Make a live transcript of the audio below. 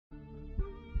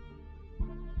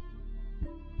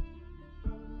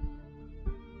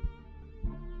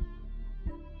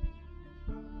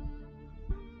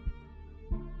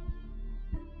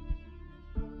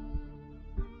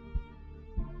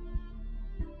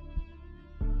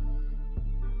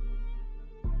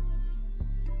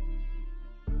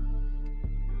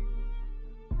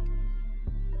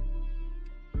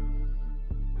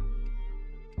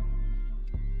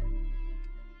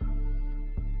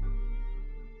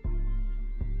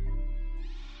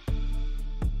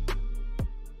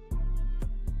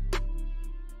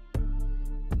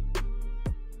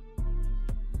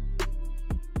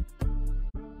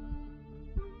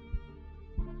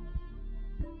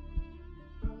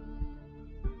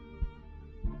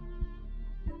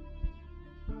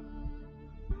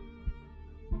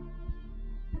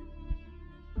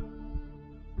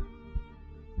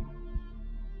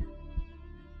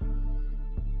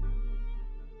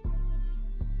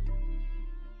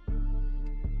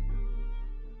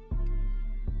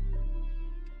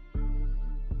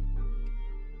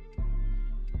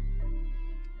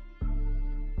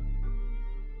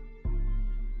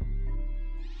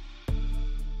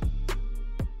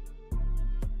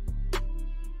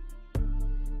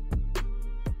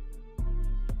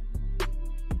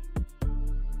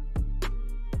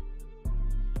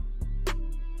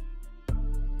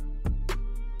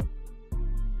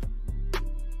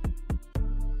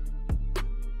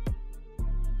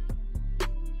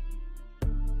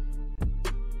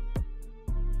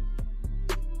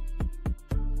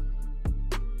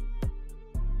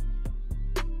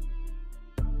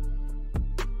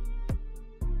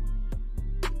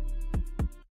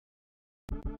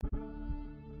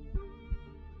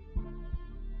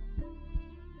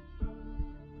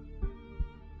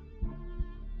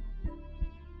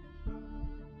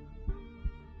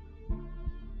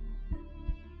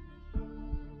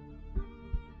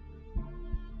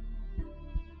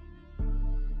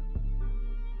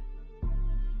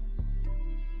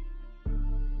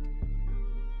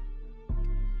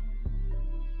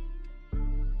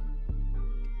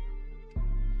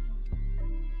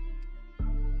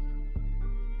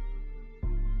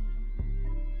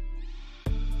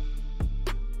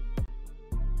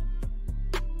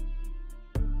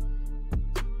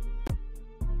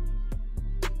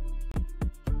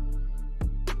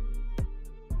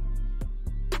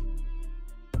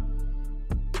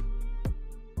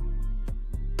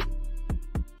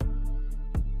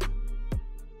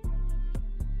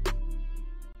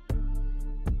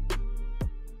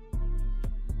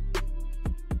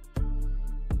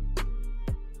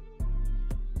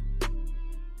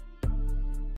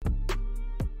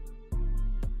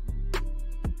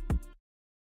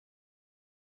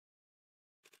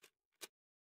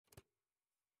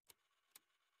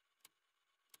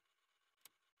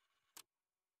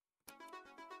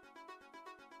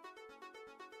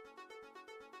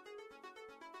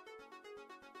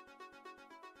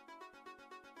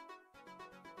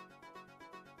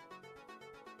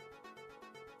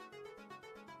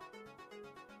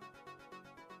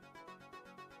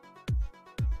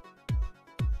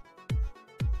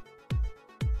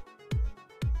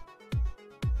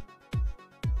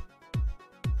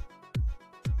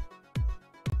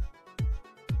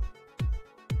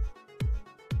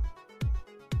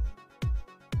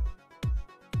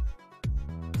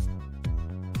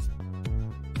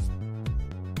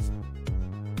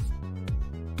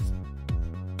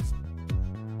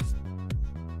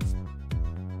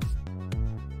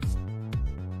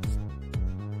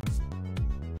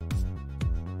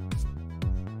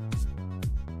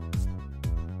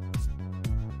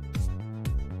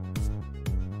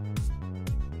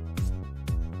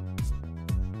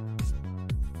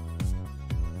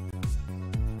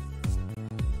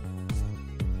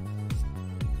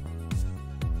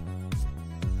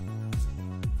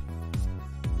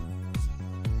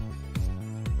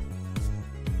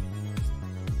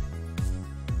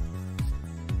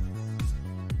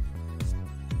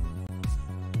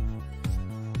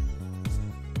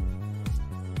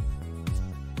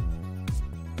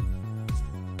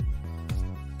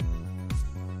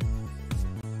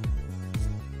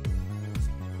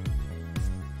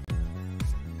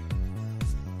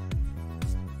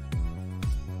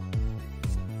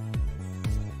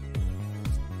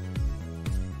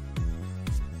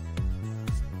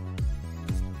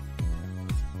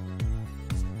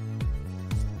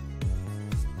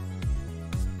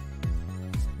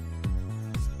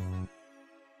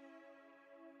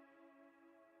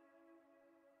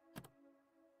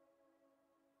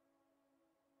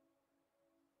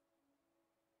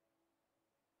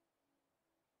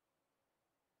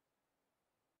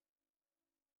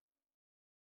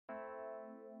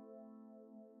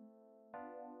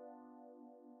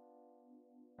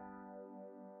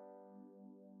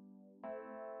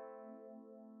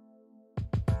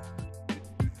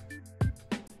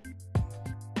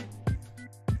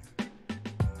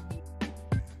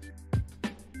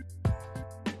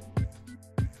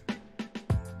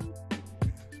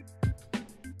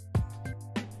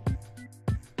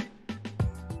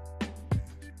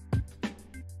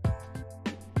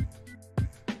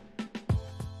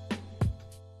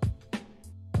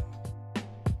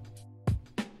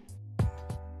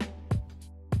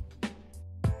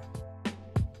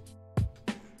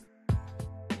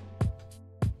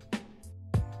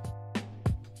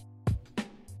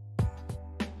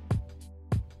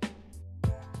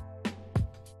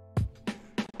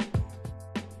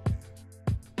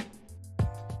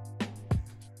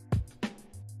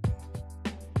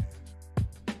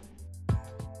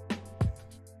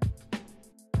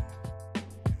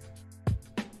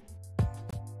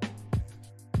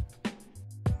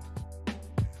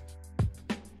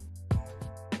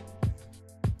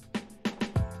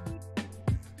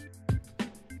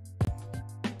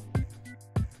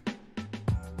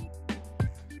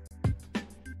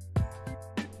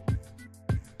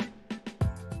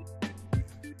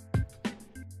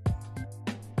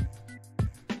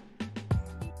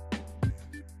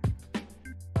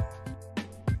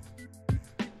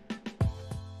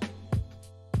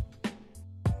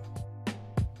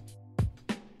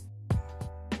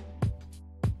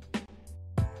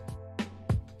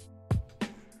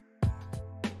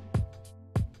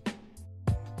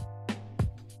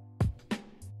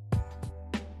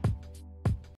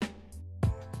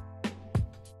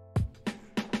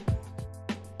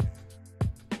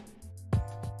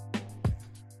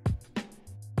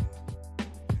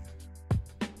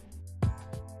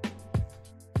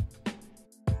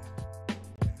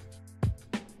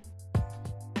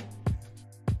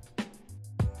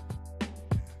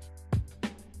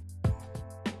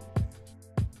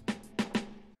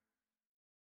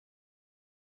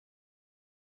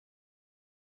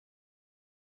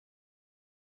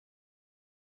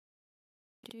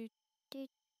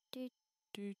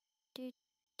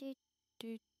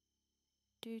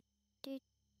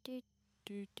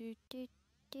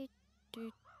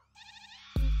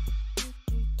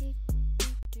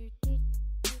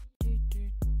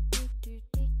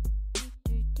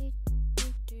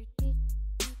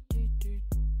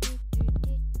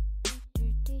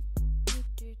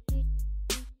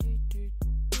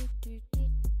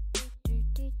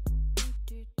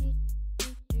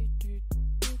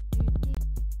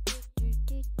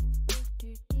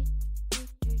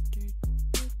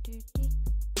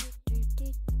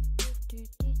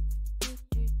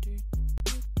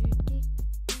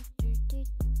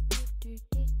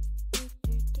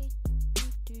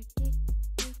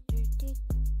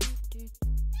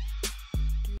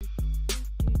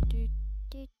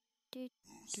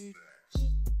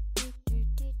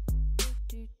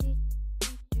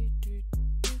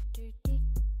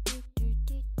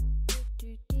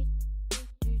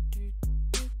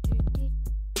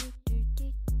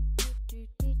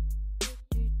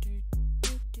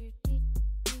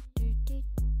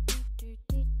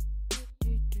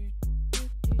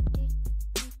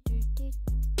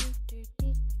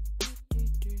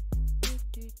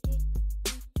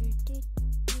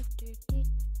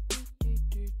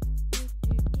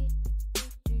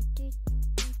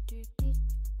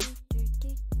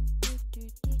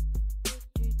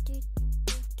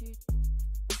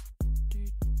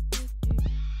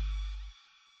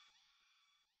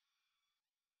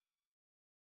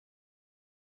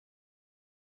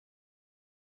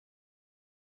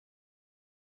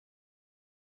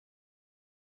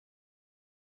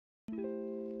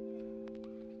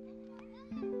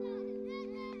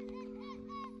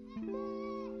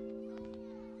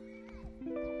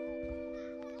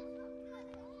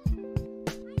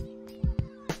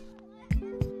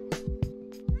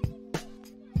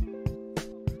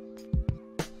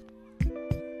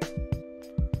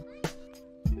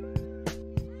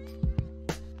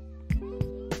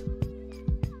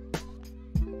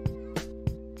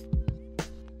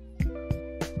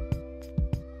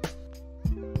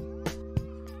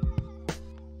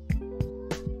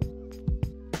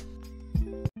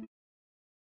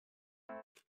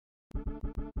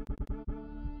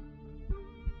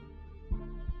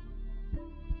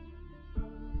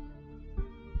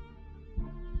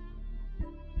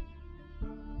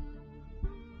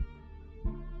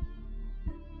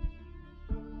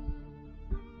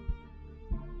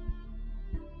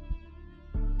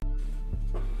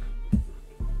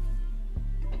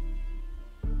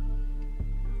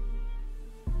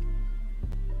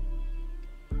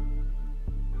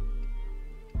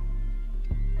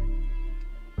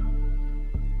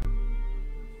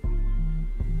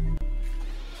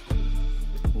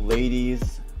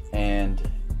Ladies and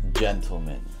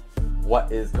gentlemen,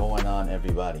 what is going on,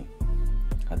 everybody?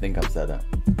 I think I'm set up.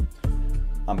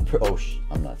 I'm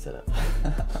not set up.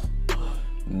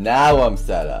 Now I'm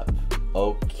set up.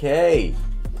 Okay.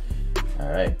 All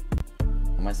right.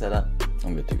 Am I set up?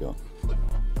 I'm good to go.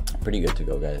 Pretty good to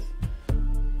go, guys.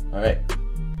 All right.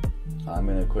 I'm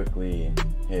gonna quickly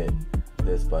hit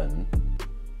this button.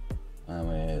 I'm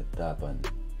gonna hit that button.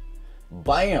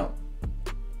 Bam!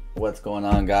 What's going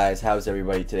on, guys? How's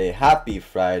everybody today? Happy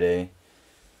Friday.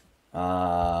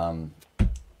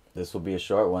 This will be a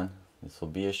short one. This will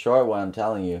be a short one, I'm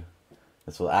telling you.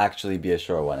 This will actually be a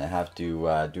short one. I have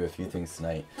to do a few things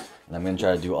tonight, and I'm gonna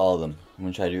try to do all of them. I'm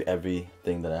gonna try to do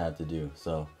everything that I have to do.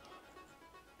 So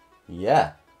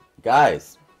yeah,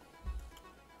 guys,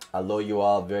 I love you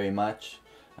all very much.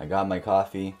 I got my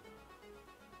coffee.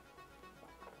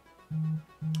 I'm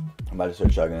about to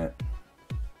start chugging it.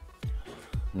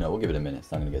 No, we'll give it a minute.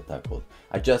 It's not gonna get that cold.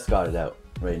 I just got it out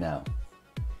right now.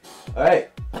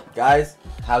 Alright, guys,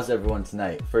 how's everyone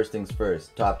tonight? First things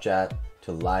first, top chat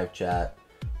to live chat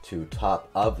to top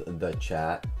of the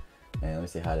chat. And let me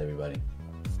say hi to everybody.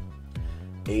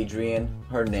 Adrian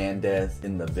Hernandez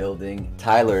in the building.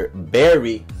 Tyler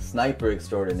Berry, sniper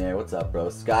extraordinaire. What's up, bro?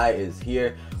 Sky is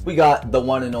here. We got the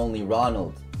one and only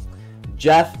Ronald.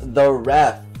 Jeff the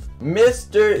Ref.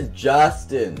 Mr.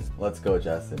 Justin. Let's go,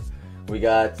 Justin. We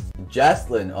got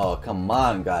Jesslyn. Oh, come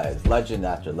on, guys. Legend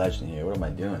after legend here. What am I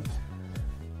doing?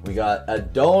 We got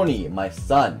Adoni, my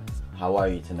son. How are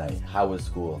you tonight? How was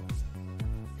school?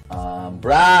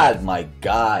 Brad, my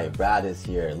guy. Brad is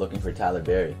here looking for Tyler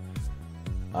Berry.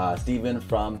 Steven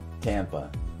from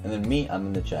Tampa. And then me, I'm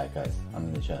in the chat, guys. I'm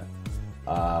in the chat.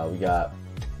 We got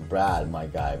Brad, my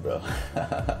guy, bro.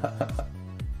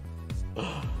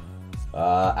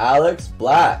 Alex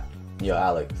Black. Yo,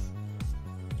 Alex.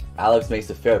 Alex makes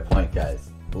a fair point,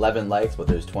 guys. 11 likes, but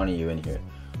there's 20 of you in here.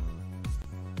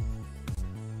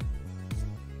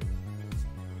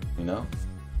 you know?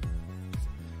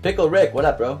 Pickle Rick, what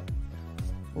up, bro?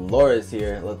 Laura's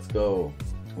here. Let's go.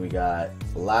 We got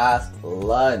Last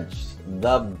Lunch,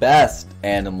 the best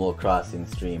Animal Crossing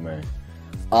streamer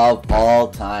of all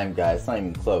time, guys. It's not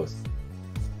even close.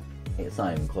 It's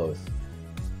not even close.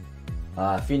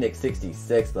 Phoenix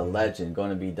 66, the legend,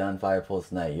 going to be done Fire Pulse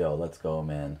tonight. Yo, let's go,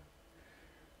 man.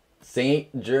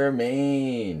 Saint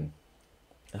Germain.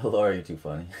 Laura, you're too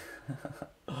funny.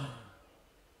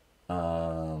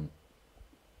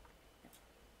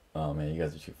 Oh man, you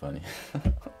guys are too funny.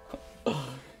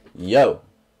 Yo,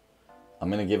 I'm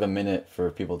gonna give a minute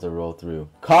for people to roll through.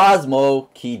 Cosmo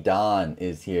Kidan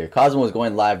is here. Cosmo is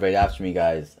going live right after me,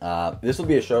 guys. This will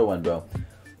be a short one, bro.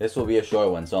 This will be a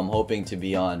short one, so I'm hoping to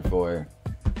be on for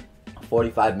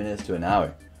 45 minutes to an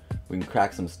hour. We can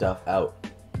crack some stuff out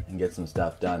and get some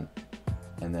stuff done,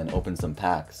 and then open some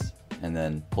packs, and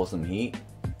then pull some heat,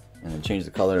 and then change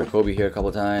the color of Kobe here a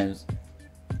couple times.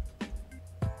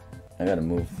 I gotta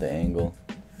move the angle.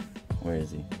 Where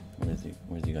is he? Where is he?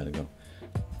 Where's he gotta go?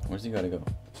 Where's he gotta go?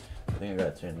 I think I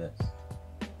gotta turn this.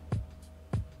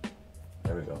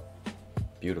 There we go.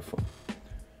 Beautiful.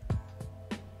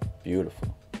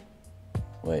 Beautiful.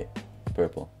 Wait,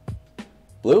 purple.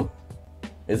 Blue?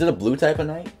 Is it a blue type of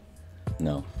night?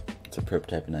 No, it's a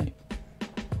purple type of night.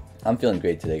 I'm feeling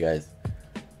great today, guys.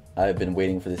 I've been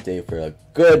waiting for this day for a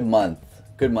good month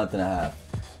and a half,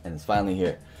 and it's finally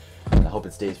here. I hope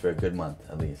it stays for a good month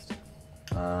at least.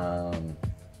 A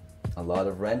lot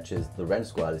of wrenches. The wrench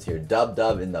squad is here. Dub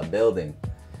in the building.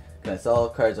 Can I sell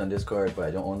cards on Discord, but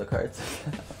I don't own the cards?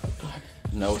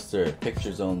 No sir,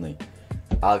 pictures only.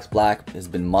 Alex Black has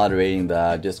been moderating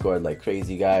the Discord like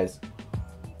crazy, guys.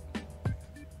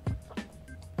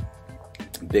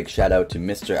 Big shout out to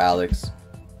Mr. Alex.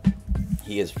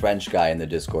 He is French guy in the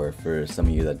Discord, for some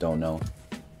of you that don't know.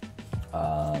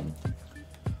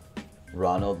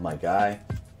 Ronald, my guy.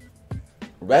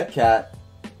 Red Cat,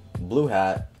 Blue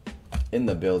Hat, in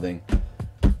the building.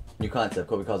 New concept.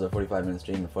 Kobe calls it a 45-minute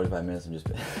stream. In 45 minutes, I'm just...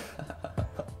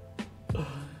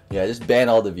 yeah, just ban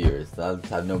all the viewers. I'll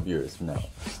have no viewers from now.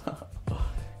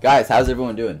 Guys, how's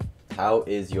everyone doing? How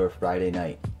is your Friday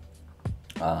night?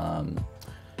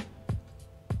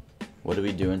 What are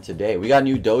we doing today? We got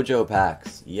new Dojo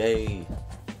packs. Yay.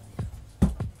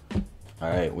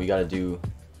 Alright, we gotta do...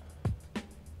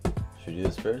 Should we do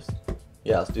this first?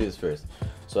 Yeah, let's do this first.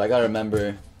 So I gotta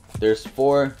remember, there's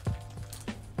 4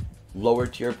 lower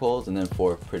tier pulls and then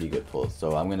 4 pretty good pulls.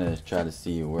 So I'm gonna try to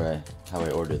see how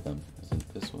I ordered them. Is it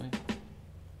this way?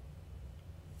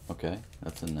 Okay,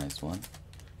 that's a nice one.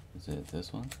 Is it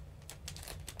this one?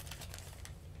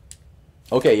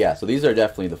 Okay, yeah, so these are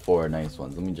definitely the 4 nice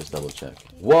ones. Let me just double check.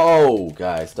 Whoa,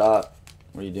 guys, stop.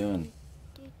 What are you doing?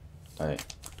 Alright,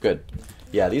 good.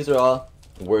 Yeah, these are all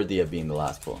worthy of being the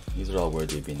last pull. These are all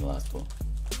worthy of being the last pull.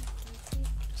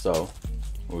 So,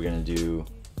 we're gonna do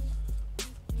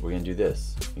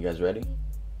this. You guys ready?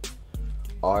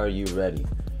 Are you ready?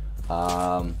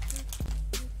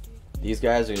 These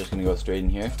guys are just gonna go straight in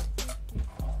here.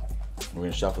 We're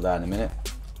gonna shuffle that in a minute.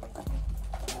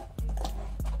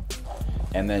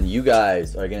 And then you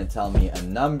guys are gonna tell me a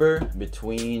number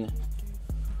between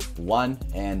 1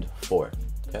 and 4.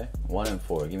 Okay? 1 and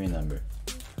 4. Give me a number.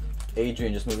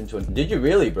 Adrian just moved into a... Did you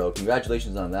really, bro?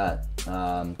 Congratulations on that.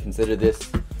 Consider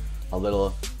this a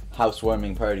little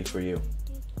housewarming party for you.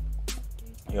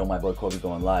 Yo, my boy Kobe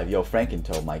going live. Yo,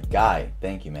 Frankentoe, my guy.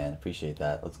 Thank you, man. Appreciate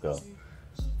that. Let's go.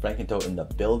 Frankentoe in the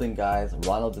building, guys.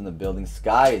 Ronald's in the building.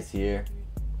 Sky is here.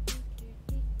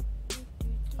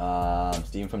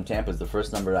 Steven from Tampa is the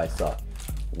first number I saw.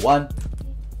 1,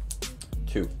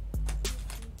 2.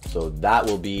 So that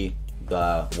will be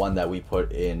the one that we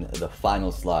put in the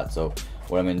final slot. So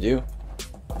what I'm gonna do,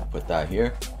 put that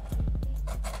here,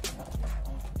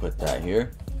 put that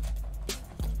here,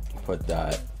 put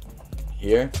that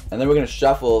here, and then we're gonna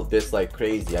shuffle this like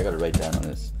crazy. I gotta write down on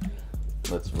this.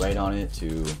 Let's write on it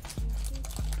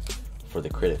for the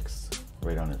critics.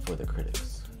 Write on it for the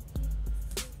critics.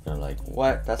 They're like,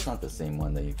 what? That's not the same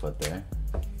one that you put there.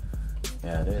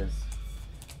 Yeah, it is.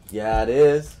 Yeah, it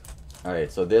is.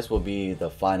 Alright, so this will be the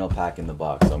final pack in the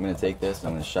box. So I'm going to take this and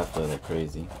I'm going to shuffle it like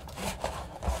crazy.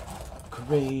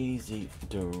 Crazy,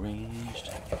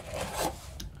 deranged.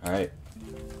 Alright.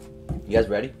 You guys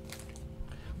ready?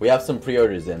 We have some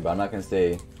pre-orders in, but I'm not going to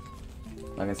say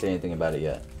anything about it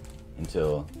yet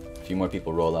until a few more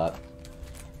people roll up.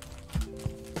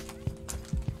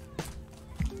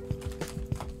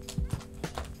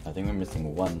 I think we're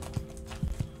missing one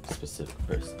specific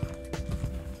person.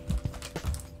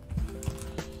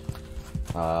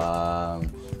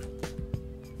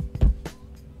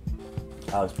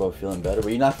 Alex, bro, feeling better? Were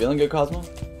you not feeling good, Cosmo?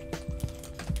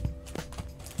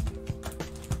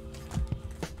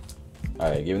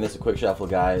 Alright, giving this a quick shuffle,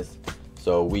 guys.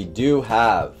 So we do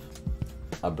have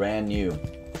a brand new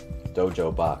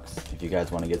Dojo box. If you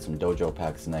guys want to get some Dojo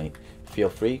packs tonight, feel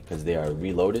free, because they are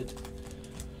reloaded.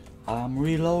 I'm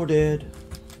reloaded.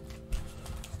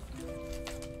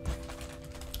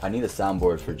 I need a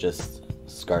soundboard for just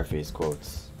Scarface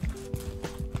quotes.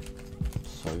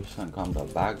 So you're gonna call him the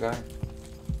bad guy?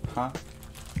 Huh?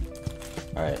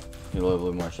 Alright, a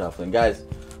little bit more shuffling. Guys,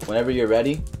 whenever you're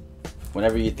ready,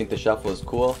 whenever you think the shuffle is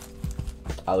cool,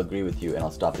 I'll agree with you and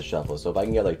I'll stop the shuffle. So if I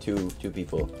can get like two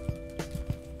people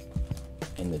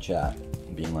in the chat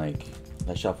being like,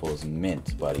 that shuffle is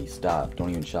mint, buddy, stop, don't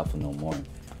even shuffle no more,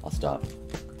 I'll stop.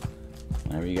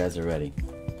 Whenever you guys are ready.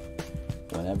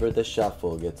 Whenever the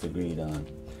shuffle gets agreed on.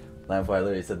 Lampfire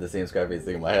literally said the same Scarface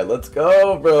thing in my head. Let's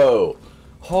go, bro.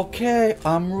 Okay,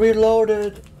 I'm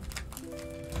reloaded.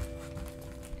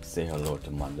 Say hello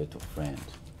to my little friend.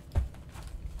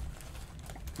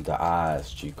 The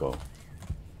eyes, Chico.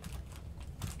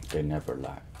 They never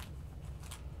lie.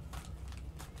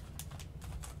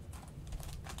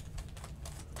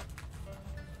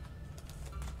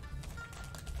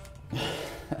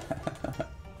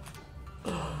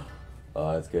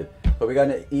 Oh, that's good. But we got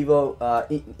an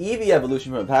Eevee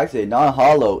evolution from a pack today, not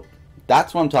hollow.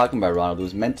 That's what I'm talking about, Ronald. It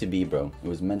was meant to be, bro. It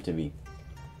was meant to be.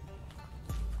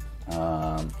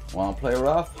 Wanna play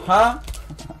rough? Huh?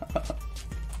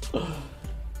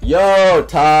 Yo,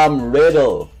 Tom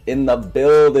Riddle in the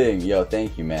building. Yo,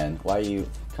 thank you, man. Why are you...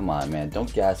 Come on, man.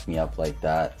 Don't gas me up like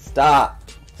that. Stop.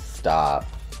 Stop.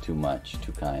 Too much.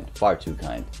 Too kind. Far too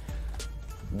kind.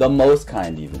 The most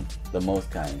kind, even. The most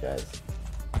kind, guys.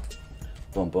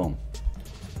 Boom, boom.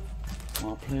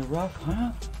 Wanna play rough?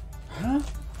 Huh? Huh?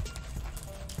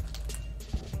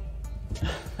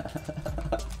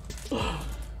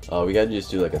 Oh, we gotta just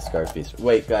do like a Scarface.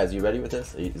 Wait, guys, you ready with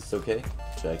this? Is this okay?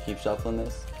 Should I keep shuffling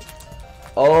this?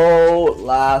 Oh,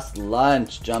 last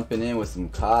lunch, jumping in with some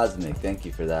Cosmic. Thank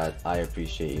you for that. I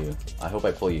appreciate you. I hope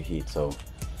I pull you heat. So,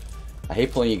 I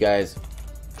hate pulling you guys.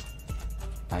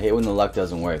 I hate when the luck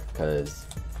doesn't work, because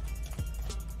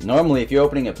normally if you're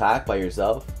opening a pack by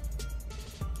yourself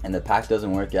and the pack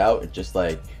doesn't work out, it's just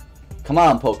like, come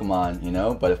on, Pokemon, you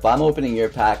know? But if I'm opening your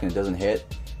pack and it doesn't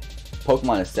hit,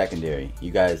 Pokemon is secondary.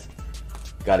 You guys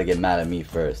gotta get mad at me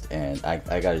first, and I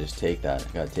gotta just take that.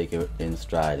 I gotta take it in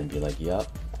stride and be like, yup,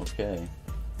 okay,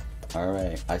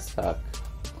 alright, I suck.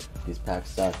 These packs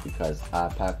suck because I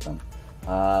packed them.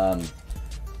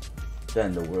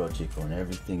 Then the world, Chico, and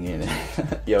everything in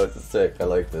it. Yo, it's sick. I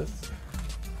like this.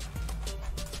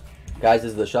 Guys,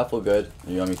 is the shuffle good?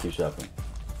 Or you want me to keep shuffling?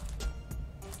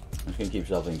 I'm just gonna keep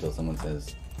shuffling until someone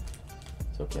says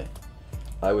it's okay.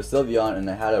 I was Sylveon and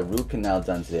I had a root canal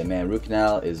done today. Man, root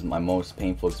canal is my most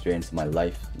painful experience in my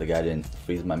life. The guy didn't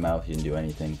freeze my mouth, he didn't do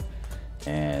anything.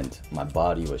 And my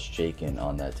body was shaking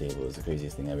on that table. It was the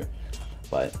craziest thing ever.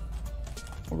 But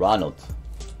Ronald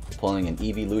pulling an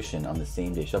evolution on the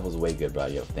same day. Shuffle's way good, bro.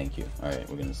 Yo, thank you. Alright,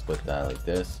 we're gonna split that like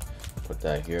this. Put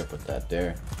that here, put that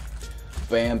there.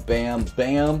 Bam, bam,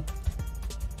 bam.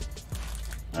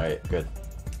 Alright, good.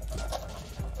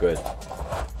 Good.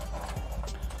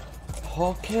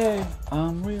 Okay,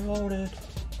 I'm reloaded.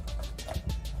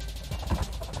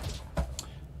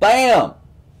 Bam!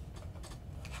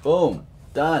 Boom.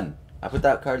 Done. I put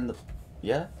that card in the...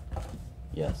 Yeah?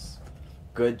 Yes.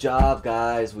 Good job,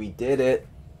 guys. We did it.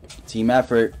 Team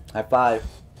effort. High five.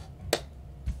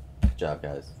 Good job,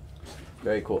 guys.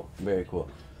 Very cool. Very cool.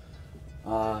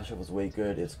 Shuffle's way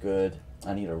good. It's good.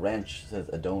 I need a wrench, says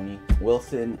Adoni.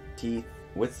 Wilson, teeth.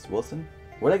 Wilson?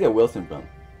 Where'd I get Wilson from?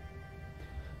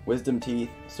 Wisdom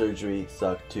teeth, surgery,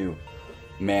 suck too.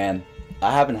 Man,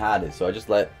 I haven't had it, so I just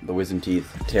let the wisdom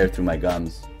teeth tear through my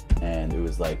gums. And it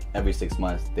was like every 6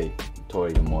 months they tore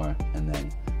even more. And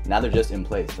then now they're just in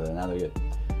place, so now they're good.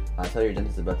 I'll tell your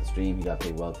dentist about the stream. He got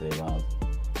paid well today, Ronald.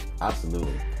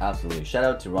 Absolutely, absolutely. Shout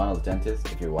out to Ronald's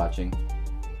dentist if you're watching.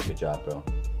 Good job, bro.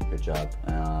 Good job.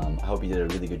 I hope you did a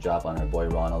really good job on our boy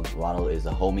Ronald. Ronald is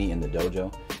a homie in the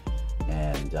dojo.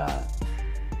 And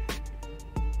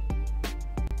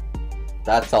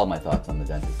that's all my thoughts on the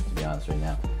dentist, to be honest, right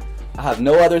now. I have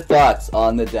no other thoughts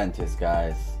on the dentist,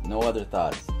 guys. No other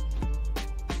thoughts.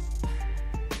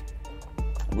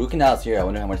 Root canals here, I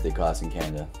wonder how much they cost in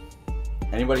Canada.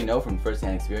 Anybody know from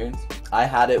first-hand experience? I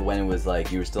had it when it was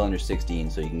like you were still under 16,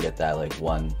 so you can get that like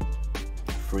one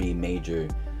free major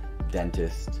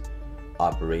dentist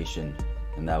operation,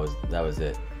 and that was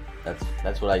it.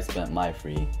 That's what I spent my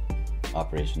free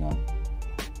operation on.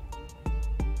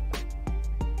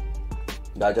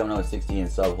 Guys, when I was 16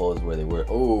 sub holes where they were.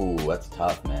 Oh, that's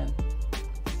tough, man.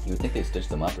 You would think they stitched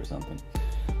them up or something.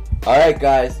 Alright,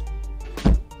 guys.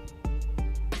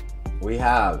 we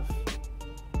have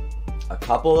a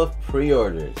couple of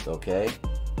pre-orders, okay?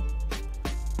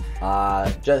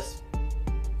 Just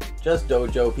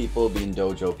Dojo people being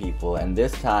Dojo people, and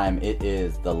this time it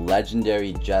is the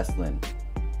legendary Jesslyn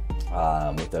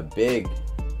with a big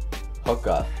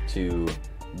hookup to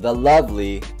the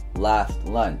lovely Last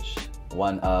Lunch,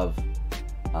 one of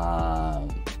our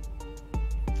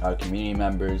community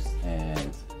members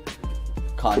and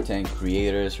content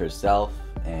creators herself,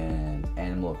 and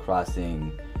Animal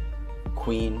Crossing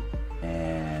queen,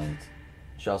 and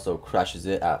she also crushes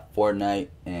it at Fortnite.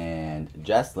 And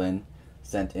Jesslyn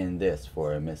sent in this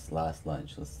for Miss Last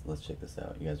Lunch. Let's check this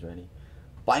out. You guys ready?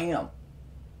 Bam! What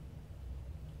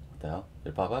the hell? Did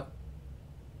it pop up?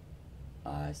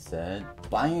 I said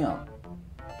bam!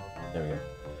 There we go.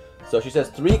 So she says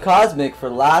 3 cosmic for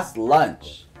Last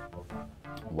Lunch.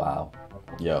 Wow.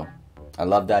 Yo. I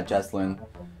love that, Jesslyn.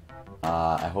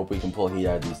 I hope we can pull heat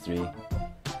out of these 3.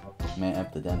 Man,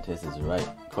 F the dentist is right.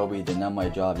 Kobe did not my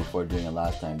job before doing it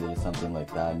last time. They did something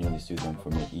like that. I nearly sued them for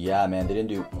me. Yeah, man, they didn't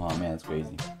do... Oh, man, it's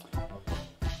crazy.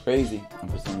 Crazy. And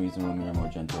for some reason, women are more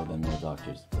gentle than male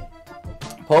doctors.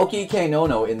 Pokey K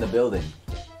Nono in the building.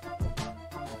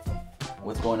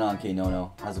 What's going on, K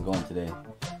Nono? How's it going today?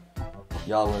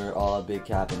 Y'all were all a big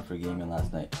capping for gaming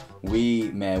last night.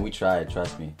 We tried.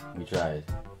 Trust me. We tried.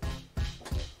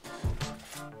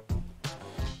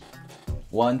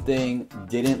 One thing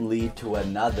didn't lead to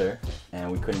another, and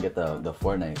we couldn't get the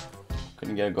Fortnite.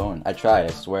 Couldn't get it going. I tried, I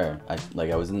swear.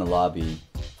 I was in the lobby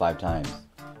 5 times,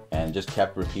 and just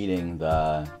kept repeating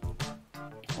the,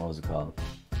 what was it called?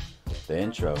 The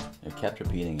intro. It kept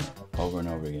repeating it over and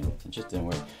over again. It just didn't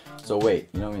work. So wait,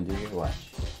 you know what I'm gonna do here? Watch.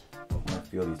 I'm gonna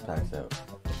feel these packs out.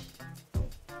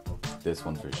 This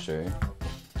one for sure.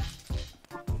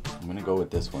 I'm gonna go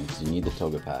with this one because you need the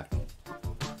toga pack.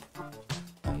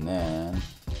 And then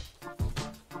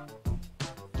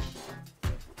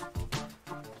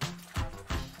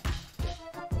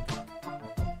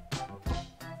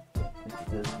it's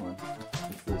this one.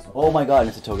 It's this one. Oh my god, and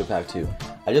it's a toga pack too.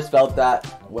 I just felt that,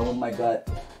 went with my gut.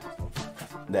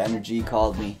 The energy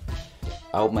called me.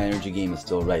 I hope my energy game is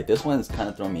still right. This one's kind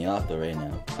of throwing me off though right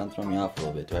now. Kind of throwing me off a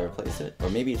little bit. Do I replace it? Or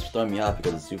maybe it's throwing me off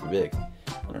because it's super big.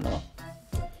 I don't know.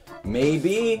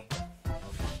 Maybe.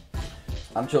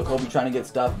 I'm Chill Kobe trying to get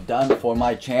stuff done for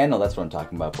my channel. That's what I'm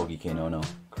talking about. Pokey K Nono.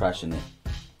 Crushing it.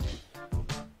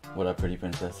 What up, pretty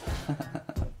princess?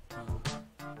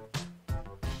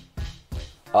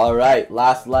 Alright,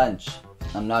 Last Lunch.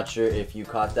 I'm not sure if you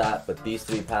caught that, but these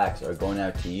 3 packs are going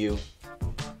out to you.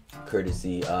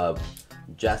 Courtesy of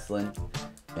Jesslyn.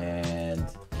 And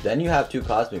then you have 2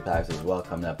 cosmic packs as well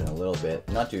coming up in a little bit.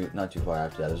 Not too far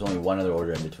after that. There's only one other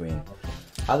order in between.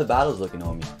 How the battles looking,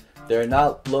 homie? They're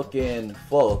not looking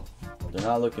full. They're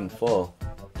not looking full.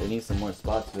 They need some more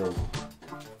spots filled.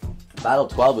 Battle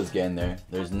 12 is getting there.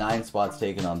 There's 9 spots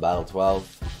taken on Battle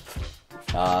 12.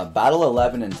 Battle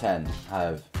 11 and 10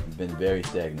 have been very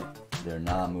stagnant. They're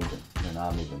not moving. They're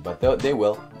not moving. But they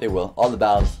will. They will. All the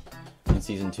battles in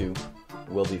Season 2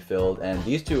 will be filled. And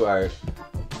these 2 are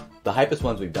the hypest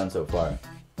ones we've done so far.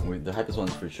 The hypest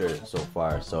ones for sure so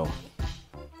far. So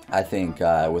I think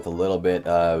with a little bit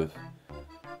of...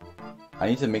 I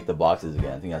need to make the boxes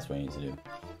again. I think that's what I need to do.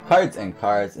 Cards and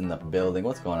cards in the building.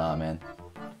 What's going on, man?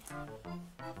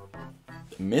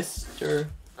 Mr.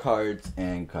 Cards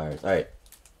and Cards. Alright.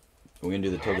 We're going to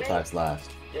do the toga packs last.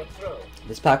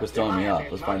 This pack was throwing me off.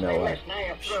 Let's find out why.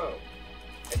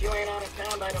 If you ain't out of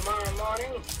town by tomorrow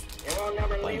morning, you won't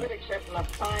never leave it except in a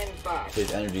fine box.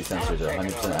 His energy sensors are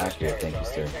 100% accurate. Thank you,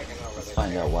 sir. Let's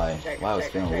find out why. Why I was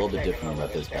feeling a little bit different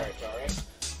about this pack.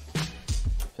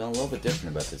 Feeling a little bit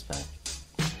different about this pack.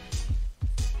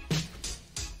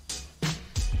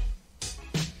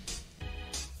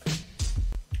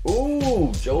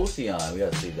 Ooh, Joseon. We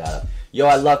gotta sleeve that up. Yo,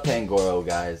 I love Pangoro,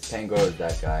 guys. Pangoro is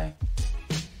that guy.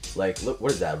 Like, look,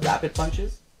 what is that? Rapid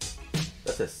punches?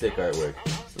 That's a sick artwork.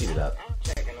 Sleeve it up.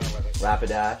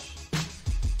 Rapidash.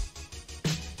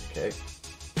 Okay.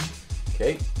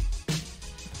 Okay.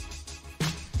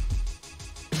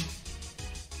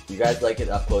 You guys like it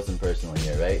up close and personal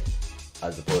here, right?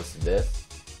 As opposed to this.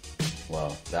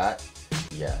 Well, that.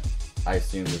 Yeah. I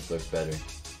assume this looks better.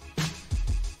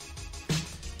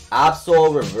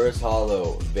 Absol Reverse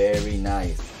Hollow, very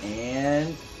nice.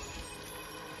 And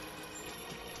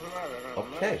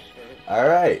okay, all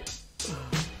right.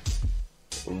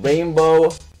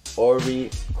 Rainbow Ori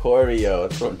Choreo,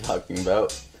 that's what I'm talking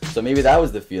about. So maybe that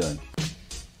was the feeling,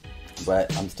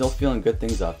 but I'm still feeling good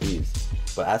things off these.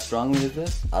 But as strongly as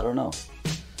this, I don't know.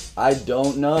 I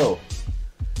don't know.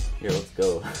 Here, let's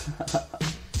go.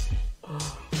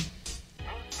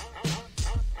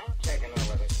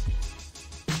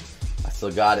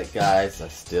 still got it, guys. I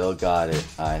still got it.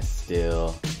 I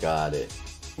still got it.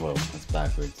 Whoa, that's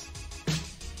backwards.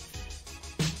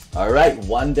 Alright,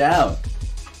 one down.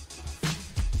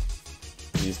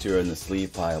 These two are in the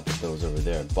sleeve pile. Put those over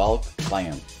there. Bulk,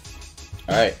 bam.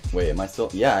 Alright, wait, am I still?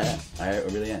 Yeah, I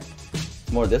really am.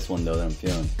 It's more this one, though, that I'm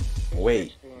feeling.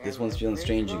 Wait, this one's feeling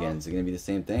strange again. Is it going to be the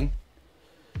same thing?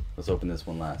 Let's open this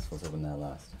one last. Let's open that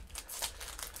last.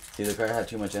 See, the card had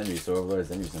too much energy, so overloaded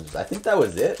his energy sensors. I think that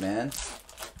was it, man.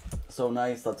 So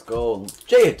nice. Let's go.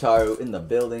 Jay Hitaru in the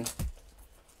building.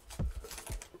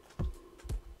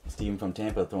 Steven from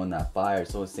Tampa throwing that fire.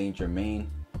 So is Saint Germain.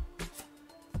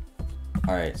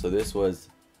 Alright, so this was...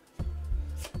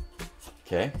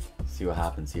 Okay, see what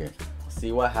happens here.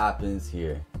 See what happens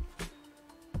here.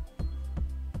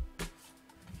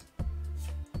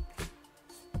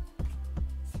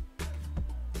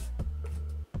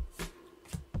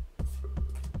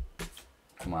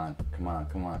 Come on, come on,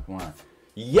 come on, come on.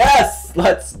 Yes!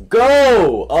 Let's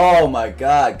go! Oh my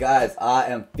god, guys, I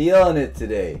am feeling it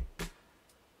today.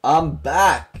 I'm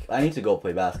back. I need to go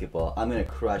play basketball. I'm gonna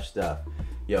crush stuff.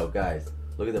 Yo, guys,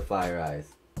 look at the fire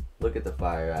eyes. Look at the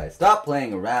fire eyes. Stop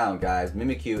playing around, guys.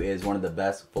 Mimikyu is one of the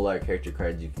best full art character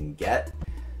cards you can get.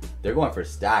 They're going for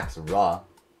stacks raw.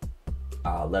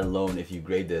 Let alone if you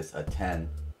grade this a 10.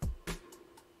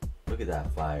 Look at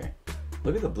that fire.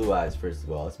 Look at the blue eyes first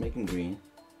of all. Let's make them green.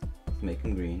 Let's make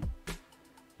them green.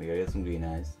 We gotta get some green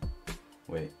eyes.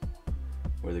 Wait.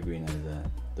 Where are the green eyes at?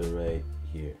 They're right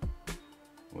here.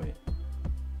 Wait.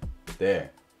 There.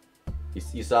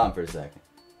 You saw them for a second.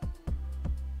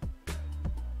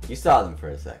 You saw them for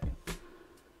a second.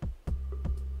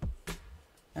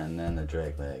 And then the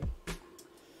drag leg.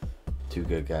 Too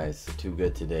good, guys. Too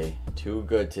good today. Too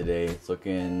good today. It's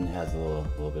looking, has a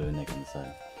little bit of a nick on the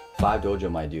side. 5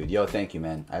 Dojo, my dude. Yo, thank you,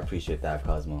 man. I appreciate that,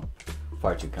 Cosmo.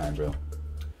 Far too kind, bro.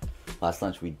 Last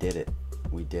lunch, we did it.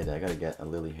 We did it. I gotta get a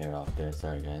lily hair off there.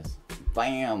 Sorry, guys.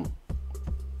 Bam!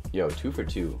 Yo, 2 for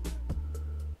 2.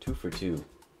 2 for 2.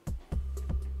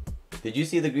 Did you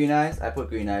see the green eyes? I put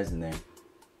green eyes in there.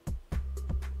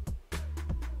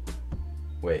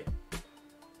 Wait.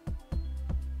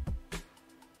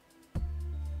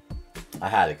 I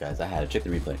had it, guys. I had it. Check the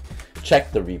replay.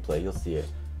 Check the replay. You'll see it.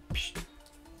 Psh.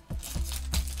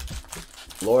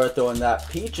 Laura throwing that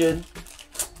peach in.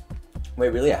 Wait,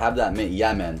 really? I have that mint.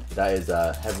 Yeah, man. That is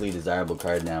a heavily desirable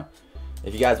card now.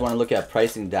 If you guys want to look at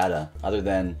pricing data other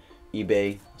than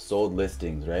eBay sold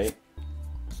listings, right?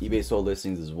 eBay sold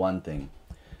listings is one thing.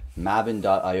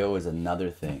 Maven.io is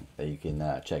another thing that you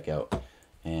can check out.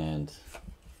 And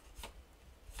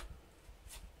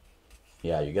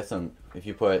yeah, you get some, if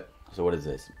you put, so what is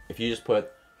this? If you just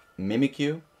put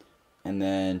Mimikyu and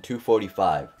then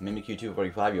 245, Mimikyu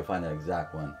 245, you'll find that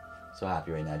exact one. So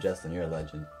happy right now. Justin, you're a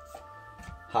legend.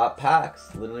 Hot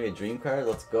packs, literally a dream card.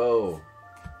 Let's go.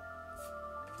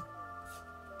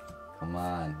 Come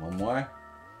on, one more?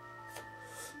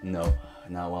 No,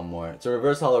 not one more. It's a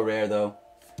reverse holo rare though.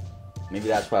 Maybe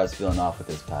that's why I was feeling off with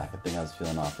this pack. I think I was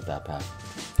feeling off with that pack.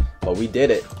 But we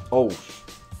did it. Oh,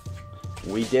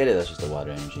 we did it. That's just the water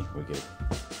energy. We're good.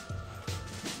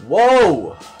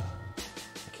 Whoa!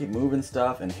 I keep moving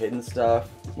stuff and hitting stuff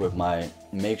with my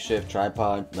makeshift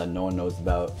tripod that no one knows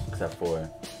about except for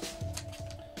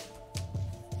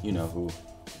you know who.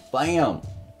 Bam!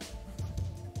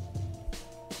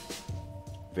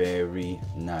 Very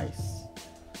nice.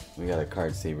 We got a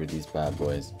card saver, these bad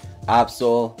boys.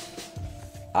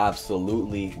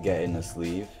 Absolutely get in the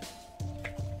sleeve.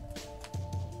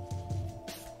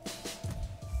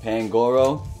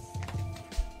 Pangoro.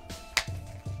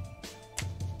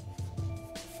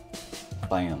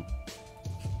 Bam.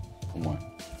 One more.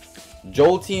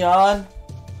 Jolteon.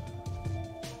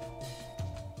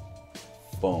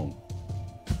 Boom.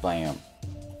 Bam.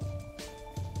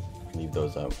 Leave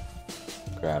those out.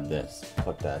 Grab this.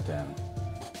 Put that down.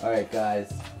 Alright,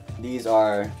 guys. These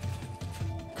are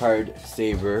card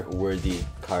saver worthy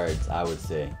cards, I would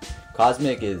say.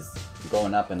 Cosmic is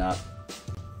going up and up.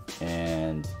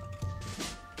 And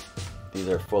these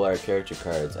are full art character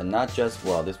cards. And not just,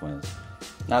 well, this one is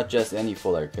not just any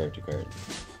full art character card.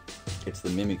 It's the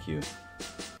Mimikyu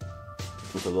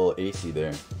with a little AC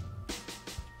there.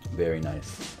 Very nice.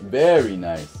 Very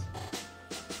nice.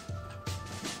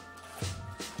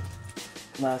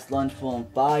 Last lunch full on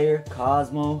fire.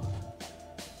 Cosmo.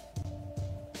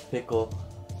 Pickle.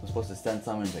 I'm supposed to send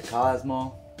someone to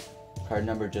Cosmo. Card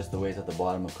number just the ways at the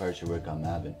bottom of cards should work on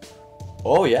Maven.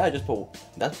 Oh yeah, I just put,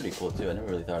 that's pretty cool too. I never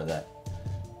really thought of that.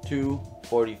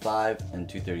 245 and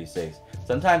 236.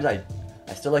 Sometimes I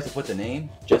I still like to put the name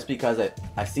just because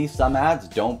I see some ads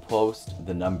don't post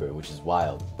the number, which is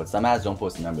wild. But some ads don't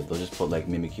post the number. They'll just put like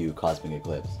Mimikyu, Cosmic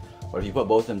Eclipse. Or if you put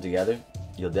both of them together,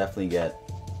 you'll definitely get...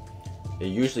 It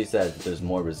usually says that there's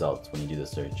more results when you do the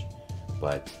search.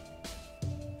 But...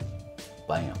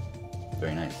 bam.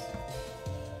 Very nice.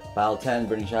 Battle 10,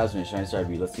 Burning Shadows, and Shiny Star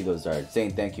V. Let's see those darts.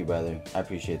 Saying thank you, brother. I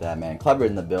appreciate that, man. Clubber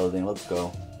in the building. Let's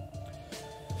go.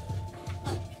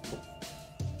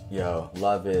 Yo,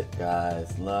 love it,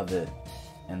 guys. Love it.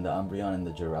 And the Umbreon and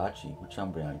the Jirachi. Which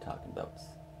Umbreon are you talking about?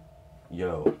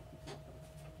 Yo.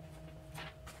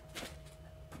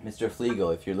 Mr.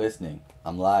 Fleagle, if you're listening,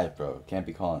 I'm live, bro. Can't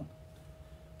be calling.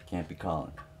 Can't be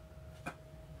calling.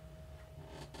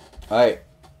 Alright.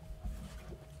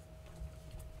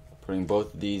 Putting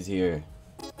both of these here.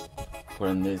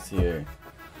 Putting this here.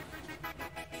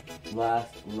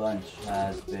 Last lunch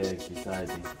has big beside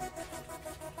me.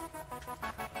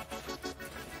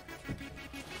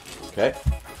 Okay.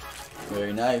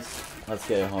 Very nice. Let's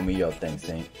get it, homie. Yo, thanks,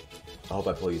 Saint. I hope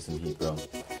I pull you some heat, bro.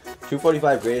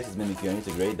 245 greatest is Mimikyu. I need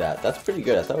to grade that. That's pretty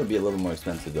good. I thought it would be a little more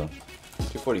expensive, though.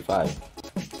 245.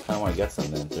 Kind of want to get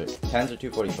some then. 10s are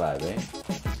 245, eh?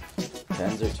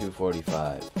 10s are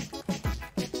 245.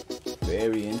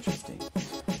 Very interesting.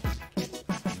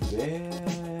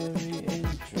 Very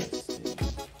interesting.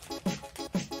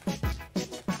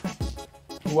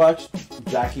 You watched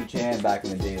Jackie Chan back in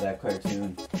the day, that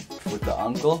cartoon with the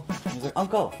uncle? He's like,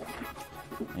 uncle!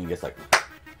 And he gets like,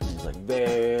 he's like,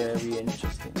 very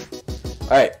interesting.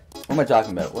 Alright, what am I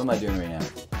talking about? What am I doing right now?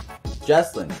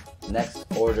 Jesslyn, next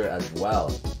order as well.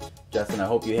 Jesslyn, I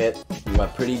hope you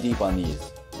went pretty deep on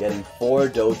these. Getting 4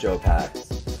 Dojo packs.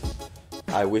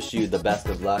 I wish you the best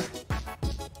of luck.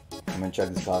 I'm gonna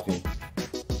chug this coffee.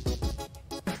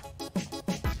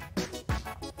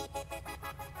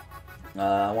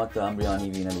 I want the Umbreon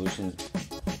EV and Evolutions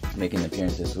making an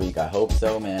appearance this week. I hope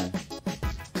so, man.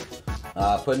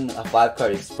 Putting a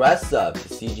 5-card Express sub to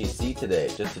CGC today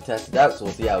just to test it out, so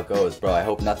we'll see how it goes, bro. I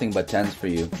hope nothing but 10s for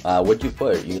you. What'd you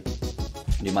put? Do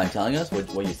you mind telling us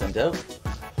what you sent out?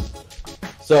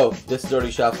 So this is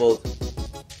already shuffled.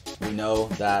 We know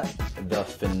that the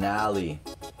finale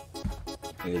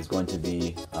is going to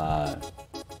be a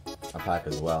pack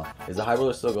as well. Is the High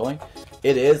Roller still going?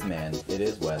 It is, man. It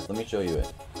is, Wes. Let me show you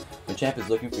it. The champ is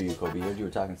looking for you, Kobe. You heard you were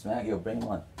talking smack. Yo, bring him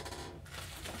on.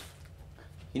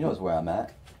 He knows where I'm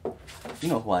at. You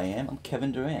know who I am. I'm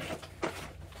Kevin Durant.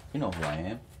 You know who I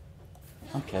am.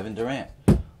 I'm Kevin Durant.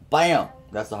 Bam!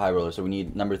 That's the High Roller. So we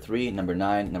need number 3, number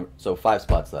 9, so 5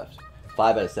 spots left.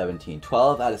 5 out of 17.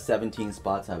 12 out of 17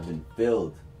 spots have been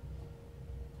filled.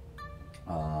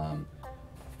 Yeah.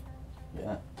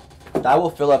 That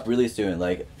will fill up really soon.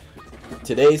 Like,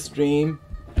 today's stream,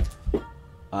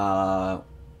 I'm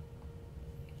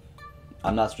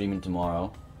not streaming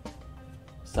tomorrow.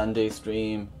 Sunday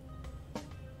stream,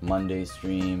 Monday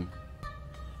stream.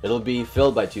 It'll be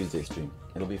filled by Tuesday stream.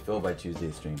 It'll be filled by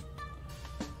Tuesday stream.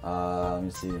 Let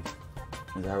me see. Is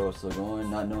the arrow still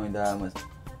going? Not knowing that, I must...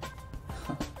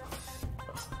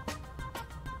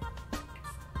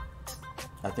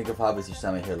 I think of Hobbits each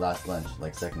time I hear last lunch,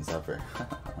 like second supper.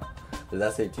 Did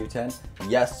that say 210?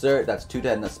 Yes, sir. That's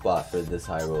 210 a spot for this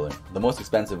High Roller. The most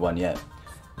expensive one yet.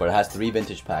 But it has 3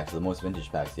 vintage packs, the most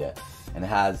vintage packs yet. And it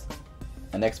has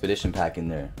an expedition pack in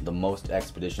there. The most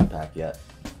expedition pack yet.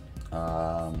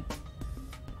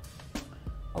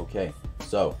 Okay,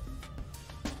 so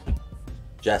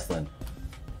Jesslyn,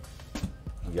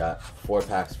 we got 4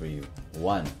 packs for you.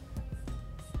 1,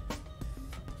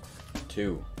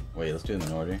 2. Wait, let's do them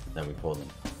in order that we pulled them.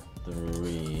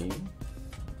 3,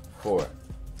 4.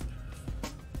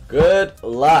 Good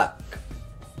luck.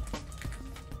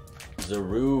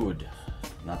 Zarude.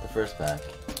 Not the first pack.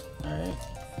 Alright.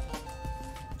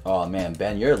 Oh man,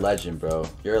 Ben, you're a legend, bro.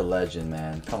 You're a legend,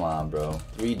 man. Come on, bro.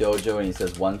 3 Dojo and he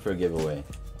says 1 for a giveaway.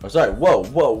 Oh, sorry. Whoa,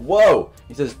 whoa, whoa!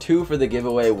 He says 2 for the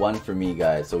giveaway, 1 for me,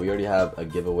 guys. So we already have a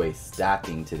giveaway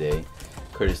stacking today.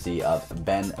 Courtesy of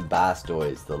Ben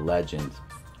Bastois, the legend.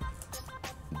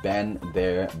 Been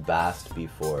there, bast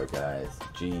before, guys.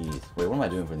 Jeez. Wait, what am I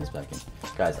doing for this packing?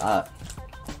 Guys,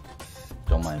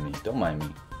 don't mind me. Don't mind me.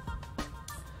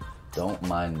 Don't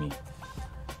mind me.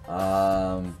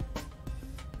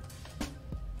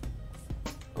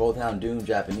 Goldhound Doom,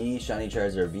 Japanese. Shiny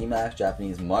Charizard VMAX,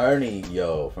 Japanese. Marnie,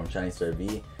 yo, from Shiny Star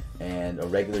V. And a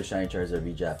regular Shiny Charizard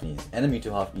V, Japanese. Enemy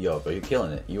to Huff, yo, bro, you're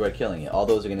killing it. You are killing it. All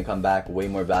those are going to come back way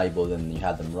more valuable than you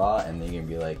had them raw, and they're going to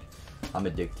be like, I'm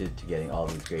addicted to getting all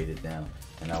these graded now,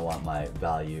 and I want my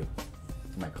value,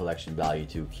 my collection value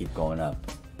to keep going up.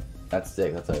 That's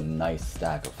sick. That's a nice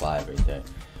stack of 5 right there.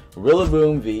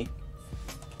 Rillaboom V,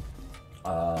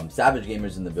 Savage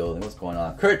Gamers in the building. What's going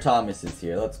on? Kurt Thomas is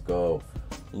here. Let's go.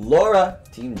 Laura,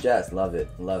 Team Jess. Love it.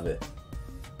 Love it.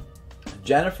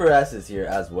 Jennifer S is here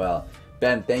as well.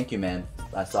 Ben, thank you, man.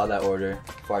 I saw that order.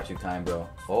 Far too kind, bro.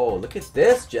 Oh, look at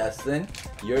this, Justin.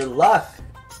 Your luck.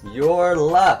 Your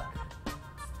luck.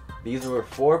 These were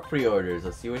 4 pre-orders.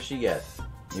 Let's see what she gets.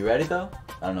 You ready, though?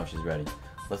 I don't know if she's ready.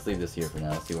 Let's leave this here for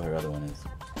now. Let's see what her other one is.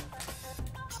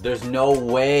 There's no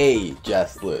way,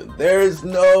 Jesslyn. There's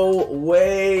no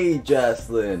way,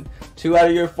 Jesslyn. 2 out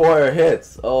of your 4 are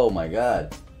hits. Oh my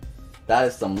god. That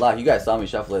is some luck. You guys saw me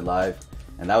shuffle it live,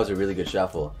 and that was a really good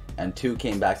shuffle. And 2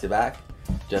 came back to back.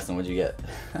 Justin, what'd you get?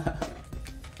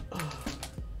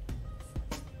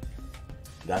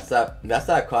 That's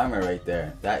that karma right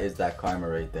there. That is that karma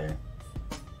right there.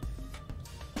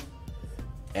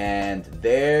 And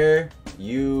there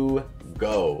you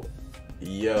go.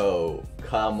 Yo,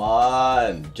 come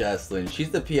on, Jesslyn.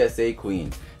 She's the PSA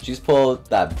queen. She's pulled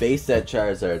that base set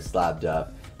Charizard slabbed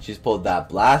up. She's pulled that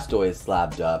Blastoise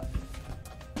slabbed up.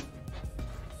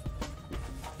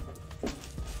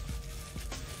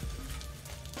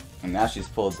 And now she's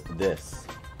pulled this.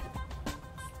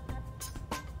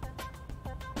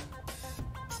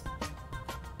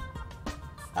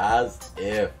 As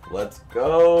if. Let's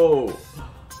go.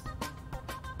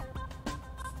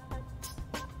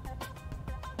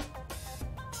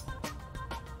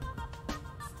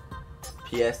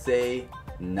 PSA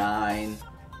 9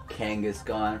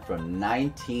 Kangaskhan from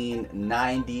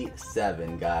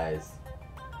 1997, guys.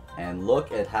 And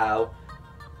look at how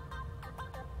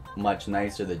much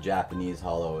nicer the Japanese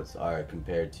holos are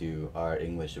compared to our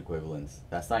English equivalents.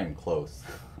 That's not even close.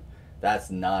 That's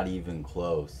not even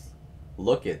close.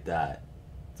 Look at that.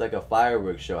 It's like a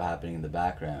fireworks show happening in the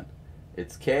background.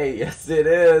 It's K. Yes, it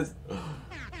is.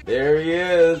 There he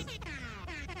is.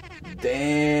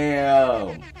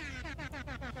 Damn.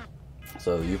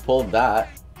 So you pulled that.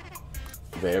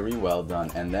 Very well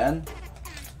done. And then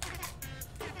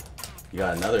you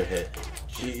got another hit.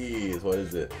 Jeez, what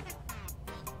is it?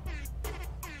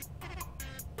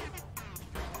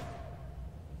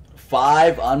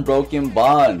 Five unbroken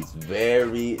bonds.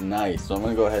 Very nice. So I'm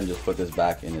going to go ahead and just put this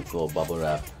back in its little bubble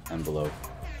wrap envelope.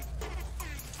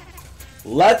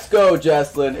 Let's go,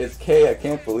 Jesslyn. It's K. I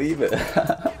can't believe it.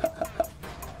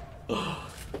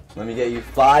 Let me get you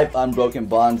 5 unbroken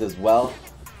bonds as well.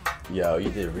 Yo, you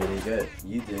did really good.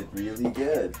 You did really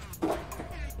good.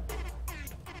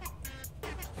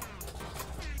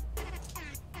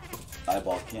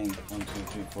 Eyeball King. 1, 2,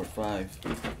 3, 4, 5.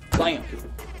 Bam!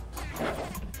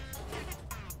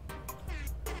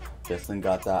 Jesslyn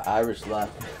got that Irish luck.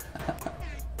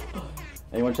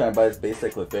 Anyone trying to buy this base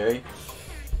set Clefairy?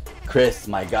 Chris,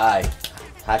 my guy.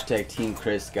 Hashtag Team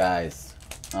Chris, guys.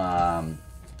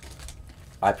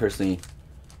 I personally,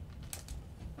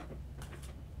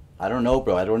 I don't know,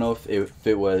 bro. I don't know if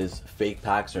it was fake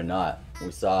packs or not.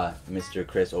 We saw Mr.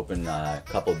 Chris open a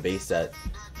couple base sets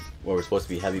what were supposed to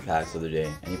be heavy packs the other day,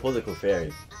 and he pulled a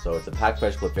Clefairy. So it's a pack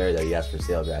fresh Clefairy that he has for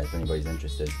sale, guys, if anybody's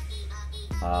interested.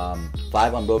 5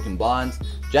 unbroken bonds.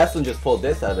 Jesslyn just pulled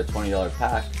this out of a $20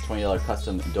 pack, $20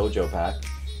 custom Dojo pack.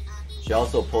 She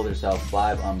also pulled herself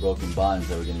 5 unbroken bonds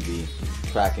that we're going to be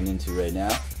cracking into right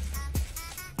now.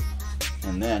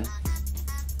 And then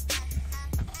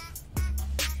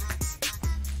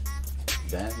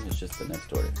it's just the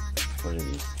next order. What are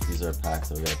these? These are packs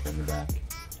that we gotta put in the back.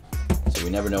 So we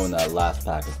never know when that last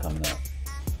pack is coming out.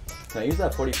 Can I use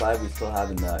that 45 we still have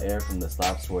in the air from the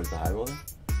slaps towards the high roller?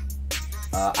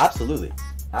 Absolutely.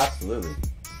 Absolutely.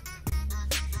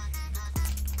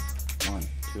 1,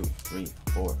 2, 3,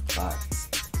 4, 5.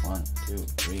 1, 2,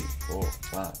 3, 4,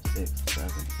 5, 6,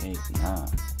 7, 8, 9.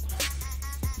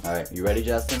 Alright, you ready,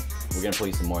 Justin? We're gonna pull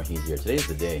you some more heat here. Today's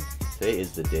the day. Today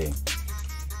is the day.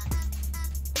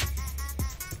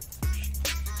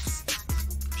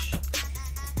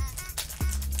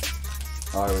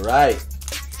 Alright.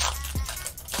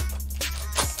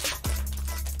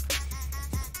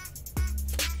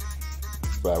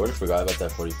 Bro, I would have forgot about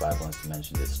that 45 once you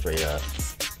mentioned it straight up.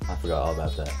 I forgot all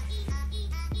about that.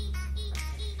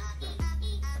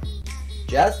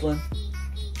 Jesslyn.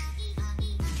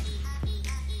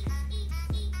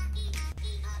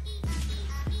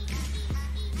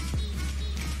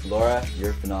 Laura,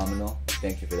 you're phenomenal.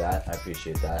 Thank you for that. I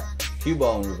appreciate that.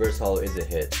 Cubone Reverse Holo is a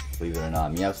hit, believe it or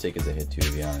not. Meowstic is a hit too,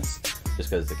 to be honest. Just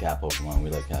because it's a cat Pokemon. We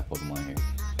like cat Pokemon here.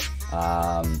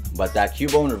 But that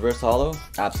Cubone Reverse Holo,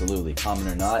 absolutely. Common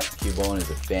or not, Cubone is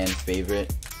a fan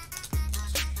favorite.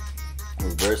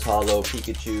 Reverse Holo,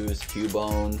 Pikachus,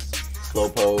 Cubones,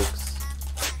 Slowpokes,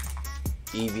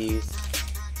 Eevees,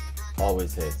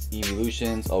 always hits.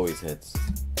 Evolutions, always hits.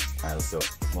 Alright, let's go.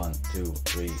 1, 2,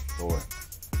 3, 4.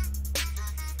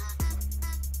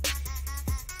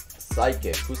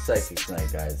 Psychic. Who's Psychic tonight,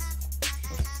 guys?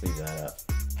 Let's leave that up.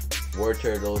 War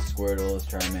Turtles, Squirtles,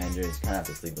 Charmanders. Kind of have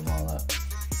to sleep them all up.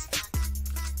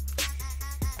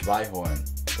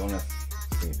 Rhyhorn. Don't have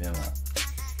to sleep him up.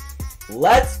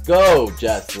 Let's go,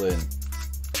 Jesslyn.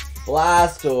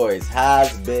 Blastoise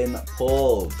has been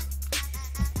pulled.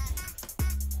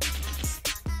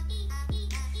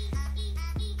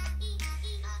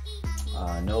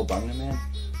 No Bungaman?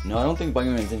 No, I don't think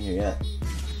Bungaman's in here yet.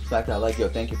 In fact, I like, yo,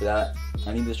 thank you for that.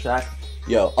 I need this track.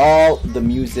 Yo, all the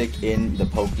music in the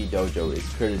Poke Dojo is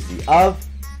courtesy of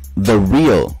the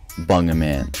real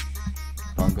Bungaman.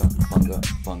 Bunga, bunga,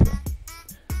 bunga.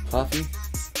 Coffee?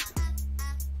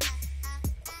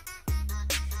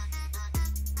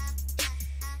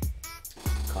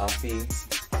 Coffee,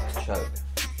 chug.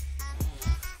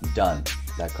 Done.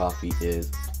 That coffee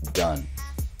is done.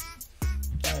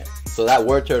 Alright. So that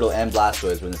War Turtle and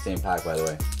Blastoise were in the same pack, by the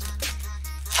way.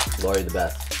 Lori the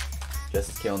best.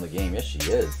 Just is killing the game. Yes, she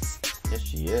is. Yes,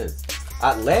 she is.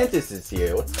 Atlantis is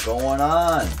here. What's going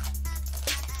on?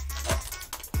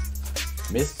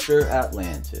 Mr.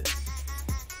 Atlantis.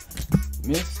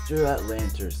 Mr.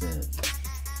 Atlanterson.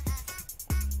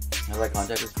 How do I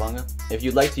contact this Bunga? If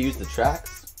you'd like to use the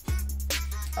tracks,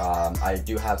 I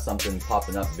do have something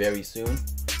popping up very soon.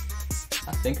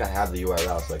 I think I have the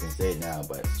URL, so I can say it now,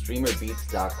 but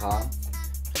streamerbeats.com.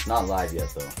 It's not live yet,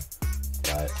 though,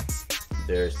 but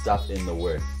there's stuff in the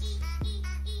works.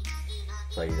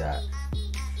 I'll tell you that.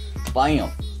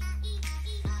 Bam!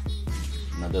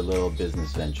 Another little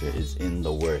business venture is in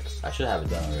the works. I should have it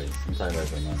done already. I'm talking about it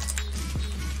for a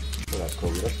month. What up,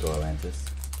 Kobe? Let's go, Atlantis.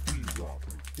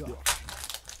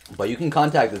 But you can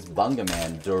contact this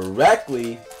Bungaman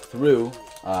directly through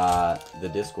the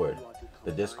Discord.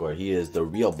 The Discord. He is the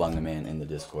real Bungaman in the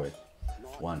Discord.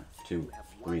 1, 2,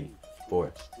 3,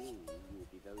 4.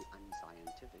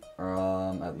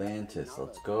 Atlantis.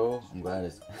 Let's go. I'm glad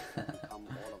it's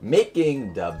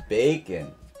making the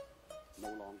bacon.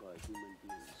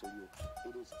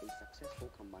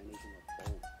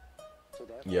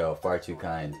 Yo, far too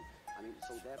kind.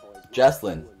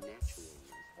 Jesslyn.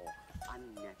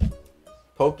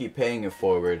 Pokey paying it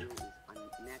forward.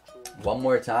 One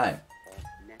more time.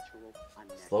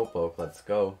 Slowpoke, let's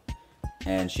go.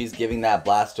 And she's giving that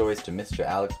Blastoise to Mr.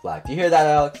 Alex Black. Do you hear that,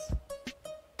 Alex?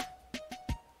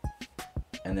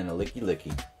 And then a licky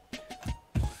licky.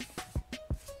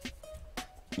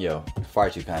 Yo, far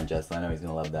too kind, Jesslyn. I know he's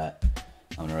gonna love that.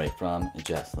 I'm gonna write from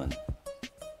Jesslyn.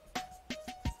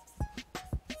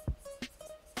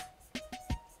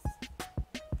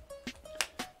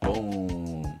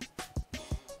 Boom.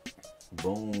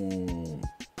 Boom.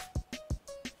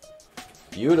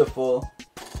 Beautiful.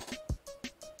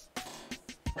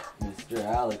 Mr.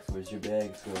 Alex, where's your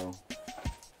bags go?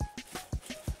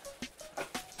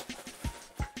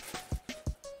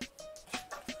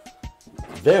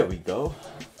 There we go.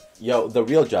 Yo, the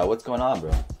real Joe, what's going on,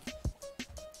 bro?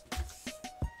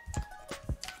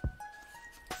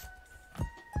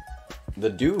 The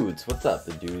dudes, what's up,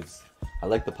 the dudes? I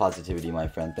like the positivity, my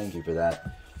friend. Thank you for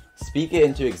that. Speak it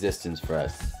into existence for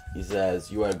us. He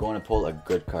says, you are going to pull a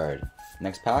good card.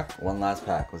 Next pack? One last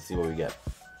pack. Let's see what we get.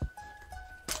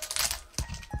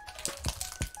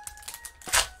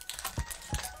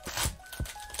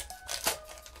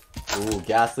 Ooh,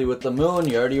 Ghastly with the moon.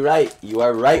 You're already right. You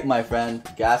are right, my friend.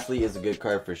 Ghastly is a good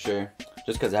card for sure.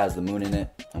 Just because it has the moon in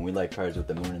it. And we like cards with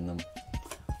the moon in them.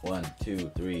 1,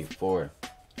 2, 3, 4.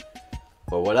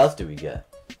 But what else do we get?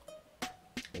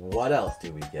 What else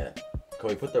do we get?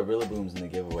 Cody, put the Rillabooms in the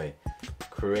giveaway.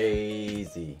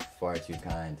 Crazy. Far too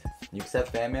kind. You accept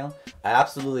fan mail? I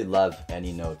absolutely love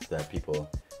any notes that people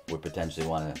would potentially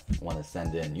want to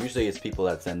send in. Usually it's people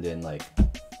that send in like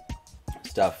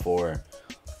stuff for,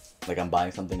 like I'm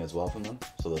buying something as well from them.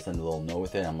 So they'll send a little note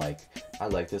with it. I'm like, I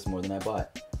like this more than I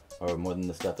bought. Or more than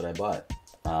the stuff that I bought.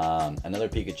 Another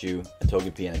Pikachu, a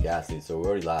Togepi, and a Ghastly. So we're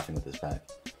already laughing with this pack.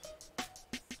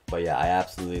 But yeah, I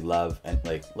absolutely love, and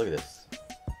like, look at this.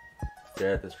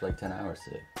 Stare at this for like 10 hours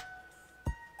today.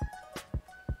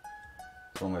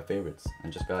 It's one of my favorites. I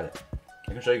just got it.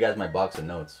 I can show you guys my box of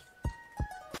notes.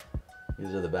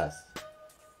 These are the best.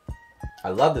 I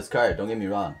love this card, don't get me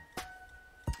wrong.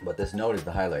 But this note is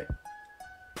the highlight.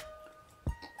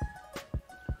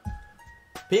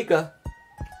 Pika.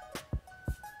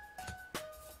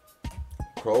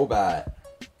 Crobat.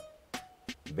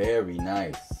 Very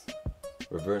nice.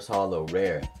 Reverse Hollow,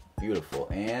 rare. Beautiful.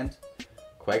 And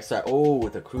Quagsire. Oh,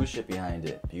 with a cruise ship behind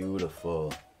it.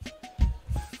 Beautiful.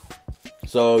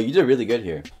 So you did really good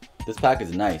here. This pack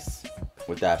is nice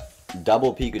with that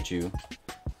Double Pikachu,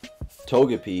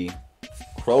 Togepi,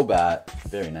 Crobat.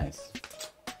 Very nice.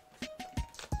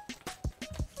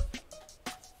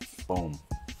 Boom.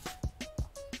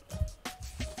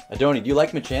 Adoni, do you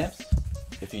like Machamps?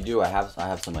 If you do, I have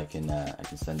some I can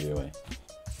send you away.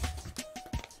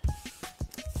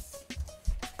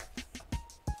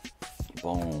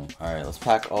 Boom. Alright, let's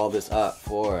pack all this up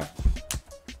for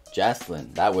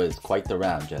Jesslyn. That was quite the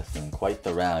round, Jesslyn. Quite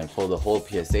the round. You pulled the whole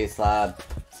PSA slab,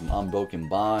 some unbroken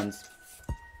bonds.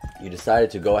 You decided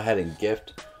to go ahead and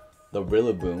gift the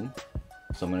Rillaboom.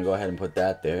 So I'm going to go ahead and put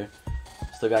that there.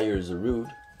 Still got your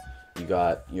Zarude. You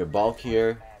got your bulk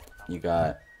here. You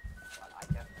got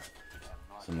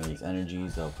some of these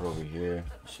energies I'll put over here.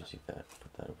 Should see that.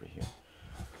 Put that over here.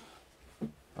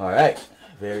 Alright.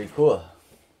 Very cool.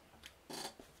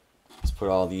 Let's put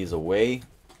all these away.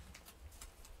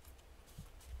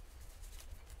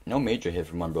 No major hit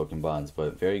from Unbroken Bonds,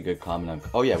 but very good comment on...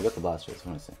 Oh yeah, we got the Blastoise. What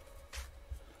want to say?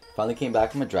 Finally came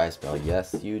back from a dry spell.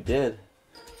 Yes, you did.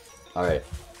 Alright.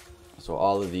 So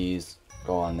all of these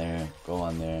go on there, go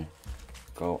on there,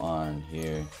 go on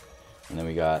here. And then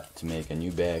we got to make a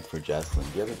new bag for Jesslyn.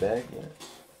 Do you have a bag yet?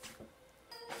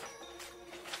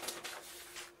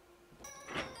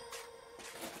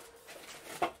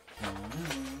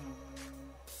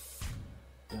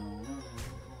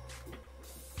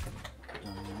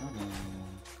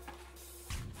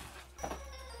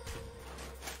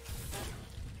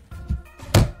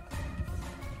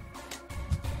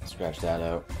 Scratch that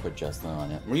out, put Jesslyn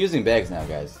on it. We're using bags now,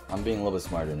 guys. I'm being a little bit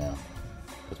smarter now.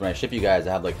 Because when I ship you guys,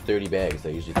 I have like 30 bags that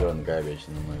I usually throw in the garbage.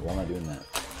 And I'm like, why am I doing that?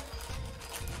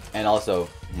 And also,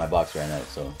 my box ran out,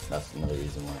 so that's another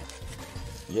reason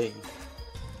why. Yay.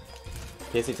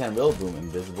 PSA 10 Rillaboom,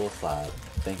 Invisible Slab.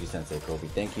 Thank you, Sensei Kobe.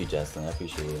 Thank you, Jesslyn. I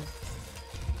appreciate it.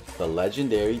 The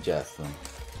legendary Jesslyn.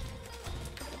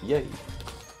 Yay.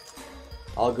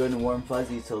 All good and warm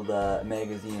fuzzy till the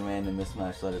magazine random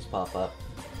mismatch letters pop up.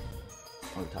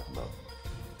 What are we talking about?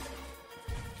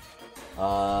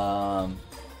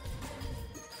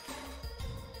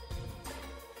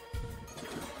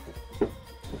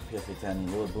 PSA 10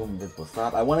 Rillaboom, Invisible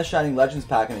Slab. I won a Shining Legends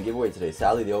pack in a giveaway today.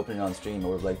 Sadly, the opening on stream, I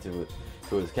would have liked to if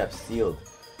it was kept sealed.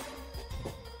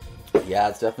 Yeah,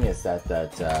 it's definitely a set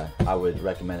that I would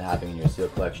recommend having in your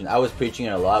sealed collection. I was preaching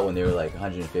it a lot when they were like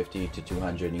 150 to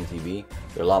 200 in ETB.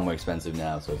 They're a lot more expensive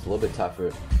now, so it's a little bit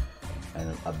tougher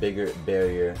and a bigger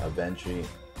barrier of entry.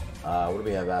 What do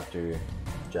we have after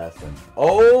Jesslyn?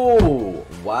 Oh,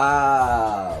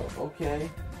 wow. Okay.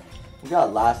 We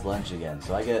got last lunch again,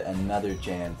 so I get another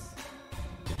chance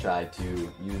to try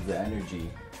to use the energy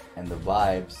and the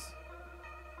vibes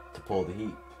to pull the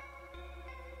heat.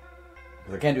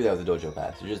 Because I can't do that with the Dojo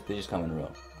pass. They just come in a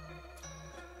row.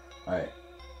 Alright.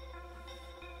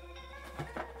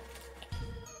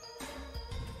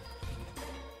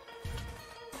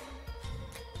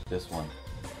 This one.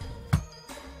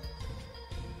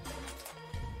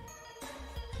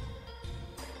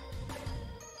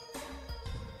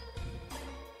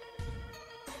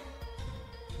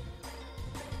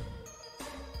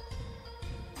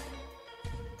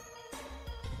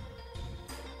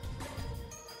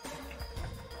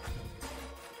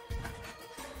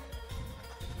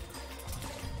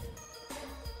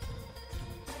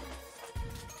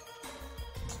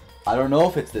 I don't know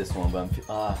if it's this one, but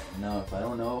no, if I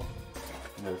don't know,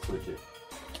 I'm gonna switch it.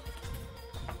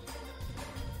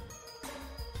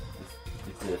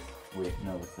 It's this. Wait,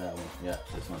 no, it's that one. Yeah,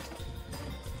 this one.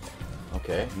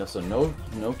 Okay, no, so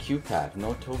no Q pack,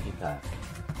 no Togi pack.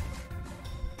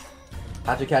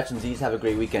 After catching Z's, have a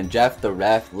great weekend. Jeff, the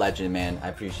ref, legend, man. I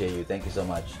appreciate you. Thank you so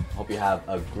much. Hope you have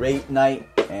a great night,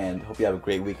 and hope you have a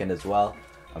great weekend as well.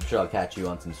 I'm sure I'll catch you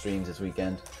on some streams this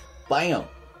weekend. Bam!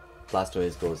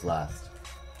 Blastoise goes last.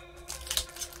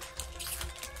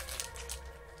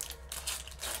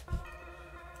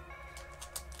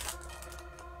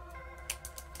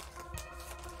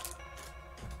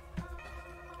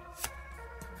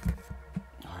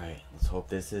 Alright, let's hope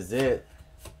this is it.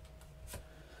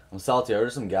 I'm salty. I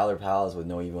ordered some Galar Pals with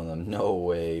no evil in them. No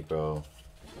way, bro.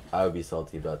 I would be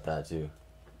salty about that too.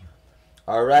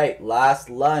 Alright, last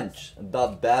lunch. The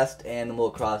best Animal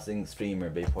Crossing streamer.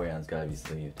 Vaporeon's gotta be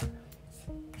sleeved.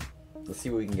 Let's see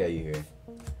what we can get you here.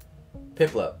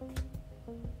 Piplup.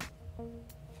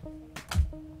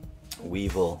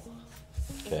 Weevil.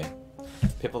 Okay.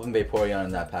 Piplup and Vaporeon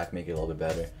in that pack make it a little bit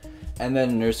better. And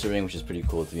then Nursery, which is pretty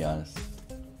cool to be honest.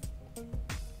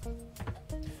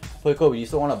 Play Kobe, you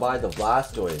still want to buy the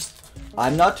Blastoise?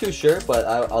 I'm not too sure, but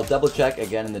I'll double check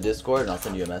again in the Discord and I'll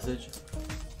send you a message.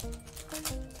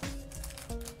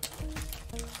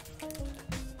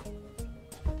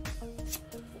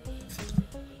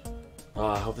 Oh,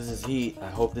 I hope this is heat. I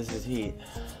hope this is heat.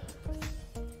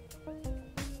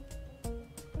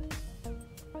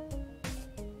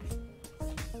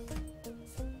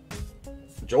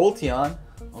 Jolteon.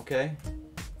 Okay.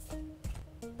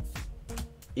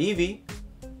 Eevee.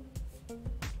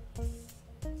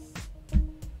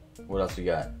 What else we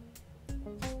got?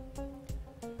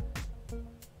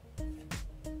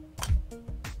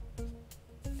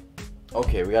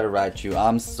 Okay, we got a Raichu.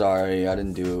 I'm sorry, I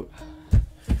didn't do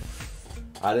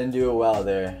it well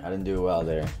there. I didn't do it well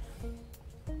there.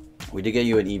 We did get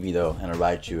you an Eevee though, and a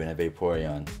Raichu, and a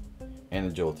Vaporeon,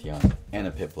 and a Jolteon, and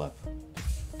a Piplup.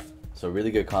 So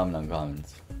really good common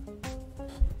uncommons.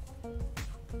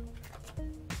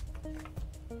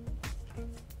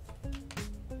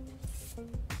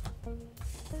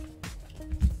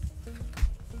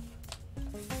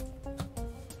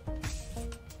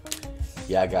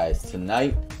 Yeah, guys,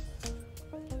 tonight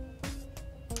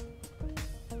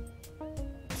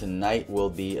will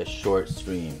be a short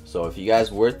stream. So if you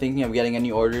guys were thinking of getting any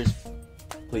orders,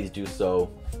 please do so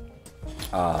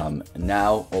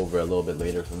now, over a little bit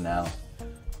later from now.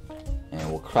 And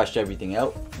we'll crush everything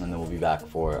out, and then we'll be back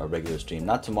for a regular stream.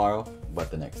 Not tomorrow,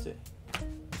 but the next day.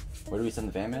 Where do we send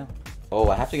the fan mail? Oh,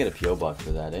 I have to get a P.O. box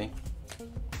for that, eh?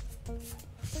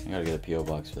 I gotta get a P.O.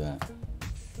 box for that.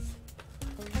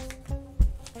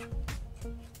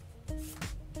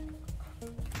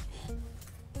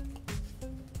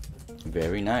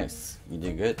 Very nice. You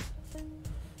did good.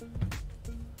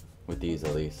 With these,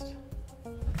 at least.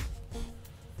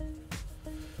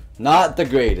 Not the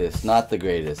greatest. Not the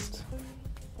greatest.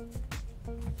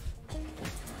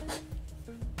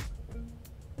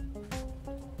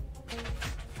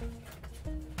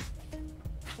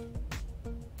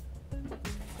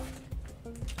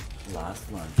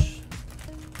 Last lunch.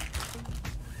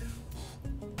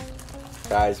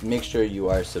 Guys, make sure you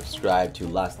are subscribed to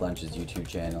Last Lunch's YouTube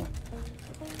channel,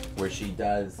 where she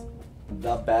does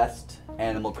the best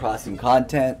Animal Crossing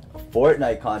content,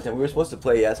 Fortnite content. We were supposed to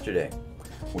play yesterday.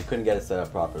 We couldn't get it set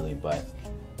up properly, but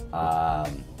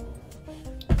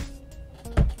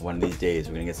one of these days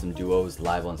we're gonna get some duos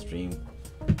live on stream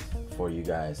for you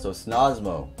guys. So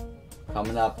Snozmo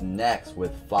coming up next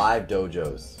with 5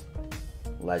 dojos.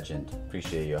 Legend.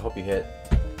 Appreciate you. I hope you hit.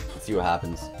 Let's see what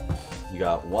happens. You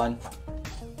got 1,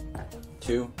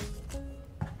 2,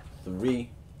 3,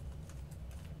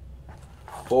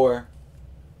 4,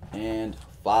 and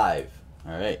 5.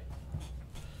 Alright.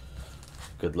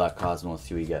 Good luck, Cosmo. Let's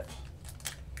see what you get.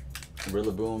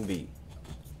 Rillaboom B.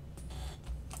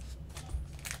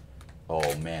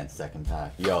 Oh man, second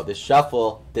pack. Yo, this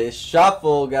shuffle,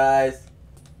 guys.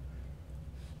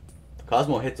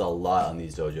 Cosmo hits a lot on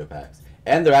these dojo packs.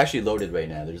 And they're actually loaded right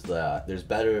now. There's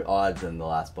better odds than the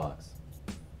last box.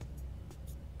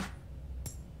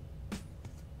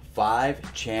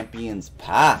 5 Champions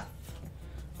Path.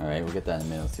 Alright, we'll get that in a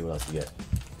minute. Let's see what else we get.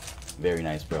 Very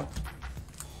nice, bro.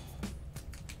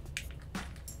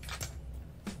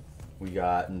 We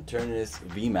got Eternatus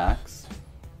VMAX.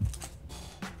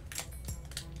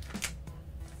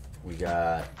 We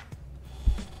got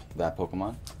that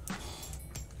Pokemon.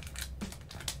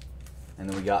 And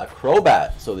then we got a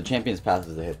Crobat. So the Champions Pass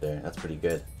is a hit there. That's pretty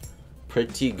good.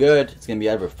 Pretty good. It's going to be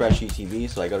out of a fresh ETB,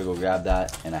 so I got to go grab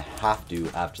that. And I have to,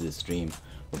 after this stream,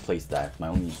 replace that. It's my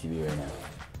only ETB right now.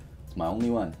 It's my only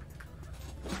one.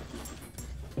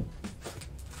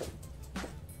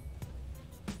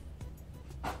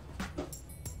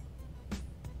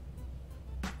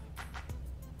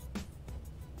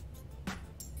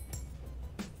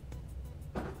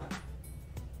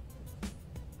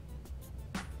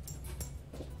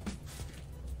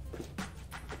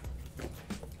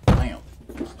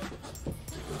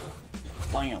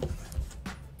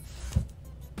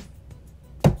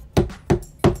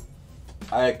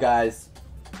 Alright guys,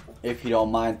 if you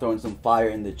don't mind throwing some fire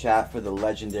in the chat for the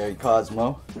legendary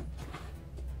Cosmo.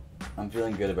 I'm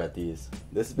feeling good about these.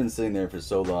 This has been sitting there for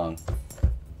so long.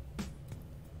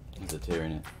 There's a tear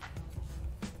in it.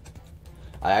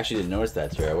 I actually didn't notice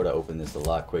that tear. I would have opened this a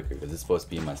lot quicker because it's supposed to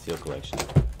be in my seal collection.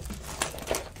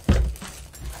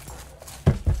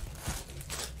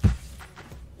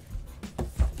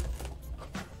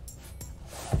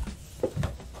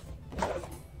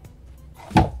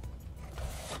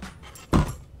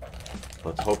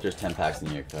 Let's hope there's 10 packs in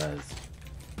here because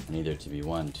I need there to be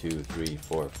 1, 2, 3,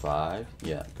 4, 5.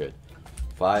 Yeah, good.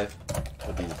 5.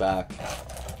 Put these back.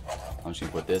 I'm just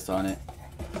gonna put this on it.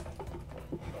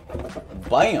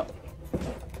 Bam!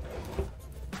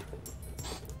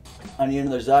 I need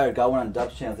another Zyre. Got one on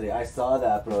Dub's channel today. I saw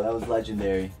that, bro. That was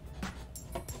legendary.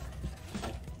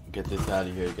 Get this out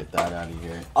of here. Get that out of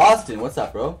here. Austin, what's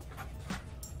up, bro?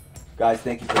 Guys,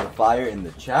 thank you for the fire in the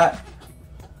chat.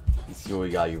 Let's see what we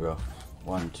got you, bro.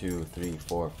 1, 2, 3,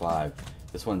 4, 5.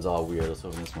 This one's all weird. Let's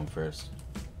open this one first.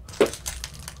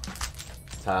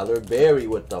 Tyler Berry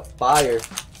with the fire.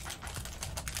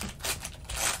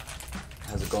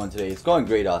 How's it going today? It's going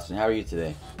great, Austin. How are you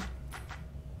today?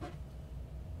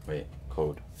 Wait,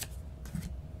 code.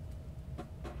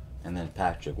 And then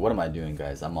Patrick. What am I doing,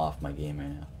 guys? I'm off my game right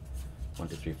now. 1,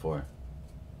 2, 3, 4.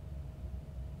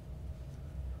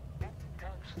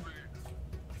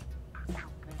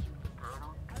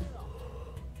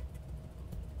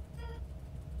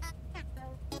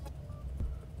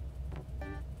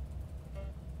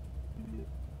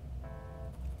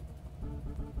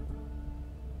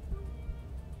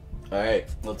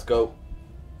 Alright, let's go.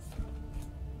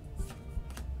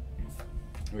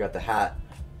 We got the hat.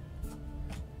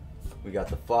 We got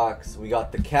the fox. We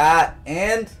got the cat.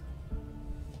 And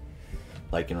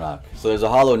Lycan Rock. So there's a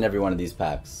hollow in every one of these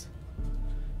packs.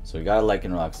 So we got a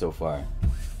Lycan Rock so far.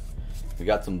 We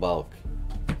got some bulk.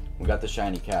 We got the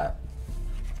shiny cat.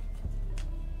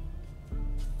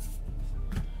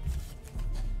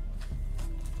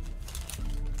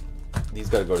 These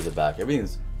gotta go to the back.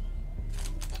 Everything's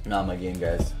not my game,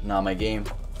 guys. Not my game.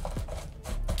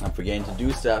 I'm forgetting to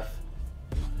do stuff.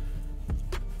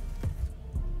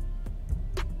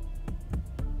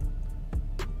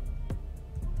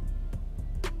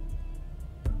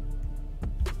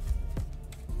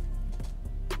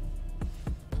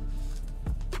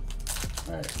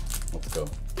 Alright, let's go.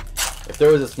 If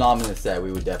there was a snob in the set,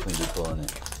 we would definitely be pulling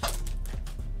it.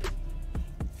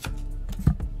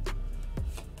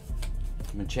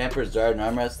 Machamp or Zard in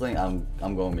arm wrestling? I'm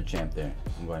going Machamp there.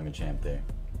 I'm going Machamp there.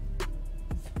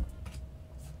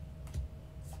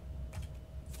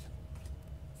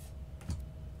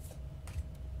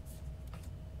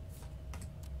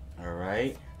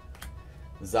 Alright.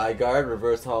 Zygarde,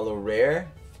 reverse hollow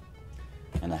rare.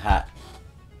 And a hat.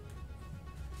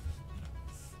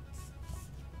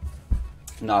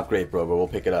 Not great, bro, but we'll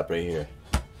pick it up right here.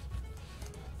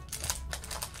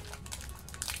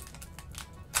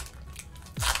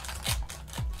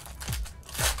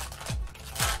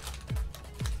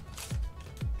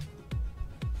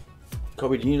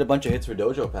 Kobe, do you need a bunch of hits for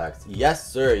Dojo packs?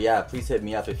 Yes, sir. Yeah, please hit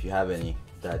me up if you have any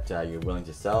that you're willing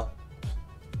to sell.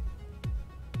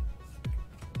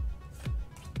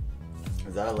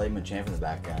 Is that a light Machamp in the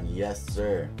background? Yes,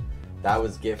 sir. That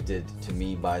was gifted to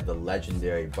me by the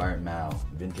legendary Bart Mao,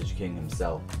 Vintage King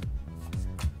himself.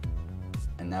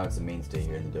 And now it's a mainstay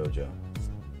here in the dojo.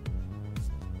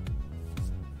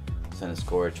 Send a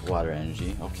Scorch, Water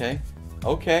Energy. Okay.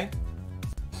 Okay.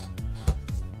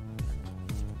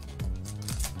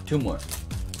 2 more.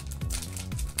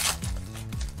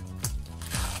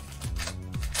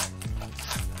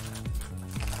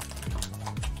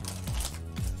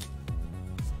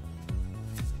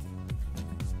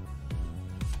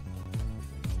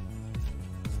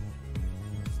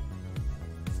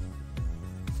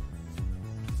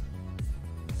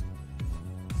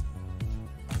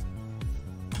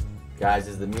 Guys,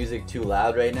 is the music too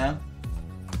loud right now?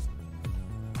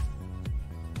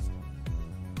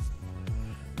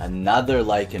 Another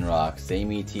Lycan Rock, same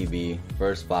ETB,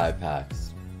 first 5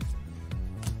 packs.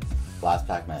 Last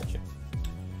pack magic.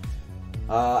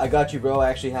 I got you, bro. I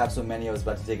actually have so many. I was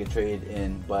about to take a trade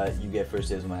in, but you get first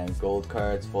dibs with my gold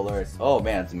cards, full arts. Oh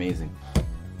man, it's amazing.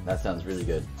 That sounds really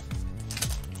good.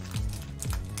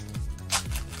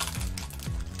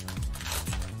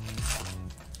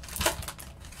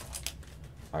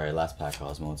 Alright, last pack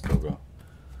Cosmo. Let's go, bro.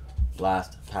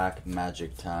 Last pack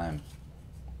magic time.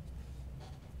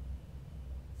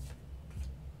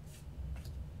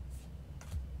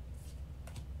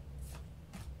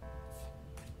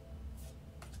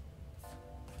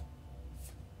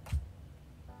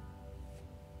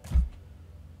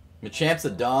 Machamp's a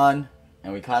Dawn,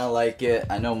 and we kind of like it.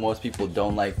 I know most people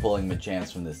don't like pulling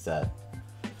Machamps from this set.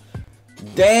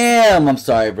 Damn! I'm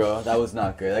sorry, bro. That was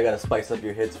not good. I gotta spice up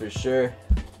your hits for sure.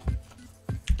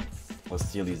 Let's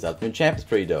seal these up. Machamp is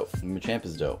pretty dope. Machamp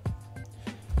is dope.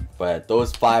 But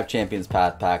those 5 Champions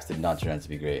Path packs did not turn out to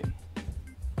be great.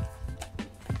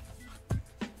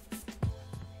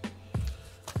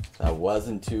 That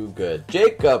wasn't too good.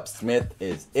 Jacob Smith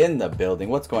is in the building.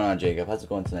 What's going on, Jacob? How's it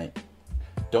going tonight?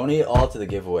 Donate all to the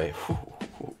giveaway.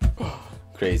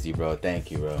 Crazy, bro.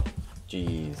 Thank you, bro.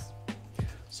 Jeez.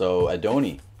 So,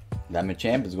 Adoni, that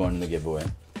Machamp is going in the giveaway.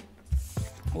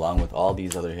 Along with all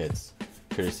these other hits.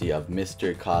 Courtesy of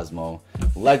Mr. Cosmo.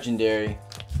 Legendary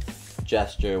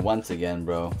gesture once again,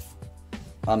 bro.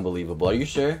 Unbelievable. Are you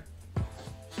sure?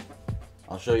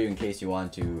 I'll show you in case you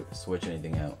want to switch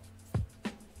anything out.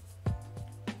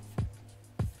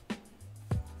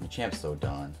 champ's so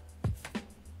done.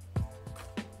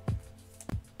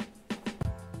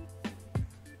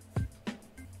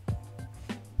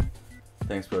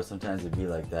 Thanks, bro. Sometimes it be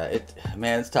like that.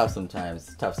 Man, it's tough sometimes.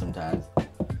 It's tough sometimes.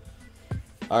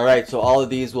 Alright, so all of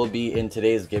these will be in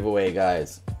today's giveaway,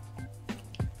 guys.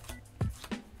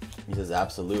 He says,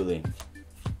 absolutely.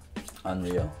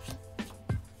 Unreal.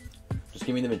 Just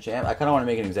give me them a champ. I kind of want to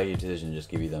make an executive decision and just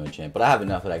give you them a champ. But I have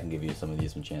enough that I can give you some of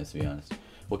these some champs, to be honest.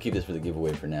 We'll keep this for the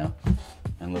giveaway for now.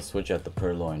 And let's switch out the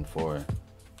Purloin for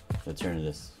the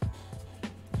Eternatus.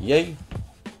 Yay!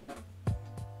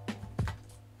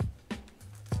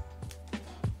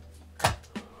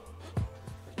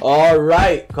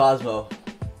 Alright, Cosmo.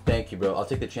 Thank you, bro. I'll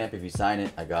take the champ if you sign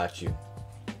it. I got you.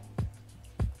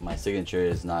 My signature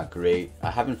is not great.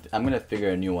 I'm gonna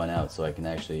figure a new one out so I can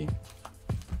actually...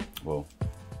 Whoa.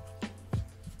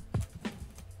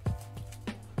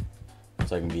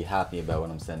 So I can be happy about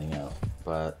what I'm sending out.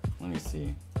 But, let me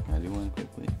see. Can I do one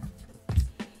quickly?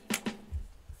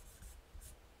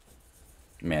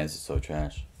 Man, this is so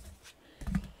trash.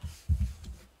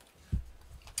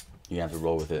 You have to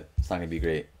roll with it. It's not gonna be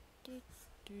great.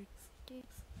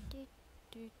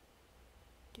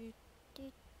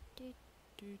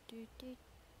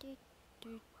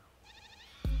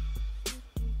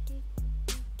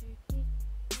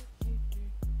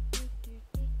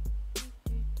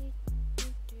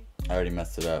 I already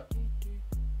messed it up.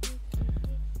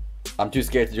 I'm too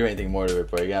scared to do anything more to it,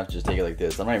 bro. You're gonna have to just take it like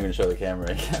this. I'm not even gonna show the camera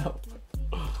right now.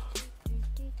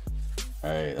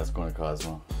 Alright, that's going to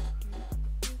Cosmo.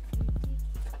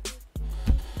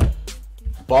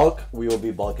 Bulk, we will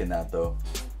be bulking that though.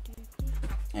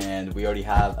 And we already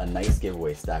have a nice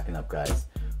giveaway stacking up, guys.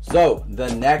 So,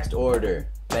 the next order.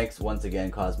 Thanks once again,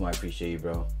 Cosmo. I appreciate you,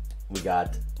 bro. We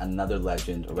got another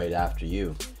legend right after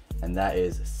you. And that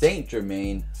is Saint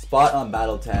Germain, spot on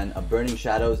Battle 10, a Burning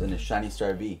Shadows, and a Shiny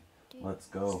Star V. Let's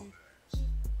go.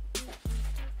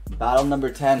 Battle number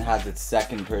 10 has its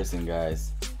second person,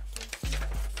 guys.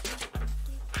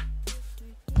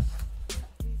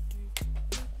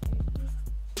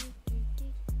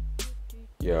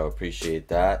 Yo, appreciate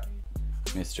that,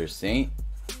 Mr. Saint.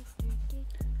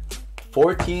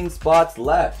 14 spots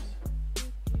left.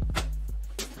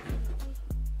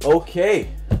 Okay,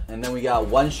 and then we got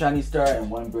one Shiny Star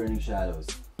and one Burning Shadows.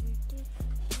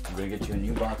 I'm gonna get you a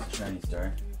new box of Shiny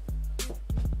Star.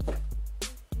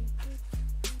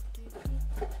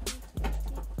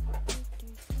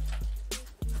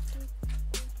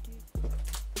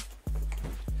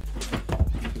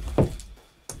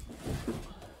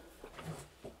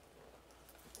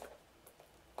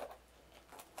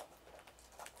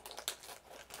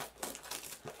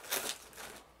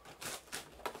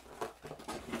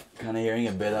 Kind of hearing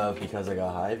a bit of Because I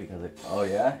Got High, because oh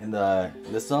yeah, in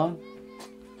this song.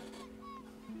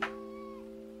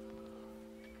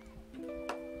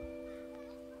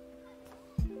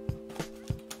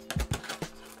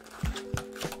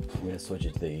 I'm gonna switch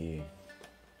it to the E.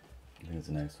 I think it's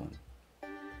the next one.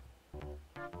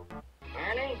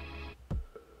 Arnie?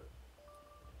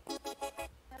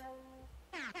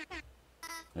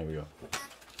 There we go.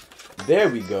 There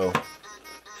we go.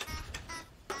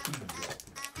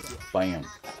 Bam.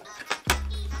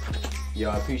 Yo,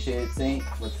 I appreciate it, Saint.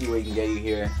 Let's see what we can get you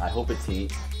here. I hope it's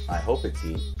heat. I hope it's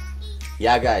heat.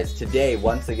 Yeah, guys, today,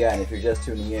 once again, if you're just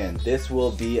tuning in, this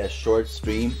will be a short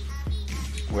stream.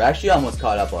 We're actually almost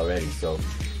caught up already, so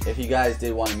if you guys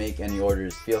did want to make any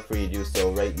orders, feel free to do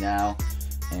so right now.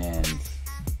 And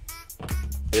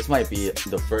this might be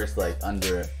the first, like,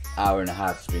 under hour and a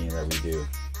half stream that we do.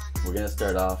 We're going to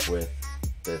start off with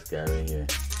this guy right here.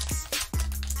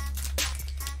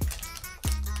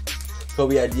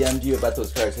 Kobe, I DM'd you about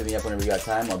those cards. Hit me up whenever you got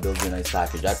time. I'll build you a nice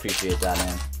package. I appreciate that,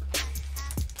 man.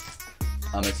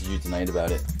 I'll message you tonight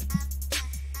about it.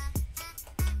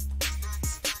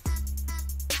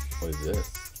 What is this?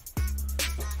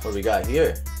 What do we got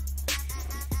here?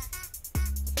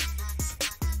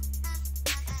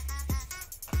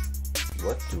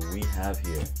 What do we have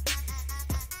here?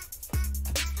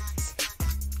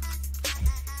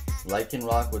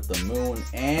 Lycanroc with the moon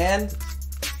and...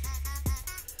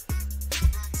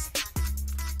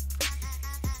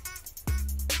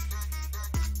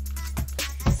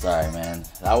 Sorry, man.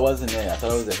 That wasn't it. I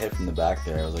thought it was a hit from the back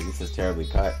there. I was like, this is terribly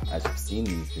cut. I've seen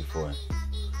these before.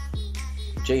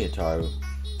 J Ataru.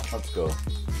 Let's go.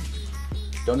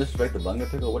 Don't disrespect the Bunga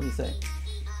Pickle? What do you say?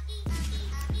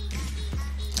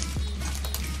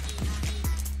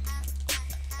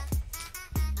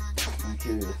 I'm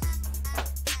curious.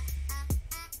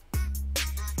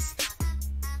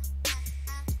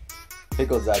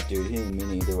 Pickle's that dude. He didn't mean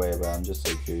it either way, but I'm just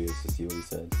so curious to see what he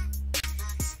says.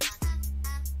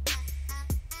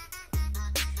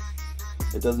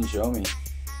 It doesn't show me.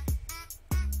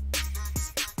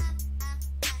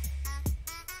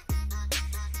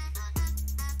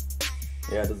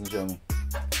 Yeah, it doesn't show me.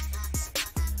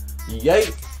 Yay!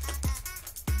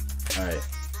 Alright.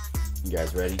 You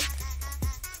guys ready?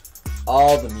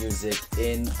 All the music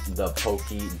in the Poke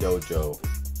Dojo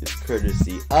is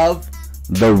courtesy of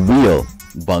the real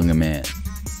Bunga Man.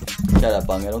 Shout out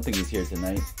Bunga. I don't think he's here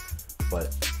tonight,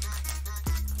 but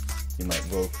he might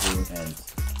roll through and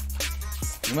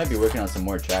he might be working on some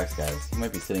more tracks, guys. He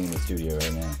might be sitting in the studio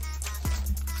right now.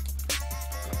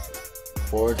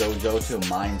 For Dojo to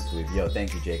Minesweep. Yo,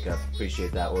 thank you, Jacob.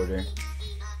 Appreciate that order.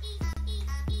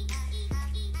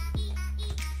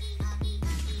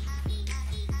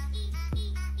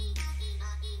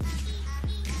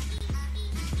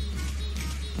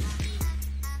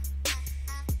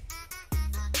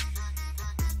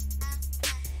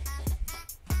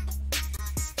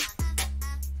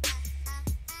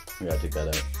 We gotta take that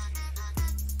out.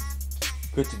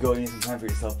 Good to go. You need some time for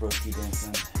yourself, bro. Keep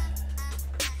dancing.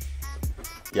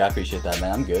 Yeah, I appreciate that,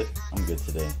 man. I'm good. I'm good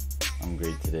today. I'm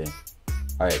great today.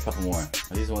 Alright, a couple more.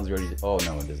 Are these the ones we already did? Oh,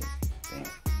 no, it isn't. Damn.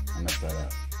 I messed that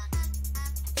up.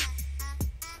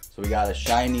 So we got a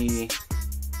shiny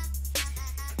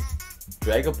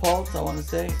Dragapult, I want to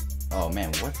say. Oh,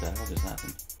 man. What the hell just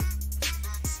happened?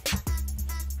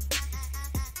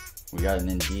 We got an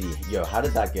Indeedee. Yo, how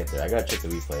did that get there? I gotta check the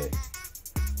replay.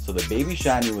 So the baby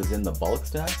shiny was in the bulk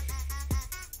stack?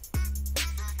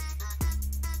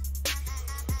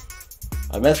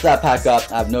 I messed that pack up.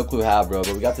 I have no clue how, bro.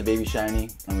 But we got the baby shiny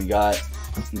and we got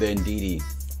the Indeedee.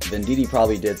 The Indeedee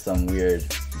probably did some weird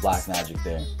black magic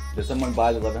there. Did someone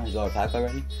buy the $1,100 pack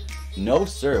already? No,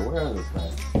 sir. Where are those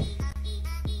guys?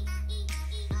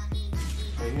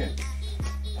 Right here.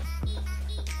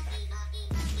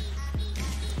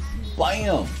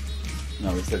 Bam!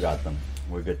 No, we still got them.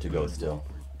 We're good to go still.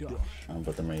 I'm gonna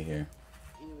put them right here.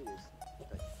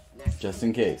 Just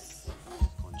in case.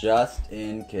 Just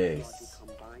in case.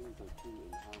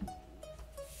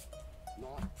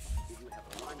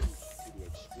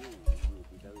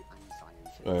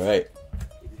 Alright.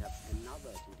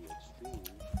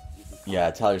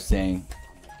 Yeah, Tyler's saying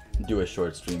do a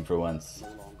short stream for once.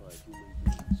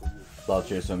 Love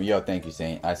cheers from me. Yo, thank you,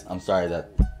 Saint. I'm sorry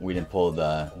that we didn't pull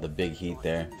the big heat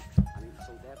there.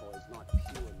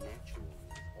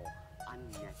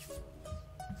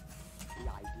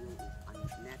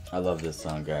 I love this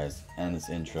song, guys, and this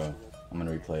intro. I'm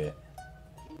gonna replay it.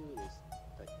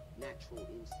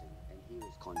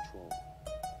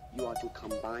 You are to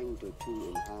combine the two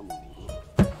in harmony.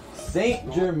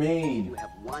 Saint Germain. If you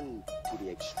have one to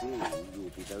the extreme, you will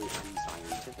be very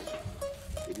unscientific.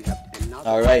 If you have another,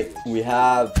 alright, we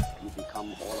have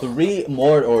 3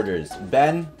 more orders.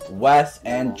 Ben, Wes,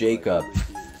 and Jacob.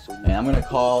 And I'm gonna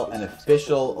call an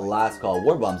official last call.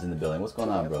 Warbomb's in the building. What's going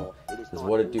on, bro? This is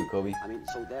what it do, Kobe.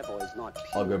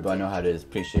 All good, bro. I know how it is.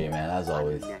 Appreciate it, man, as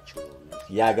always.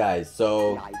 Yeah, guys,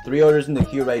 so 3 orders in the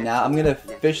queue right now. I'm gonna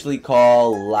officially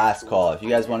call last call. If you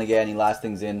guys want to get any last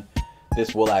things in,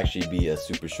 this will actually be a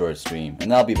super short stream.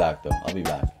 And I'll be back, though. I'll be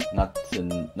back. Not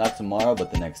tomorrow,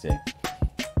 but the next day.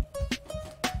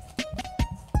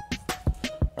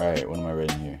 Alright, what am I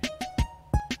writing here?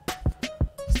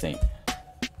 Saint.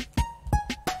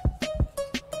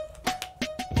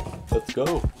 Let's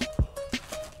go.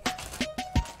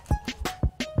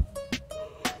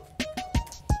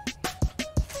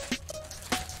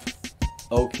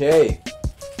 Okay.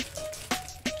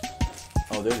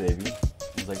 Oh, there's AB. I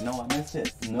was like, no, I missed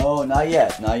it. No, not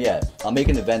yet. Not yet. I'll make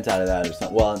an event out of that or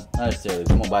something. Well, not necessarily. If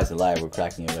someone buys it live, we're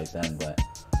cracking it right then. But,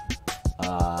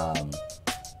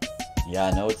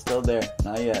 yeah, no, it's still there.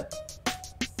 Not yet.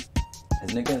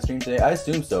 Is Nick gonna stream today? I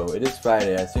assume so. It is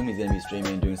Friday. I assume he's gonna be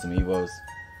streaming and doing some Evos.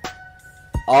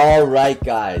 Alright,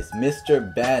 guys.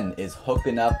 Mr. Ben is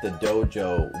hooking up the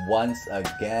dojo once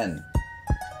again.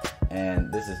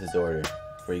 And this is his order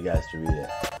for you guys to read it.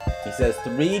 He says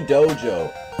 3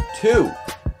 dojo, 2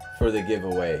 for the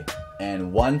giveaway,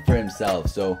 and 1 for himself.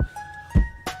 So,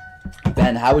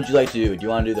 Ben, how would you like to do it? Do you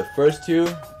want to do the first 2?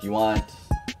 Do you want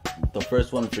the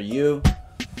first one for you?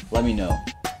 Let me know.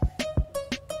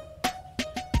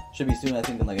 Should be soon, I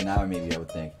think in like an hour maybe, I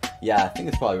would think. Yeah, I think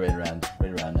it's probably right around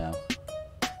now.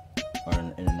 Or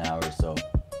in an hour or so.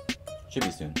 Should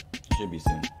be soon. Should be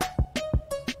soon.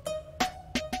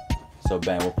 So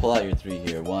Ben, we'll pull out your 3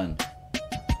 here. 1,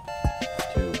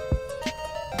 2,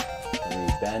 3.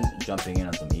 Ben jumping in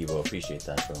on some Evo. Appreciate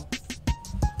that, bro.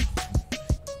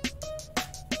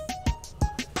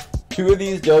 2 of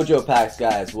these dojo packs,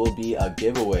 guys, will be a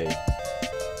giveaway.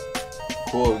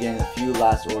 Cool, we're getting a few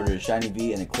last orders. Shiny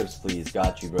V and Eclipse, please.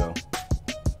 Got you, bro.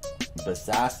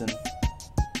 Assassin.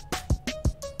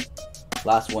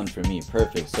 Last one for me.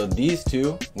 Perfect. So these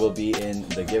two will be in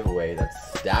the giveaway.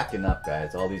 That's stacking up,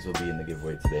 guys. All these will be in the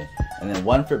giveaway today. And then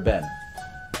one for Ben.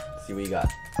 Let's see what you got.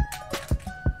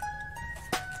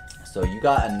 So you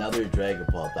got another Dragon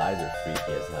Ball. These are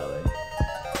freaky as hell, eh?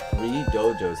 3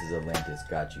 Dojos is Atlantis.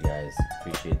 Got you guys.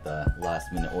 Appreciate the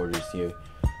last minute orders here.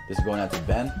 This is going out to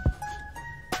Ben.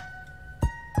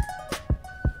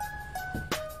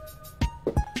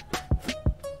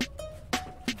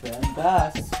 Ben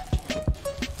Bass.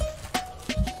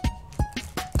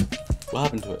 What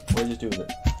happened to it? What did you do with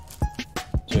it?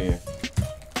 It's right here.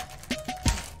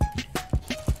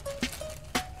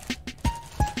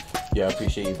 Yeah, I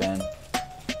appreciate you, Ben.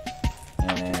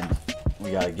 And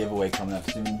we got a giveaway coming up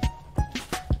soon.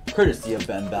 Courtesy of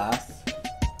Ben Bass.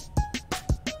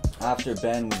 After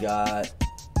Ben, we got,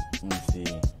 let me see.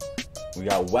 We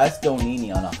got Wes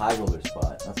Donini on a high roller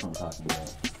spot. That's what I'm talking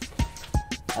about.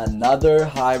 Another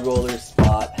high roller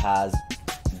spot has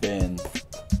been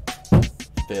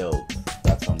filled.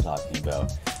 That's what I'm talking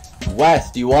about.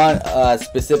 Wes, do you want a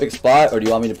specific spot, or do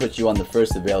you want me to put you on the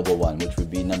first available one, which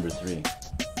would be number 3?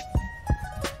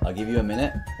 I'll give you a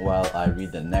minute while I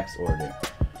read the next order.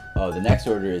 Oh, the next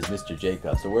order is Mr.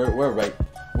 Jacob. So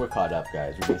we're caught up,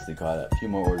 guys. We're basically caught up. A few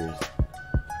more orders.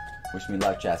 Wish me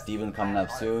luck, chat. Steven coming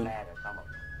up soon.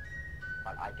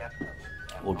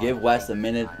 We'll give Wes a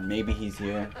minute. Maybe he's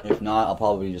here. If not, I'll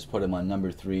probably just put him on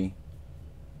number 3.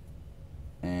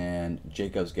 And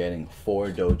Jacob's getting 4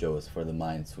 dojos for the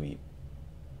mine sweep.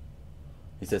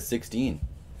 He says 16.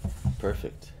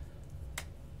 Perfect.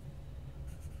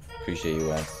 Appreciate you,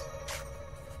 Wes.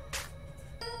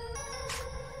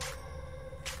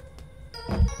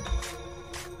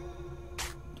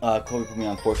 Kobe put me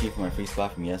on 14 for my free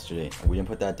spot from yesterday. We didn't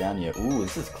put that down yet. Ooh,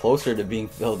 this is closer to being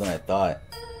filled than I thought.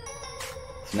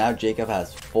 So now Jacob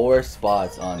has 4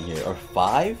 spots on here. Or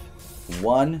 5?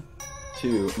 1,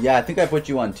 2. Yeah, I think I put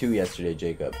you on 2 yesterday,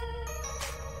 Jacob.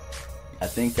 I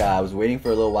think I was waiting for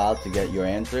a little while to get your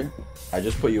answer. I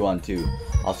just put you on 2.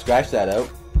 I'll scratch that out.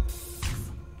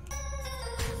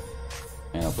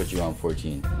 And I'll put you on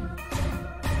 14.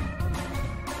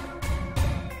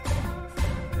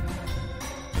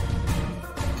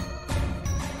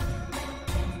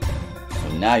 So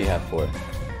now you have 4.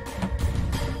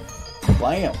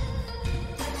 Bam!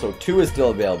 So 2 is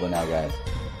still available now, guys.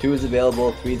 2 is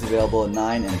available, 3 is available,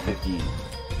 9 and 15.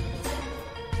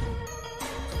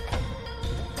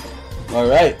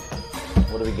 Alright.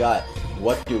 What do we got?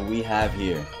 What do we have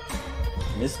here?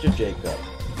 Mr. Jacob.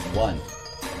 1,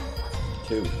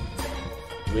 2,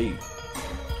 3,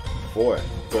 4.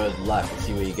 Good luck. Let's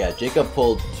see what you get. Jacob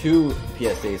pulled 2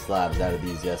 PSA slabs out of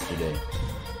these yesterday.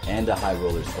 And a high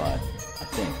roller spot. I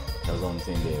think. That was on the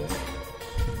same day, right?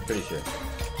 Pretty sure.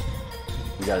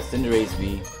 We got a Cinderace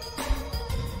V.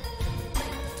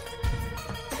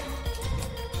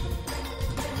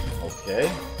 Okay.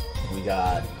 We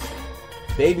got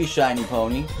Baby Shiny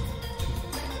Pony.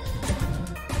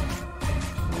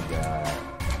 We got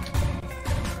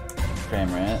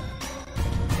Cramorant.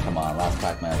 Come on, last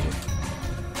pack magic.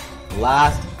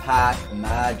 Last pack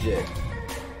magic.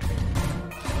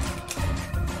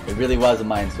 It really was a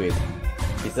mine sweep.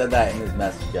 He said that in his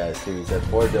message, guys, too. He said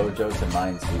 4 dojos and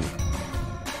mine sweep.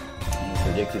 And he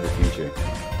predicted the future.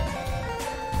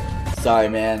 Sorry,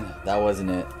 man. That wasn't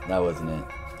it. That wasn't it.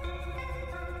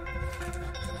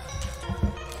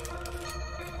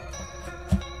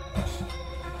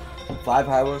 Five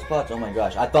high roller spots? Oh my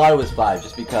gosh. I thought it was 5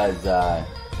 just because I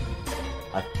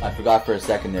forgot for a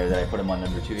second there that I put him on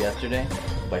number 2 yesterday.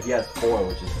 But he has 4,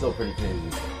 which is still pretty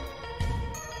crazy.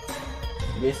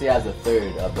 He basically has a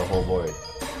third of the whole board.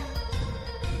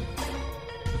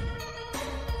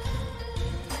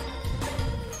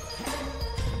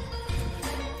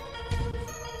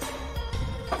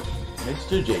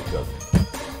 Mr. Jacob.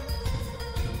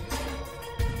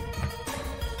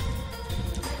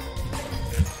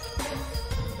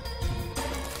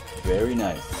 Very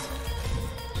nice.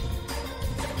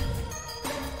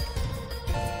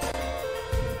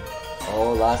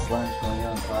 Oh, last lunch going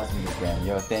on Cosmic again.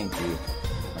 Yo, thank you.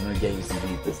 I'm gonna get you some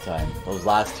heat this time. Those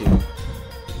last 2, I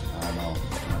don't know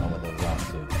what those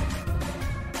last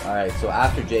 2. Alright, so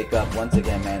after Jacob, once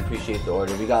again, man, appreciate the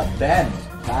order. We got Ben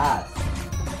Bass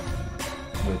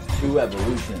with 2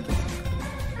 evolutions.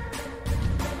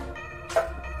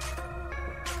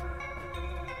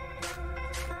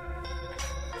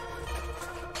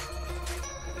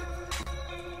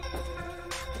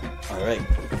 Alright.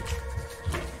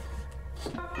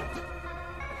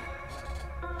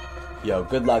 Yo,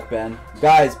 good luck, Ben.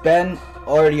 Guys, Ben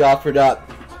already offered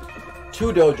up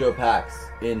 2 dojo packs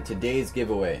in today's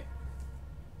giveaway.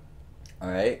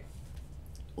 Alright.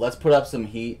 Let's put up some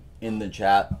heat in the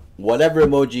chat. Whatever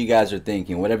emoji you guys are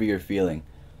thinking, whatever you're feeling.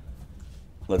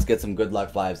 Let's get some good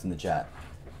luck vibes in the chat.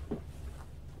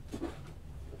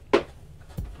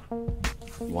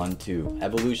 1, 2.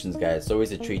 Evolutions, guys. It's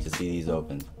always a treat to see these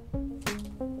open.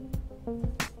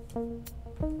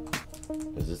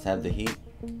 Does this have the heat?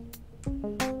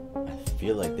 I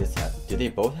feel like this has... Do they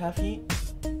both have heat?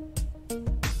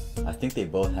 I think they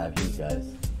both have heat,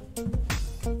 guys.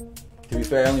 To be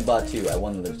fair, I only bought 2. I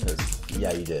won the first.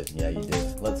 Yeah, you did. Yeah, you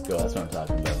did. Let's go. That's what I'm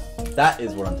talking about. That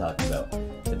is what I'm talking about.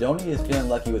 Adoni is feeling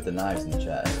lucky with the knives in the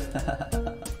chat.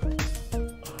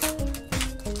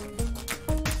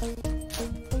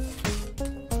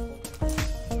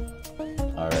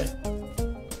 Alright.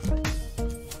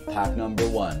 Pack number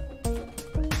 1.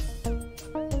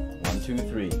 1, 2,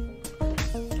 3.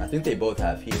 I think they both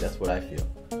have heat. That's what I feel.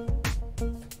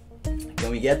 Can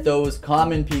we get those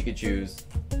common Pikachus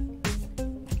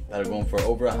that are going for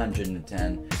over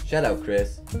 110? Shout out,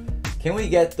 Chris. Can we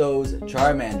get those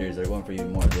Charmanders that are going for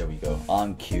even more? There we go.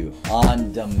 On cue.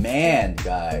 On demand,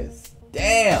 guys.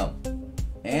 Damn.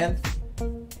 And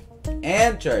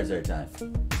Charizard time.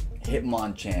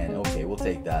 Hitmonchan. Okay, we'll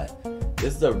take that.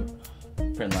 This is a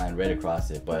print line right across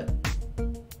it, but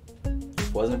if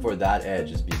it wasn't for that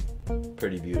edge, it'd be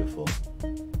pretty beautiful.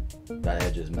 That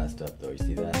edge is messed up though. You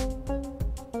see that?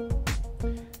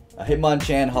 A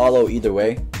Hitmonchan holo either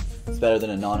way. It's better than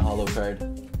a non-holo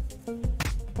card.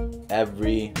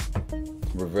 Every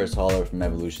reverse holo from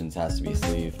Evolutions has to be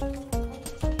sleeved.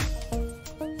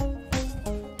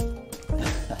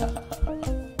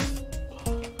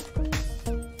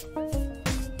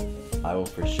 I will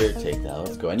for sure take that.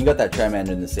 Let's go. And you got that Charmander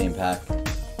in the same pack.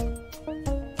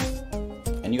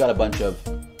 And you got a bunch of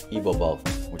Evo Bulk,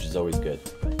 which is always good.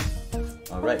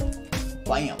 Alright.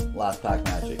 Bam! Last pack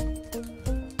magic.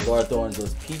 Laura Thorns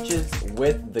those peaches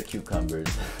with the cucumbers.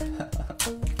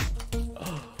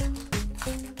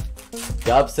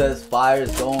 Dub says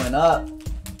fire's going up.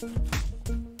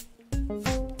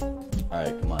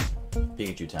 Alright, come on.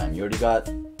 Pikachu time. You already got...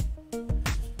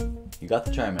 You got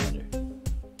the Charmander.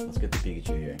 Let's get the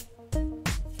Pikachu here.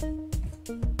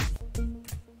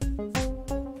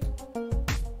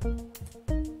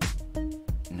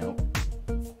 Nope.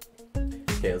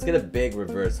 Okay, let's get a big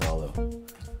reverse holo.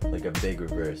 Like a big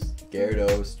reverse.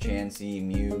 Gyarados, Chansey,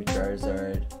 Mew,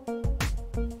 Charizard,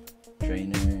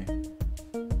 Trainer.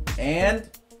 And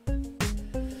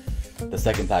the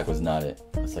second pack was not it.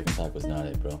 The second pack was not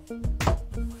it, bro.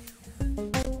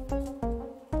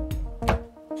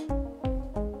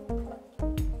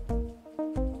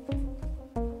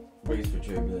 Brace for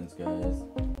turbulence, guys.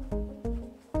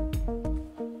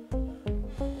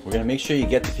 We're gonna make sure you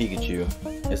get the Pikachu.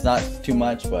 It's not too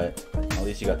much, but at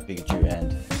least you got the Pikachu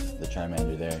and the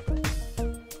Charmander there.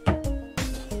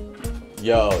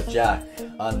 Yo, Jack.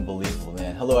 Unbelievable,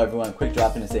 man. Hello, everyone. Quick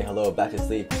drop in to say hello. Back to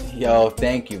sleep. Yo,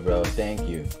 thank you, bro. Thank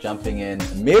you. Jumping in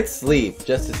mid-sleep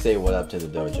just to say what up to the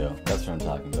dojo. That's what I'm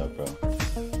talking about, bro.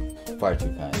 Far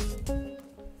too kind.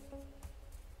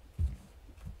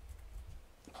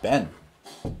 Ben.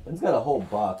 Ben's got a whole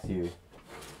box here.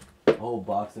 A whole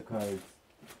box of cards.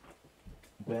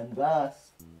 Ben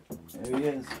Bass. There he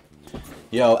is.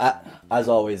 Yo, as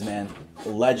always, man.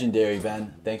 Legendary,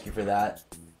 Ben. Thank you for that.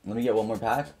 Let me get one more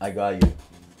pack. I got you.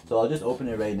 So I'll just open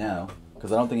it right now,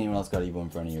 because I don't think anyone else got Evo in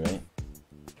front of you, right?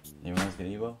 Anyone else get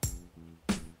Evo?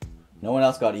 No one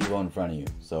else got Evo in front of you,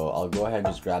 so I'll go ahead and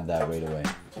just grab that right away.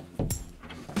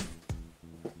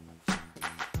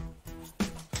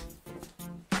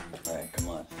 Alright, come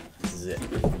on. This is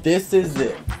it. This is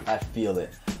it. I feel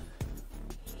it.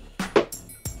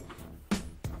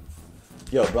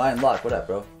 Yo, Brian Locke, what up,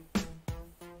 bro?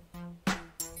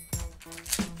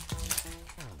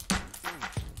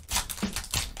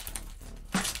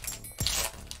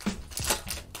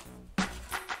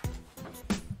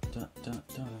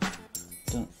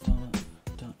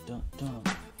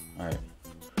 Alright.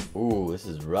 Ooh, this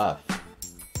is rough.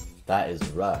 That is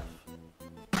rough.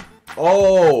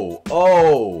 Oh!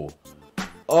 Oh!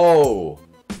 Oh!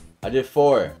 I did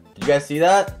 4. Did you guys see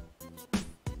that?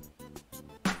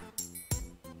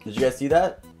 Did you guys see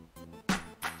that?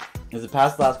 Is it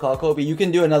past last call, Kobe? You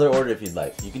can do another order if you'd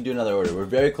like. You can do another order. We're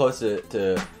very close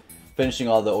to finishing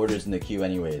all the orders in the queue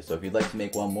anyway. So if you'd like to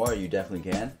make one more, you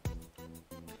definitely can.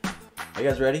 Are you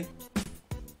guys ready?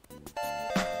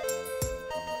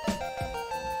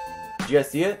 Did you guys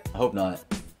see it? I hope not.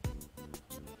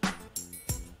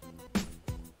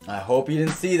 I hope you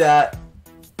didn't see that.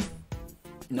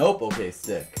 Nope. Okay,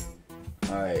 sick.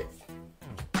 Alright.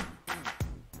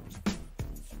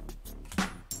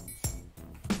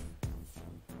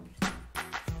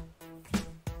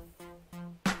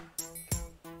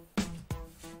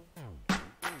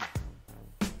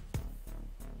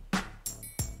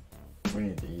 We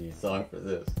need the EE song for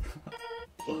this.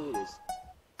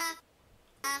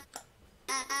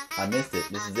 I missed it.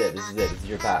 This is it. This is it. This is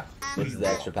your pack. This is the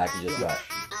extra pack you just got.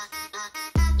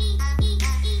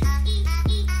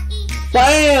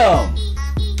 BAM!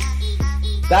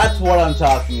 That's what I'm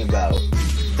talking about.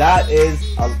 That is...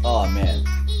 oh, man.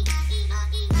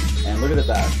 And look at the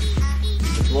back.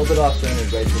 It's a little bit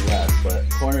off-centered right to left, but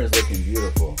corner is looking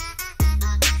beautiful.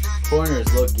 Corner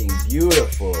is looking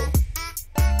beautiful.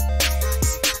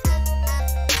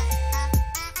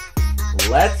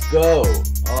 Let's go.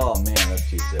 Oh man, that's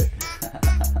too sick.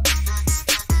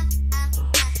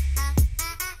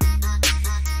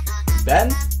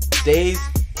 Ben stays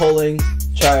pulling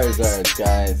Charizards,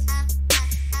 guys.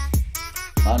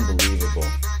 Unbelievable.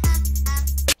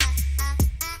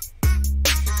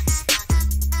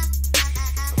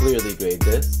 Clearly grade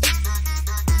this.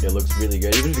 It looks really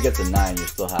good. Even if it gets a 9, you're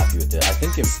still happy with it. I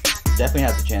think it definitely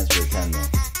has a chance for a 10 though.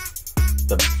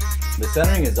 The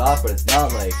centering is off, but it's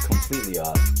not like completely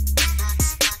off.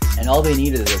 And all they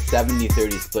need is a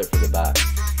 70-30 split for the back.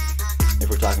 If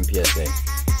we're talking PSA.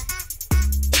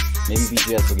 Maybe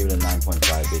BGS will give it a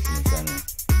 9.5 based on the centering.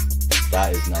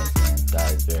 That is nice, man.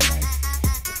 That is very nice.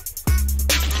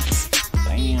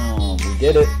 Bam! We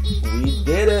did it! We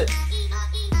did it!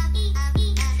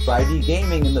 Friday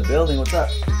Gaming in the building. What's up?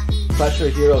 Pressure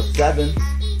Hero 7.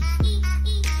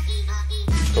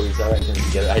 Kobe, sorry, I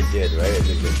didn't get it. I did, right? I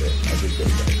did good there. I did good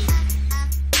there.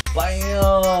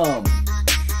 Bam!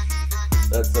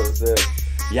 That's so sick.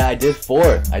 Yeah, I did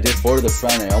 4. I did 4 to the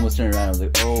front. I almost turned around. I was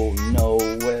like, oh, no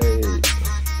way.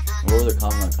 What were the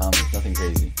comments on comments? Nothing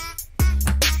crazy.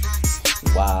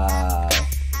 Wow.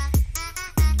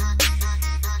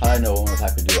 How do I know what more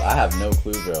pack to do? I have no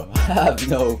clue, bro. I have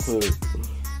no clue.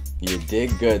 You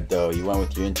did good, though. You went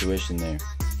with your intuition there.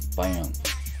 Bam.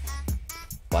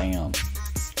 Bam.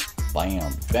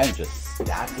 Bam. Ben just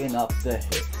stacking up the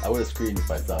hit. I would have screamed if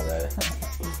I saw that.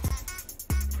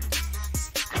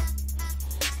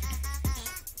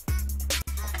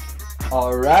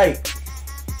 Alright.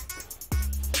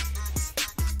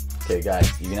 Okay,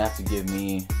 guys. You're going to have to give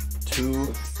me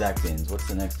 2 seconds. What's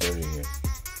the next order here?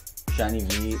 Shiny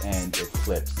V and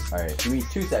Eclipse. Alright. Give me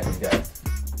 2 seconds, guys.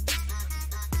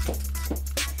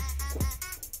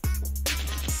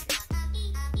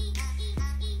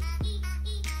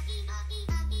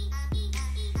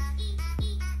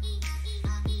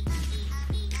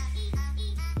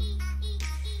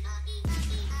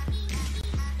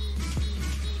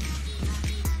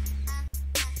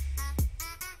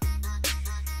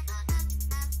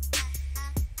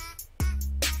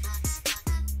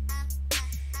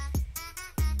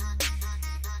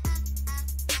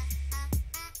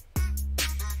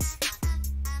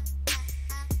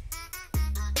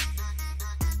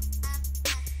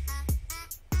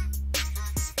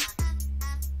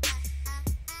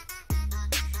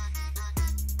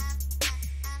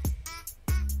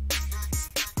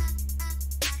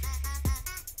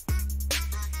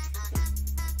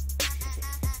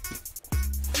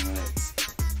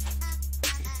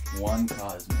 One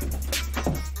Cosmic.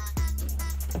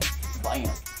 Bam.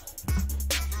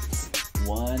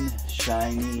 1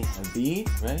 Shiny V,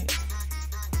 right?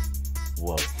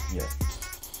 Whoa, yeah.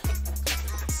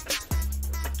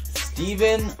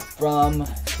 Steven from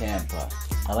Tampa.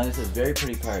 Atlanta says, very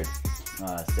pretty card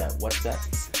set. What's that?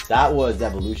 That was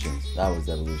Evolutions. That was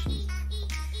Evolutions.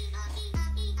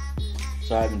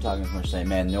 Sorry I've been talking too much today.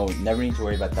 Man, no, never need to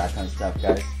worry about that kind of stuff,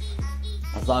 guys.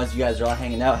 As long as you guys are all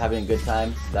hanging out, having a good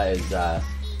time, that is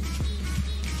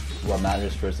what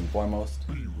matters first and foremost.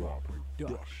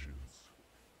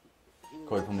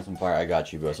 Corey, put me some fire. I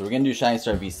got you, bro. So we're going to do Shiny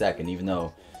Star V second, even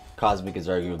though Cosmic is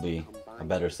arguably a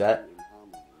better set.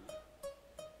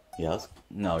 Yeah,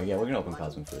 no, yeah, we're going to open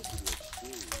Cosmic first.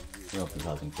 We're going to open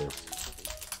Cosmic first.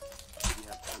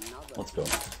 Let's go.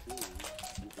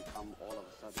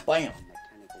 Bam!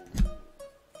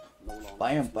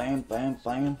 Bam, bam, bam,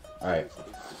 bam. Alright.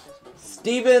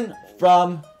 Steven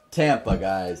from Tampa,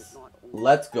 guys.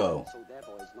 Let's go.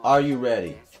 Are you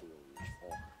ready?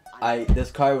 This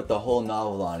card with the whole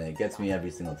novel on it gets me every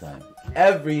single time.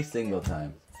 Every single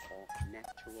time.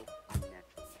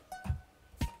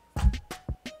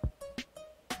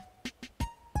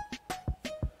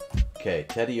 Okay,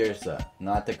 Teddy Ursa.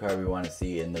 Not the card we want to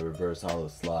see in the reverse hollow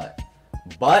slot.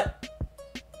 But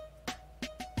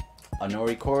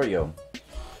Honori Corio.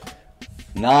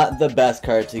 Not the best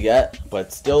card to get,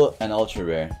 but still an ultra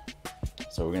rare.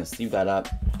 So we're going to sleeve that up.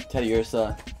 Teddy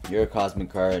Ursa, you're a Cosmic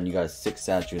card, and you got a 6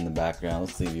 statue in the background.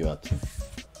 Let's leave you up too.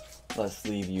 Let's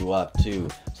leave you up too.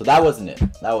 So that wasn't it.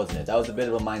 That wasn't it. That was a bit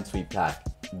of a Minesweep pack.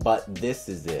 But this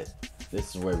is it.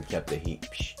 This is where we kept the heat.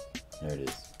 There it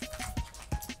is.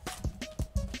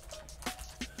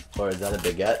 Or is that a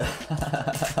baguette?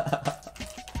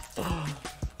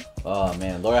 Oh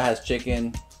man, Laura has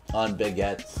chicken on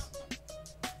baguettes.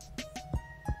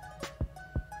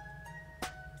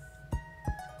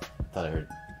 Thought I heard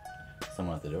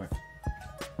someone at the door.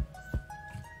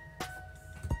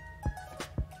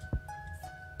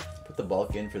 Put the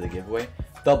bulk in for the giveaway.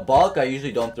 The bulk I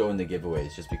usually don't throw in the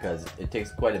giveaways just because it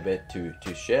takes quite a bit to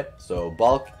ship. So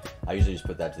bulk, I usually just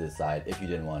put that to the side if you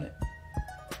didn't want it.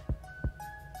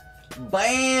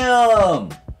 Bam!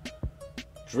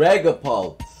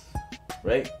 Dragapult.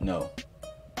 Right? No.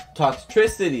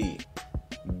 Toxtricity.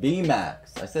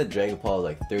 B-Max. I said Dragapult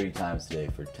like 30 times today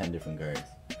for 10 different cards.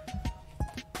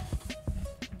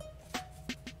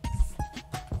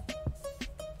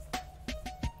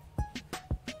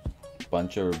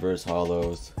 Bunch of reverse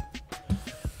hollows.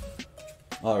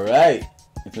 Alright.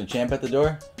 Is Machamp at the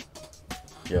door?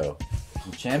 Yo.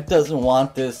 Machamp doesn't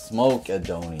want this smoke,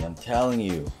 Adoni. I'm telling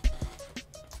you.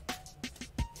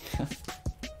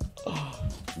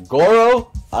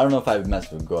 Goro? I don't know if I've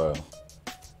messed with Goro.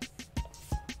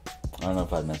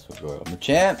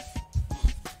 Machamp?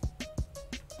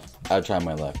 I'll try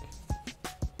my luck.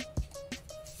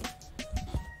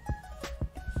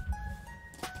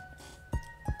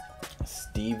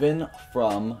 Steven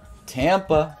from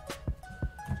Tampa.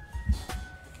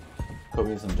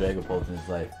 Kobe some Dragapult in his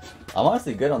life. I'm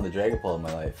honestly good on the Dragapult in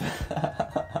my life.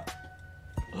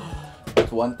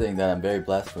 That's one thing that I'm very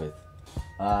blessed with.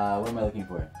 What am I looking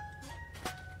for?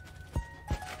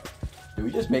 Did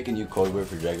we just make a new code word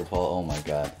for Dragapult? Oh my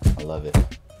god, I love it.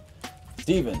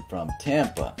 Steven from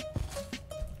Tampa.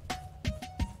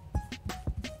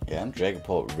 Yeah, I'm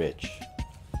Dragapult rich.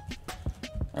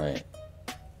 Alright.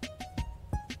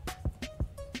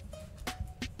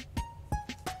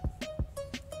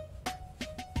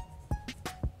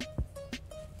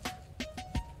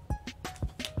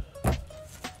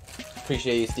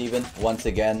 Appreciate you, Steven, once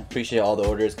again. Appreciate all the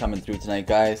orders coming through tonight,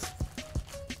 guys.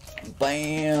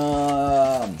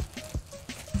 Bam!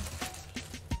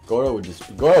 Goro would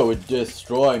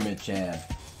destroy Machamp.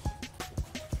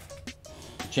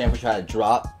 Machamp would try to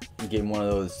drop and give him one of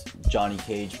those Johnny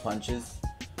Cage punches.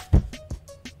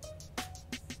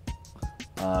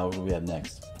 What do we have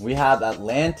next? We have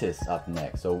Atlantis up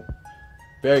next. So,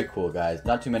 very cool, guys.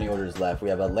 Not too many orders left. We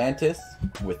have Atlantis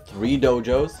with 3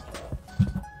 dojos.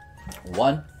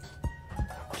 1,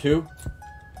 2,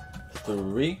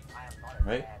 3.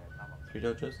 Right? 3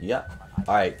 dojos? Yeah.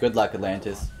 Alright, good luck,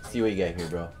 Atlantis. See what you get here,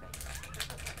 bro.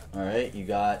 Alright, you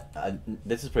got...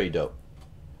 this is pretty dope.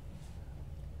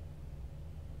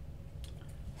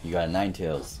 You got a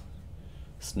Ninetales.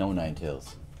 Snow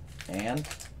Ninetales. And...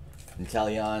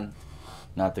 Inteleon.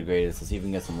 Not the greatest. Let's see if we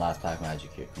can get some last pack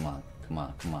magic here. Come on. Come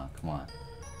on. Come on. Come on.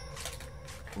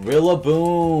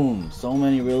 Rillaboom! So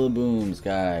many Rillabooms,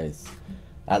 guys.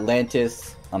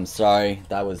 Atlantis. I'm sorry.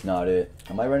 That was not it.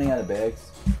 Am I running out of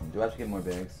bags? Do I have to get more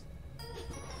bags?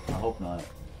 I hope not.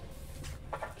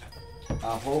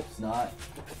 I hope not.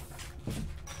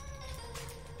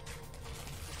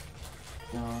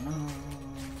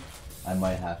 I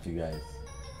might have to, guys.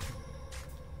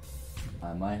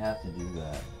 I might have to do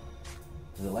that.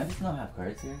 Does Atlantis not have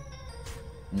cards here?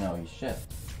 No, he's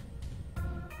shipped.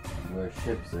 You are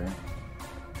shipped, sir.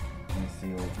 Let me see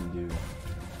what we can do.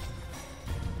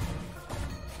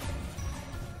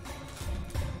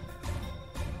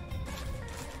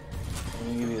 I'm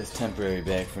gonna give you this temporary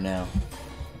bag for now.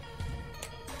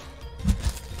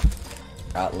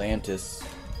 Atlantis.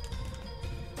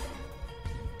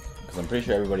 Because I'm pretty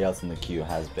sure everybody else in the queue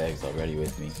has bags already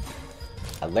with me.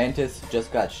 Atlantis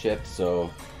just got shipped,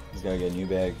 so he's gotta get a new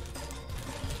bag.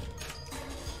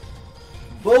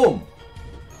 Boom!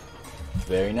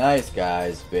 Very nice,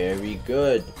 guys. Very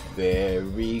good.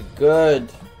 Very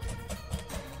good.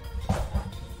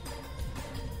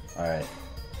 Alright.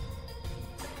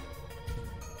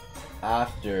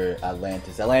 After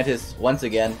Atlantis. Atlantis, once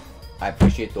again, I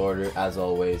appreciate the order, as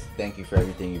always. Thank you for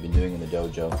everything you've been doing in the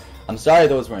dojo. I'm sorry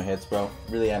those weren't hits, bro.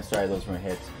 Really am sorry those weren't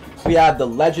hits. We have the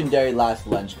legendary Last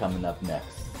Lunch coming up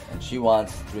next. And she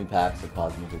wants 3 packs of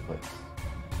Cosmic Eclipse.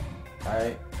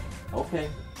 Alright. Okay.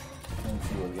 Let's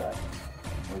see what we got.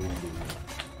 What are we gonna do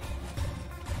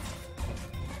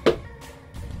here?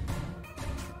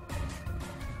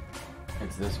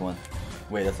 It's this one.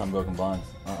 Wait, that's Unbroken Bonds.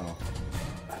 Uh-oh.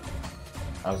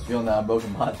 I was feeling that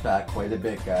Unbroken Bonds pack quite a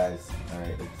bit, guys.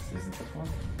 Alright, isn't this one?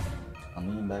 I'm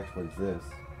leaning back towards this.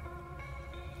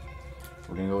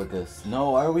 We're gonna go with this.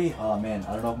 No, are we? Oh man,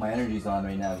 I don't know if my energy's on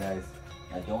right now, guys.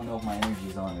 I don't know if my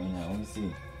energy's on right now. Let me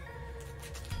see.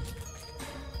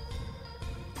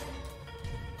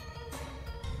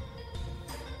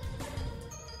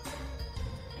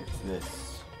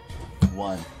 this?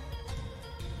 1.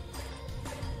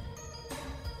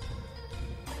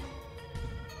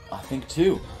 I think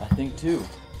 2.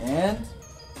 And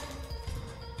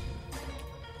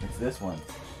it's this one.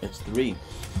 It's 3.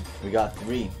 We got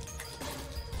 3.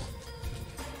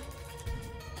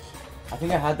 I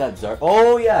think I had that Zark.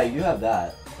 Oh yeah, you have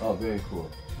that. Oh, very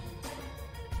cool.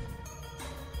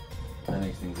 That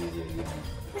makes things easier to get in.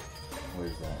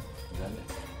 Where's that? Is that it?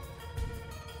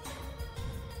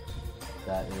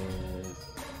 That is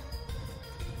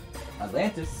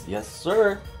Atlantis. Yes,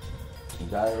 sir. You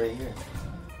got it right here.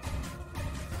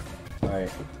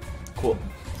 Alright, cool.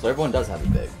 So everyone does have a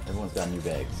bag. Everyone's got new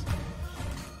bags.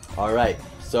 Alright,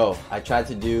 so I tried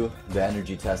to do the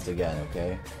energy test again,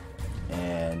 okay?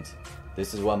 And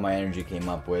this is what my energy came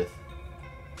up with.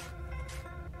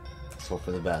 Let's hope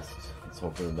for the best. Let's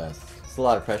hope for the best. It's a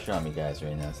lot of pressure on me, guys,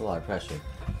 right now. It's a lot of pressure.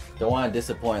 Don't want to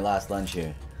disappoint last lunch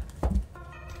here.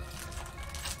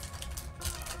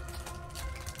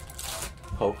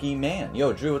 Pokemon.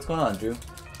 Yo, Drew, what's going on, Drew?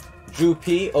 Drew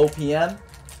P, OPM.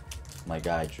 My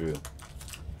guy, Drew.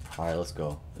 Alright, let's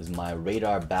go. Is my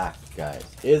radar back, guys?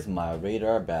 Is my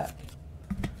radar back?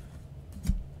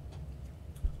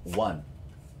 1,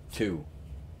 2.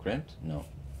 Crimped? No.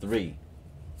 3,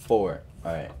 4.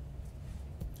 Alright.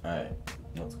 Alright.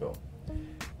 Let's go.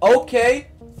 Okay!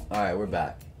 Alright, we're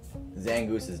back.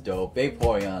 Zangoose is dope.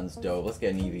 Vaporeon's dope. Let's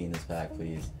get an Eevee in this pack,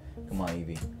 please. Come on,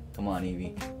 Eevee. Come on,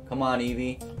 Eevee. Come on,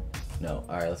 Eevee. No.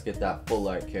 Alright, let's get that full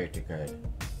art character card.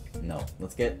 No.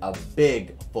 Let's get a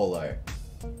big full art.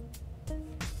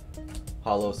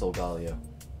 Hollow Solgaleo.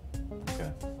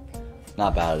 Okay.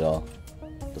 Not bad at all.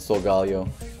 The Solgaleo.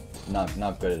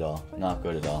 Not good at all. Not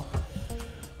good at all.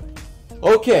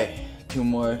 Okay. 2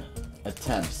 more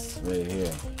attempts right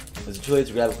here. Is it too late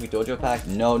to grab a quick dojo pack?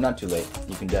 No, not too late.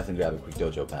 You can definitely grab a quick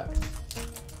dojo pack.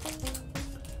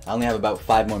 I only have about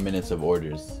 5 more minutes of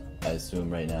orders, I assume,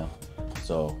 right now.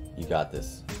 So, you got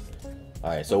this.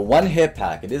 Alright, so 1 hit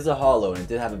pack. It is a hollow and it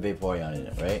did have a Vaporeon in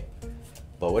it, right?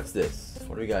 But what's this?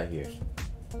 What do we got here?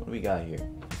 What do we got here?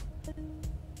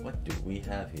 What do we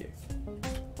have here?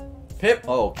 Pip!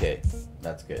 Oh, okay.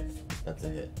 That's good. That's a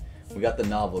hit. We got the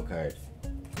novel card.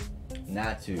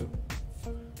 Natu.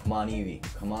 Come on, Eevee.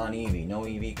 Come on, Eevee. No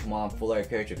Eevee. Come on, full art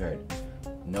character card.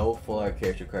 No full art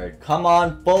character card. Come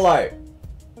on, full art!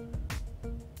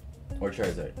 Or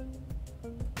Charizard.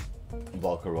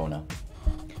 Volcarona.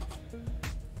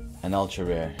 An ultra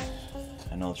rare.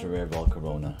 An ultra rare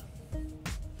Volcarona.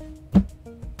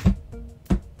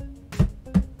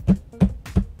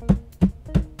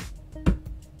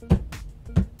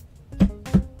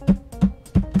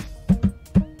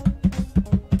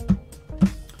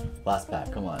 Last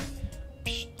pack, come on.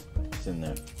 Psh, it's in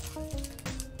there.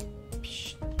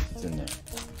 Psh, it's in there.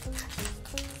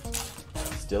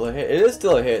 Still a hit. It is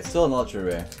still a hit. Still an ultra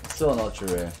rare. Still an ultra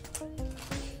rare.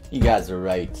 You guys are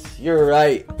right. You're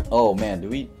right. Oh man, do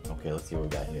we? Okay, let's see what we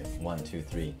got here. 1, 2,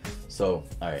 3. So,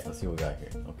 alright, let's see what we got here.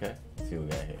 Okay? Let's see what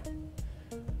we got here.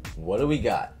 What do we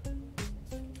got?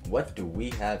 What do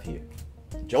we have here?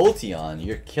 Jolteon,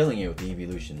 you're killing it with the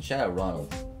evolution. Shout out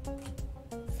Ronald.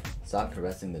 Stop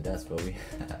caressing the desk, Bobby.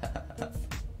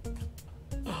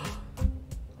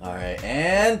 Alright,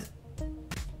 and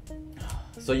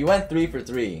so you went 3 for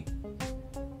 3.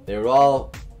 They were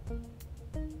all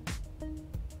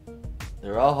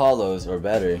hollows or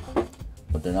better,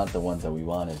 but they're not the ones that we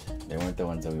wanted. They weren't the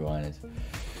ones that we wanted.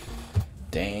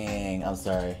 Dang, I'm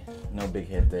sorry. No big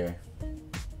hit there.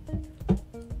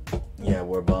 Yeah,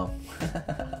 war bomb.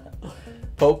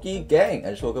 Pokey gang. I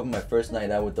just woke up on my first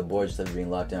night out with the boys after being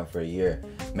locked down for a year.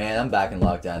 Man, I'm back in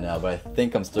lockdown now, but I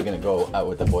think I'm still gonna go out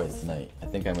with the boys tonight. I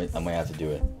think I might have to do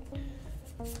it.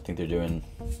 I think they're doing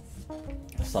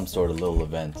some sort of little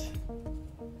event.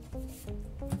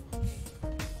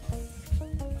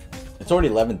 It's already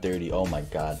 11:30. Oh my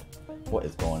god. What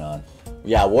is going on?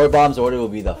 Yeah, War Bomb's order will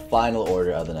be the final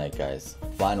order of the night, guys.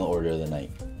 Final order of the night.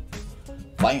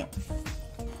 Bam!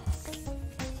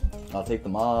 I'll take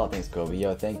them all. Thanks, Kobe.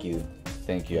 Yo, thank you.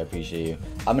 Thank you. I appreciate you.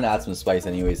 I'm gonna add some spice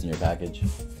anyways in your package.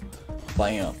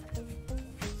 Bam!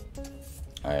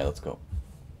 Alright, let's go.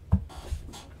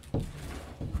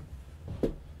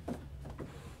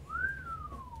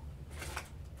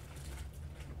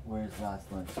 Where's last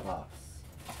lunch box?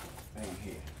 Right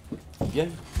here.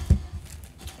 Yay.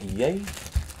 Yay.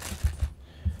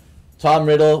 Tom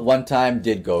Riddle one time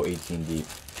did go 18 deep.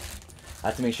 I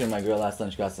have to make sure my girl last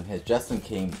lunch got some hits. Justin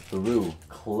came through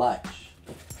clutch.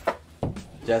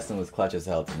 Justin was clutch as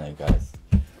hell tonight, guys.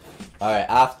 Alright,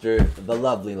 after the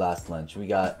lovely last lunch, we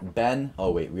got Ben.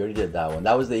 Oh wait, we already did that one.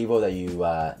 That was the Evo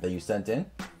that you sent in.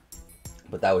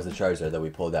 But that was the Charizard that we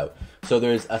pulled out. So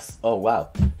there's a... Oh,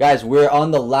 wow. Guys, we're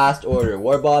on the last order.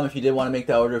 Warbomb, if you did want to make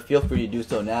that order, feel free to do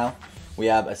so now. We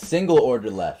have a single order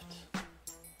left.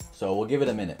 So we'll give it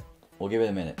a minute. We'll give it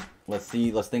a minute. Let's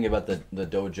see. Let's think about the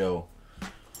dojo.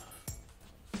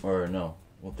 Or no.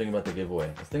 We'll think about the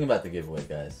giveaway. Let's think about the giveaway,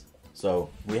 guys. So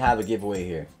we have a giveaway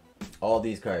here. All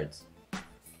these cards.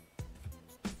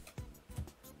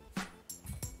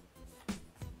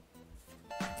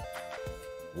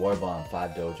 Warbomb,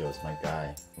 5 dojos, my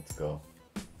guy. Let's go.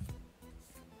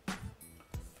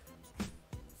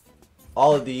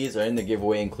 All of these are in the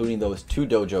giveaway, including those 2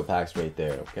 dojo packs right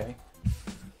there, okay?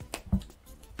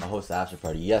 I'll host the after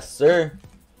party. Yes, sir!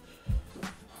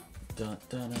 Dun,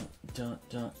 dun, dun,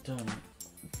 dun, dun,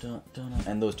 dun, dun.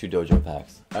 And those 2 dojo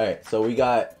packs. Alright, so we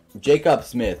got Jacob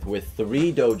Smith with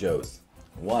 3 dojos.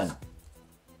 1,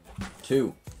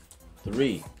 2,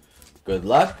 3. Good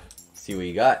luck. See what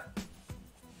you got.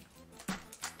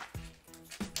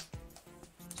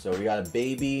 So we got a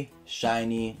baby,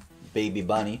 shiny, baby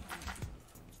bunny.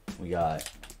 We got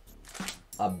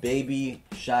a baby,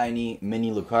 shiny, mini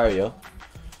Lucario.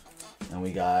 And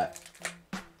we got...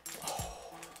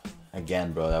 Oh,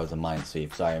 again, bro, that was a mind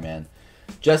sweep. Sorry, man.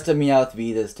 Just a Meowth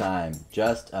V this time.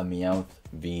 Just a Meowth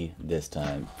V this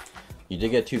time. You did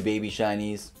get 2 baby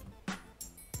shinies.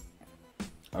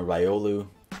 A Riolu.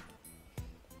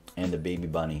 And a baby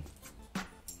bunny.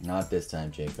 Not this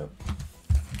time, Jacob.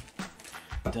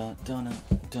 Dun, dun,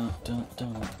 dun, dun,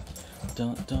 dun,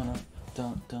 dun, dun,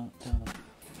 dun, dun,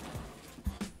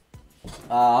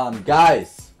 dun.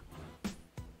 Guys,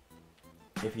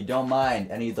 if you don't mind,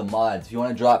 any of the mods, if you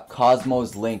want to drop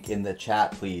Cosmo's link in the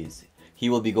chat, please. He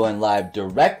will be going live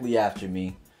directly after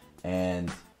me, and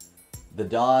the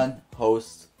Don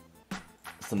hosts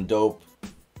some dope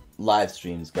live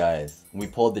streams, guys. We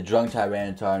pulled the Drunk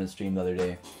Tyranitar on the stream the other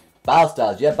day. Battle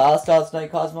Styles, you have Battle Styles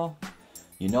tonight, Cosmo?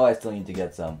 You know I still need to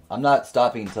get some. I'm not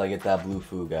stopping until I get that blue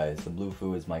foo, guys. The blue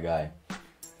foo is my guy.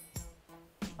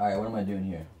 Alright, what am I doing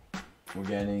here? We're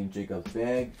getting Jacob's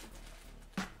bag.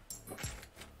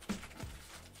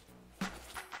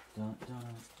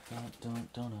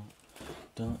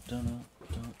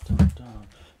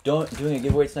 Doing a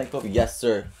giveaway tonight, Kobe? Yes,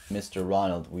 sir, Mr.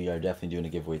 Ronald. We are definitely doing a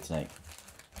giveaway tonight.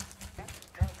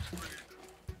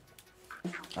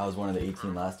 I was one of the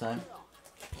 18 last time.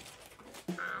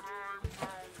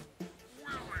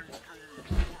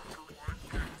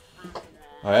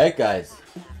 Alright, guys.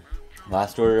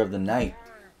 Last order of the night.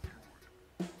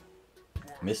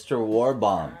 Mr.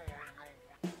 Warbomb.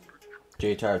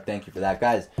 J-Tar, thank you for that.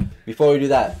 Guys, before we do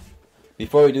that,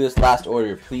 before we do this last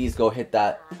order, please go hit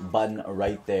that button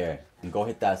right there. And go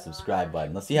hit that subscribe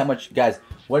button. Let's see how much, guys,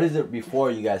 what is it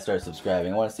before you guys start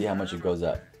subscribing? I want to see how much it goes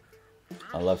up.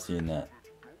 I love seeing that.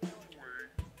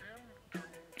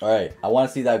 Alright, I want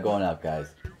to see that going up,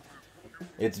 guys.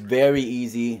 It's very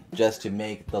easy just to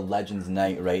make the Legends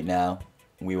Night right now.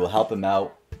 We will help him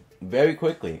out very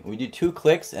quickly. We do 2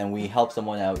 clicks and we help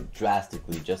someone out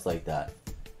drastically, just like that.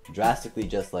 Drastically,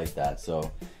 just like that.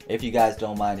 So, if you guys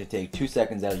don't mind to take 2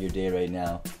 seconds out of your day right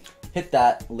now, hit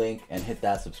that link and hit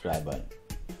that subscribe button.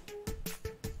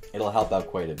 It'll help out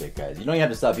quite a bit, guys. You don't even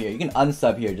have to sub here. You can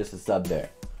unsub here just to sub there.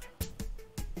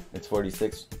 It's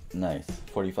 46. Nice.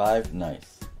 45.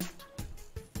 Nice.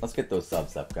 Let's get those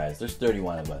subs up, guys. There's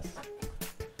 31 of us.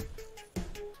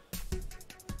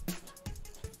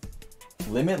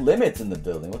 Limit's in the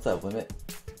building. What's up, Limit?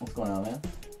 What's going on, man?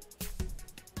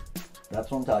 That's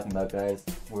what I'm talking about, guys.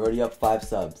 We're already up 5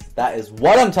 subs. That is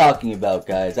what I'm talking about,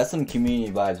 guys. That's some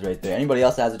community vibes right there. Anybody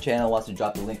else that has a channel wants to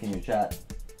drop the link in your chat?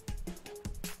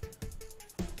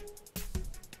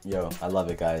 Yo, I love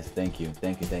it, guys. Thank you.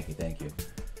 Thank you, thank you, thank you.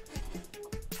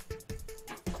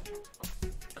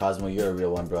 Cosmo, you're a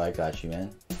real one, bro. I got you, man.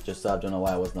 Just subbed. Don't know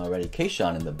why I wasn't already.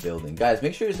 Kayshawn in the building. Guys,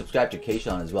 make sure you subscribe to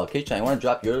Kayshawn as well. Kayshawn, you want to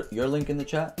drop your link in the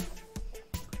chat?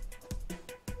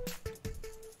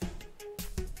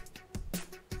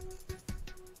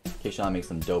 Kayshawn makes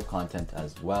some dope content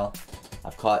as well.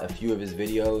 I've caught a few of his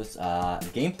videos.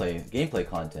 Gameplay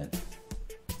content.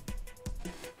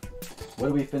 What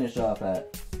do we finish off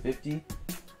at? 50?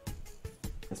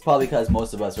 It's probably because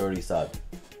most of us are already subbed.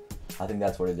 I think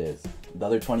that's what it is. The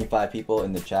other 25 people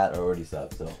in the chat are already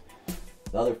subbed, so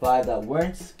the other 5 that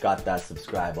weren't got that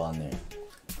subscribe on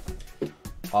there.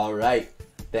 Alright.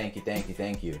 Thank you, thank you,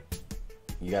 thank you.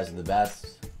 You guys are the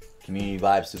best. Community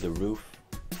vibes through the roof.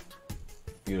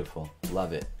 Beautiful.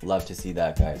 Love it. Love to see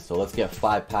that, guys. So let's get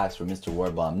 5 packs for Mr.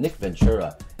 Warbomb. Nick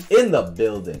Ventura in the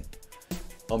building.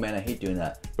 Oh man, I hate doing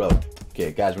that. Bro.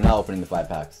 Okay, guys, we're now opening the 5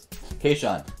 packs.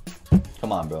 Kayshawn.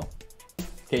 Come on, bro.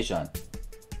 Kayshawn.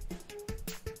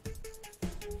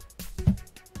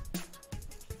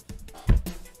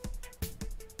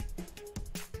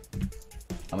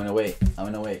 I'm gonna wait. I'm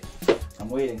gonna wait. I'm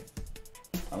waiting.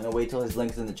 I'm gonna wait till his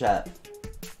link's in the chat.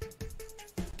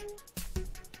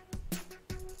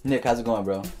 Nick, how's it going,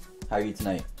 bro? How are you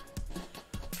tonight?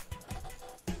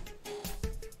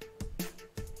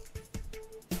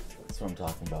 That's what I'm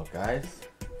talking about, guys.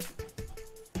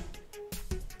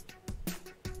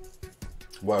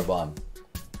 War bomb.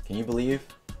 Can you believe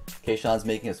Kayshawn's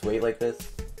making us wait like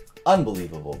this?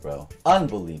 Unbelievable, bro.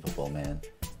 Unbelievable, man.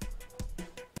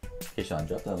 Kayshawn,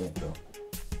 drop that link, bro.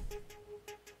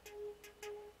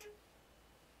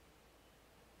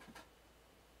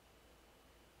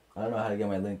 I don't know how to get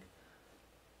my link.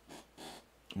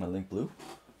 My link blue?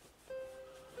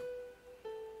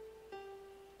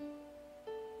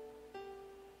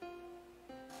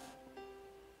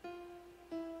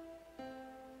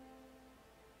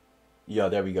 Yo,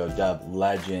 there we go. Dub,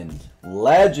 legend,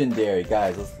 legendary,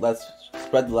 guys. Let's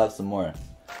spread the love some more.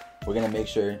 We're gonna make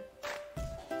sure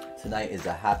tonight is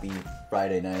a happy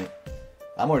Friday night.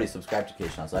 I'm already subscribed to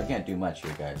Kayshawn, so I can't do much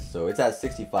here, guys. So it's at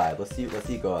 65. Let's see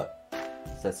it go up.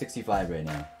 It's at 65 right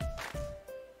now.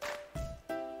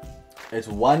 It's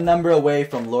one number away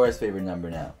from Laura's favorite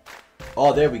number now.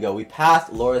 Oh, there we go. We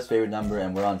passed Laura's favorite number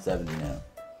and we're on 70 now.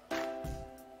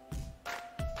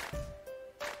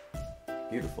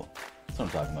 Beautiful. That's what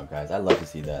I'm talking about, guys. I love to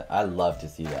see that. I love to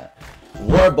see that.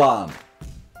 War Bomb.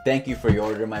 Thank you for your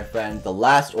order, my friend. The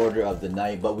last order of the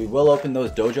night, but we will open those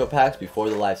Dojo packs before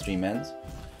the live stream ends.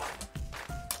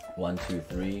 1, 2,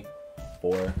 3,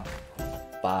 4,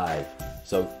 5.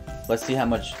 So let's see how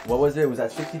much. What was it? Was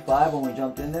that 65 when we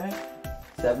jumped in there?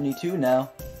 72 now.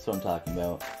 That's what I'm talking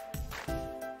about.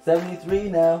 73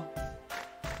 now.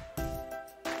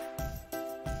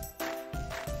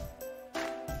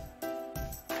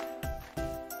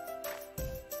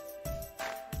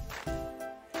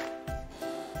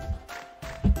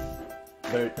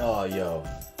 Oh, yo.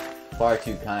 Far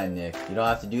too kind, Nick. You don't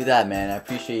have to do that, man. I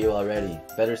appreciate you already.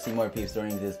 Better see more peeps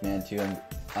during this, man, too.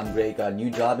 I'm great. Got a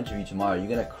new job interview tomorrow. You're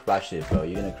gonna crush it, bro.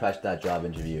 You're gonna crush that job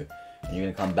interview. And you're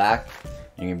gonna come back,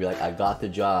 and you're gonna be like, I got the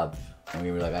job. And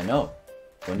you're gonna be like, I know.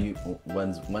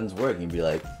 When's work? And you're gonna be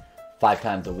like, 5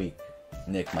 times a week.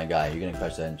 Nick, my guy, you're gonna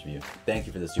crush that interview. Thank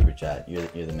you for the super chat. You're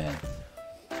the man.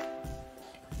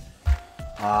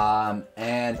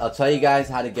 And I'll tell you guys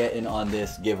how to get in on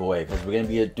this giveaway, because we're going to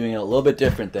be doing it a little bit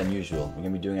different than usual. We're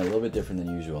going to be doing it a little bit different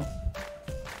than usual.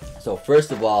 So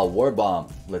first of all, War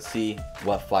Bomb. Let's see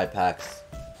what 5 packs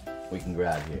we can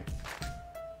grab here.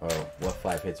 Or what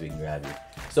 5 hits we can grab here.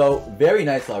 So, very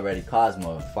nice already.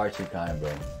 Cosmo, far too kind,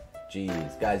 bro.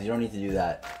 Jeez. Guys, you don't need to do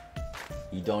that.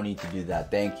 You don't need to do that.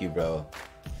 Thank you, bro.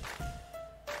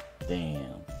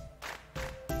 Damn.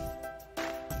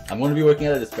 I'm going to be working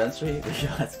at a dispensary.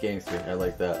 Yeah, that's gangster. I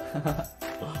like that.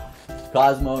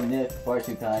 Cosmo, Nick, far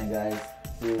too kind, guys.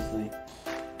 Seriously.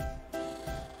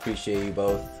 Appreciate you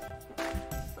both.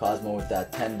 Cosmo with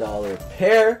that $10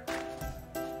 pair.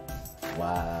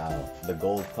 Wow. The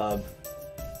gold club.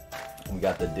 We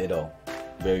got the Ditto.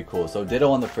 Very cool. So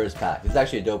Ditto on the first pack. It's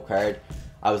actually a dope card.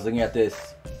 I was looking at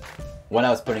this when I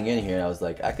was putting in here, and I was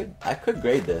like, I could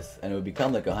grade this, and it would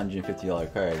become like a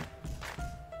 $150 card.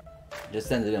 Just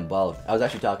send it in bulk. I was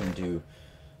actually talking to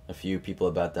a few people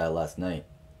about that last night.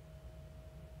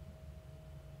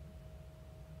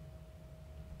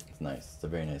 It's nice. It's a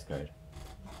very nice card.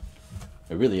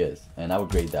 It really is. And I would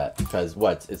grade that because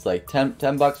what? It's like 10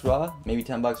 bucks raw, maybe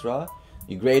 10 bucks raw.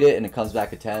 You grade it and it comes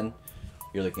back at 10.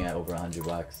 You're looking at over 100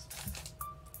 bucks.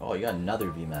 Oh, you got another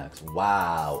VMAX.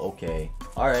 Wow. Okay.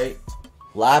 All right.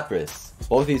 Lapras.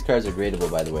 Both of these cards are gradable,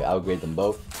 by the way. I would grade them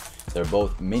both. They're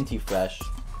both minty fresh.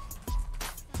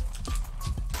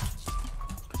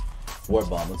 War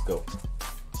Bomb, let's go.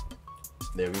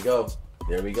 There we go.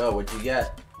 There we go. What'd you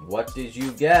get? What did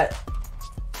you get?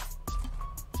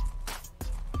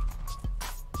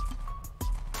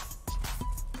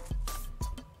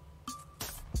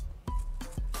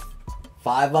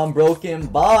 Five Unbroken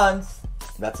Bonds.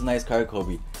 That's a nice card,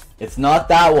 Kobe. It's not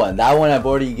that one. That one I've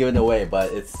already given away,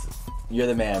 but it's... You're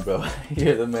the man, bro.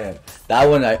 You're the man. That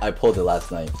one I pulled it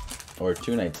last night. Or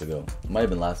 2 nights ago. It might have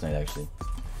been last night, actually.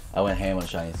 I went ham on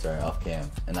Shiny Star off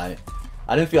cam, and I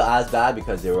didn't feel as bad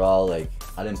because they were all like,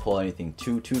 I didn't pull anything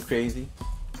too crazy.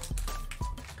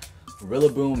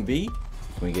 Rillaboom V.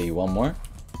 Can we get you one more?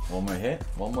 One more hit?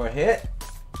 One more hit?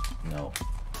 No.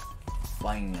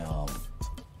 Bang.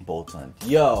 Bolt Hunt.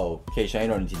 Yo, Keisha, you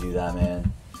don't need to do that,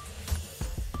 man.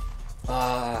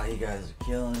 Ah, you guys are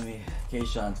killing me.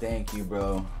 Keisha, thank you,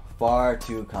 bro. Far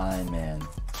too kind, man.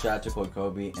 Shout out to Code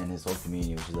Kobe and his whole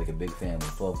community, which is like a big family,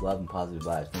 full of love and positive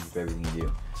vibes. Thank you for everything you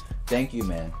do. Thank you,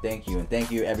 man. Thank you. And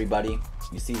thank you, everybody.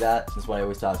 You see that? That's what I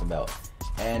always talk about.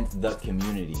 and the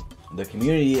community. The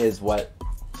community is what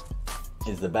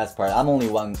is the best part. I'm only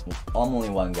one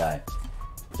guy.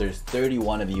 There's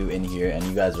 31 of you in here, and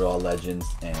you guys are all legends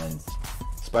and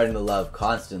spreading the love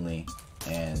constantly.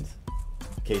 And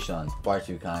Kayshawn, far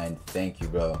too kind. Thank you,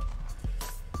 bro.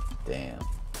 Damn.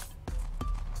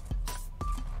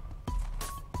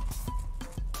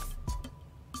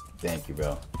 Thank you,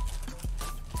 bro.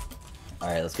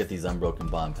 Alright, let's get these unbroken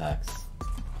bond packs.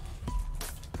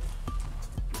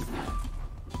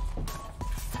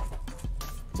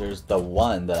 There's the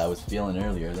one that I was feeling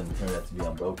earlier, then it turned out to be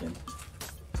unbroken.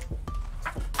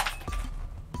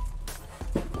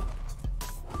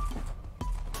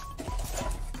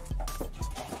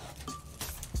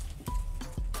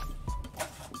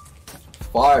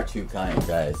 Far too kind,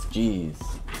 guys. Jeez.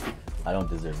 I don't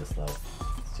deserve this love.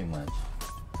 It's too much.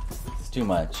 It's too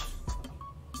much.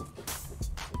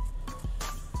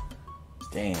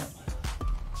 Damn.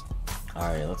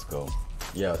 Alright, let's go.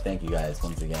 Yo, thank you guys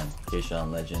once again.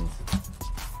 Kayshawn Legends.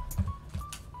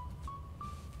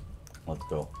 Let's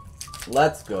go.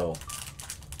 Let's go.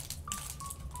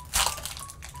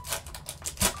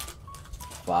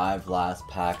 5 last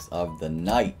packs of the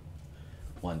night.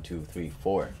 1, 2, 3,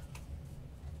 4.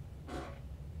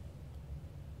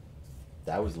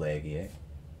 That was laggy, eh?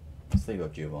 Let's leave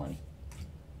up Giovanni.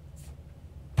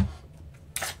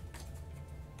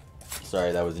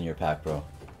 Sorry, that was in your pack, bro.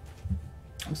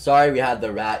 I'm sorry we had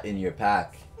the rat in your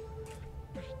pack.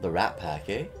 The rat pack,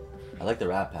 eh? I like the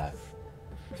rat pack.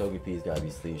 Togepi's gotta be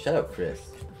sleeved. Shout out Chris.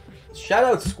 Shout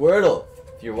out Squirtle.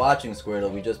 If you're watching,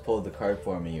 Squirtle, we just pulled the card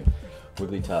for me.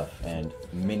 Wigglytuff and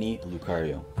Mini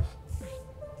Lucario.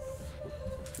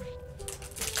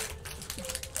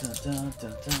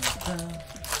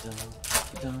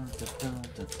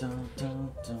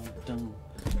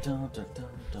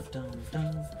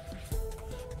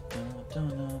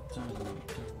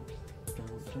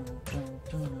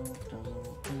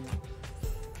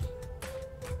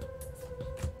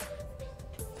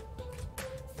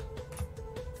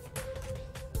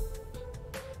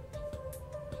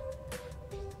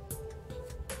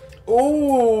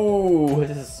 Ooh,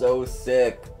 this is so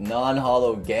sick.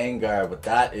 Non-hollow Gengar, but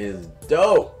that is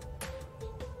dope.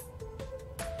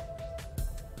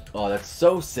 Oh, that's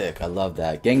so sick. I love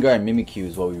that. Gengar and Mimikyu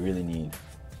is what we really need.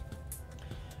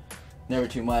 Never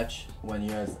too much when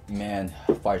you're, man,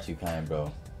 far too kind,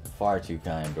 bro. Far too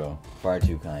kind, bro. Far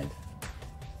too kind.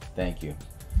 Thank you.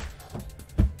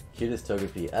 Cutest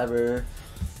Togepi ever.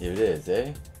 Here it is,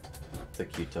 eh? It's a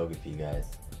cute Togepi, guys.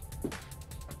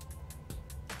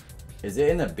 Is it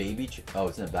in a baby? Oh,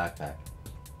 it's in a backpack.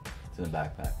 It's in a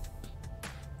backpack.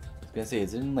 I was gonna say,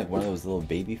 is it in like one of those little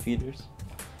baby feeders?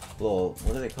 Little,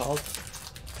 what are they called?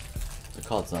 They're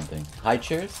called something. High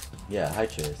chairs? Yeah, high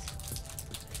chairs.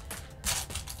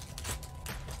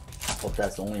 Hope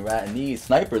that's the only rat in these.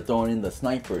 Sniper throwing in the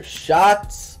sniper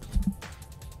shots.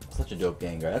 Such a dope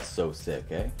Gengar. That's so sick,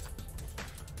 eh?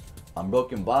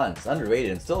 Unbroken Bonds. Underrated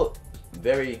and still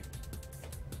very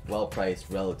well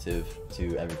priced relative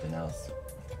to everything else.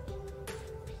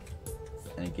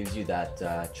 And it gives you that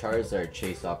Charizard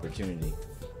chase opportunity.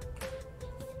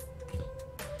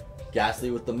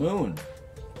 Ghastly with the moon.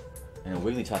 And a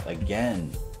Wigglytuff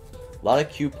again. A lot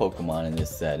of cute Pokemon in this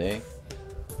set, eh?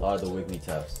 A lot of the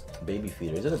Wigglytuffs. Baby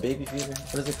feeder. Is it a baby feeder?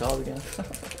 What is it called again?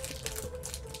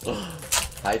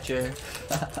 High chair.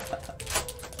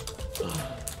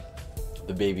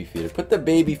 The baby feeder. Put the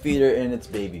baby feeder in its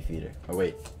baby feeder. Oh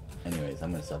wait. Anyways,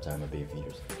 I'm gonna stop talking about baby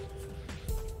feeders.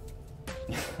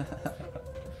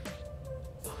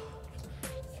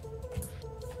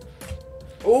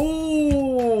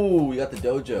 Ooh, we got the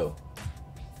Dojo.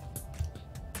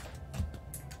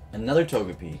 Another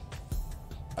Togepi.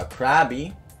 A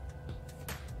Krabby.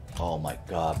 Oh my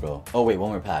god, bro. Oh wait,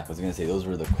 one more pack. I was gonna say those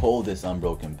were the coldest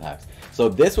unbroken packs. So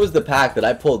this was the pack that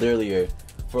I pulled earlier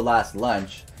for last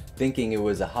lunch, thinking it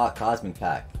was a hot cosmic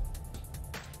pack.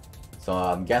 So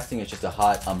I'm guessing it's just a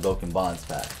hot unbroken bonds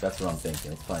pack. That's what I'm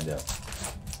thinking. Let's find out.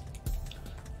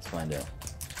 Let's find out.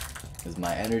 Is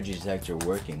my energy detector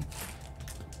working?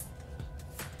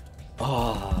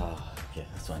 Oh, okay,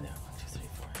 let's find out. 1, 2, 3,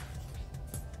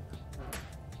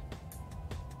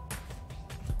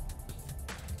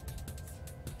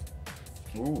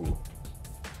 4. Ooh.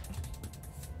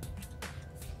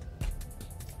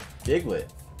 Diglett.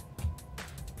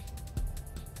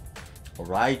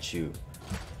 Raichu.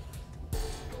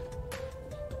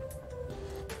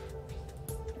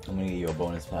 I'm gonna get you a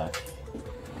bonus pack.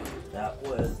 That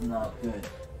was not good.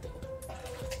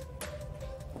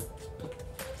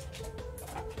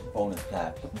 Bonus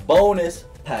pack. Bonus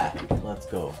pack. Let's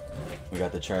go. We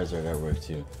got the Charizard artwork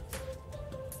too.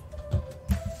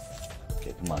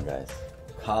 Come on, guys.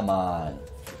 Come on.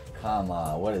 Come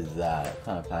on. What is that? What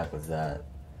kind of pack was that?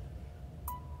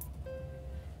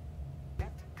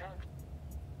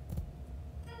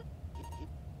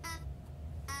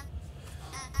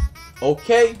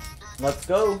 Okay, let's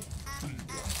go.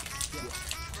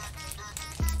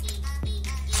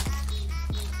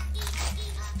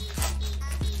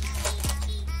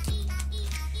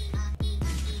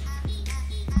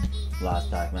 Last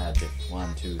pack magic.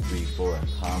 1, 2, 3, 4.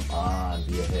 Come on,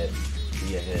 be a hit.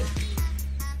 Be a hit.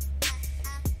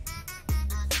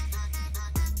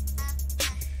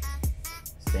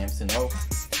 Samson O.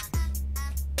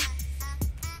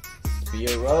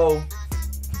 Spearo.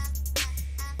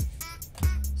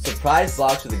 Surprise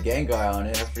box with a Gengar on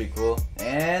it. That's pretty cool.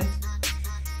 And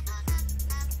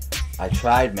I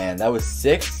tried, man. That was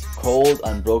 6 cold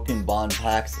unbroken bond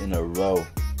packs in a row.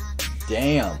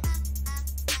 Damn.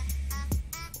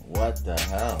 What the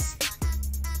hell?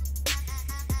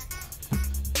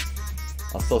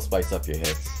 I'll still spice up your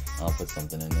hits. I'll put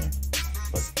something in there.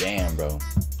 But damn, bro.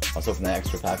 I was hoping that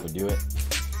extra pack would do it.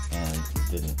 And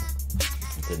it didn't.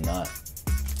 It did not.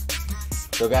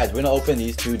 So guys, we're going to open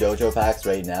these 2 Dojo packs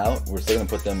right now. We're still going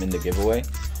to put them in the giveaway.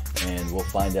 And we'll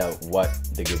find out what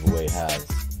the giveaway has.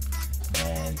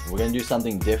 And we're going to do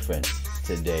something different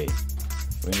today.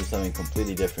 We're going to do something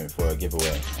completely different for a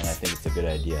giveaway. And I think it's a good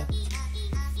idea.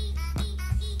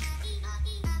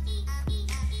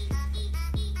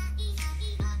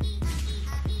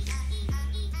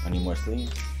 I need more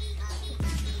sleeves.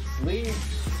 Sleeves.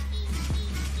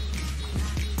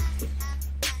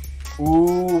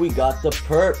 Ooh, we got the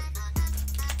perp.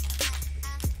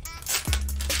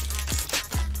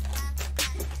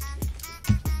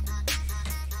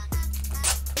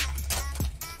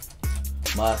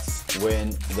 Must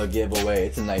win the giveaway.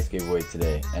 It's a nice giveaway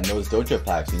today. And those Dojo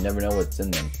packs, you never know what's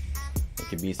in them. It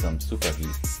could be some super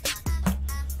heat.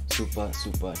 Super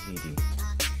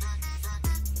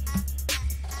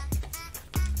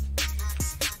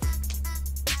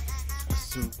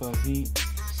heaty.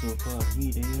 Super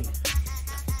heaty.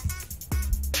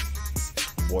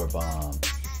 War bomb.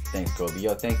 Thanks, Kobe.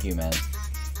 Yo, thank you, man.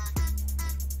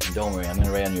 And don't worry, I'm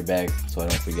gonna write on your bag so I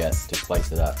don't forget to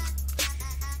spice it up.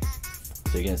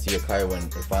 So you're gonna see a card when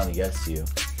it finally gets to you.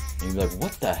 And you'll be like,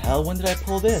 what the hell? When did I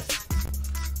pull this?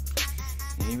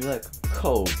 And you'll be like,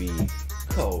 Kobe,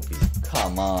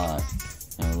 come on.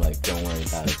 And I'm like, don't worry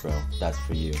about it, bro. That's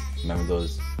for you. Remember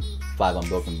those 5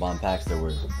 unbroken bond packs that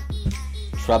were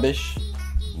rubbish?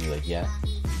 And you're like, yeah.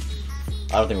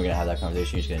 I don't think we're gonna have that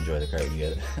conversation. You're just gonna enjoy the card when you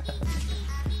get it.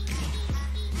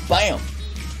 Bam!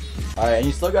 Alright, and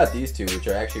you still got these 2, which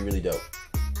are actually really dope.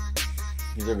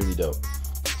 These are really dope.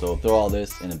 So throw all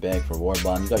this in a bag for War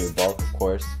Bond. You got your bulk, of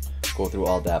course. Go through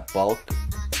all that bulk.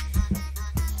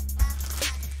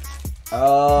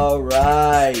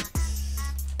 Alright.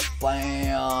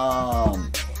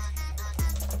 Bam!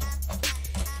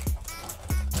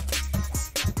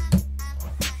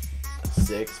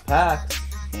 Six packs.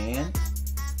 And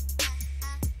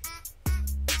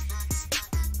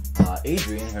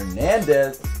Adrian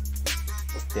Hernandez.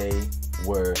 They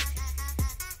were trash,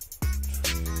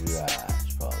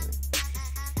 probably.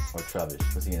 Or trubbish.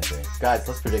 What's he gonna say? Guys,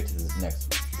 let's predict his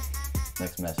next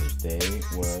message. They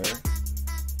were...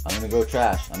 I'm gonna go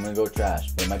trash. But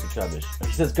it might be trubbish.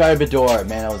 He says Garbador.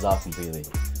 Man, I was off completely.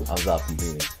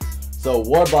 So,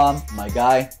 War Bomb, my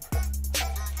guy.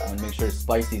 I'm gonna make sure to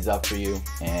spice these up for you.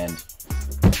 And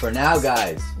for now,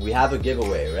 guys, we have a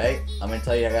giveaway, right? I'm gonna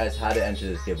tell you guys how to enter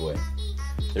this giveaway.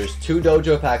 There's 2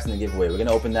 Dojo packs in the giveaway. We're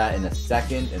gonna open that in a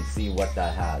second and see what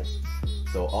that has.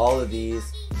 So all of these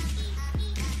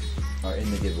are in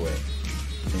the giveaway,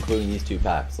 including these 2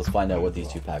 packs. Let's find out what these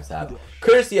 2 packs have.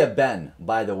 Courtesy of Ben,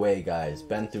 by the way, guys.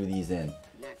 Ben threw these in.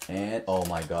 And, oh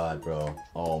my god, bro.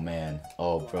 Oh, man.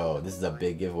 Oh, bro. This is a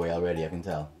big giveaway already, I can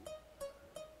tell.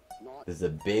 This is a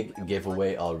big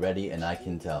giveaway already, and I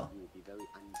can tell.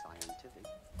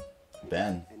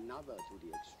 Ben.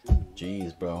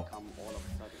 Jeez, bro.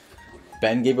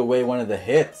 Ben gave away one of the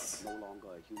hits.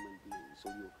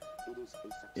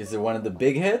 Is it one of the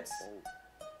big hits?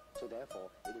 So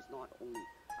therefore, it is not only,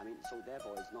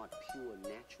 therefore it's not pure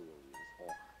naturalness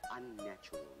or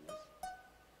unnaturalness.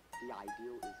 The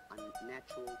ideal is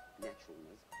unnatural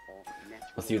naturalness or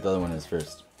natural. Let's see what the other one is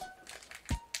first.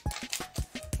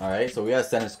 Alright, so we got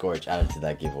Center Scorch added to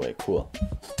that giveaway. Cool.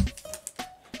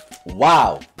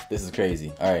 Wow! This is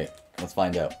crazy. Alright, let's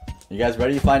find out. You guys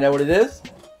ready to find out what it is?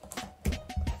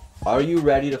 Are you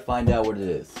ready to find out what it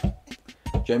is?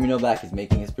 Jeremy Novak is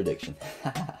making his prediction.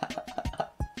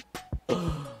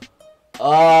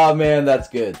 Oh man, that's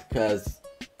good. Cause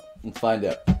let's find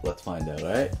out.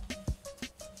 Alright?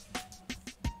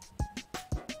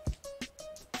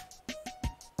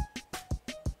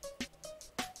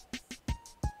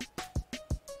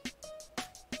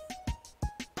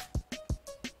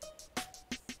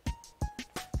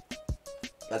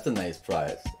 That's a nice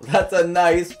prize. That's a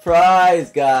nice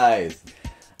prize, guys.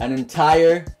 An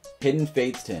entire Hidden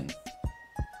Fates tin.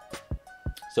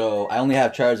 So I only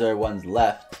have Charizard ones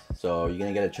left. So you're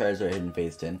gonna get a Charizard Hidden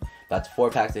Fates tin. That's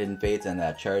 4 packs of Hidden Fates and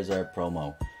that Charizard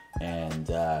promo. And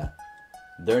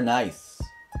they're nice.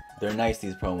 They're nice,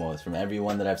 these promos. From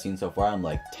everyone that I've seen so far, I'm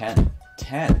like 10,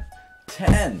 10,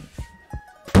 10,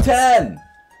 10.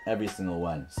 Every single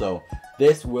one. So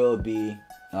this will be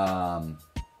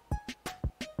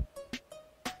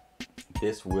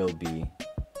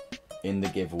in the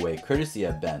giveaway, courtesy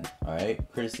of Ben. All right,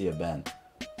 courtesy of Ben.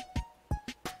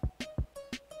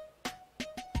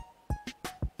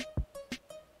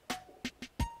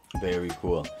 Very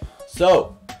cool.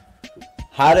 So,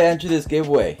 how to enter this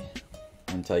giveaway?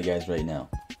 I'm gonna tell you guys right now.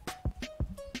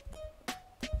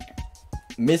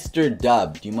 Mr.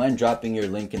 Dub, do you mind dropping your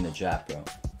link in the chat, bro?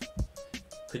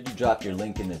 Could you drop your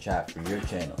link in the chat for your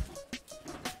channel?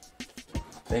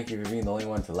 Thank you for being the only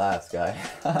one to laugh, Sky.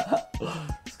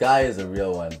 Sky is a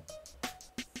real one.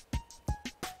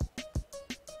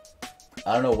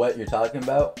 I don't know what you're talking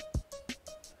about,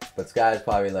 but Sky is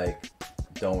probably like,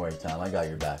 don't worry, Tom, I got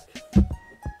your back.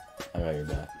 I got your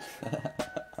back.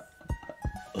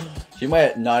 She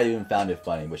might not even found it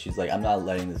funny, but she's like, I'm not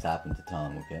letting this happen to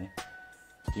Tom, okay?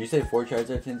 Did you say 4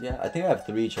 Charizard tins? Yeah, I think I have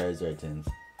 3 Charizard tins.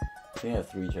 I think I have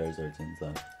 3 Charizard tins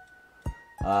left.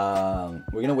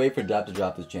 We're gonna wait for Dub to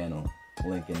drop his channel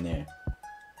link in there.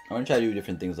 I'm gonna try to do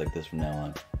different things like this from now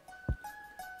on.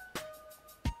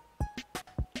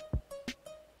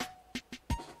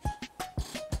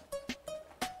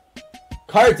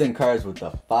 Cards and cards with the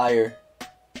fire.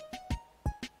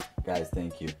 Guys,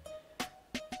 thank you.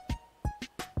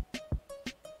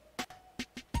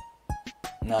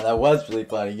 No, that was really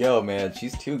funny. Yo, man,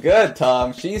 she's too good,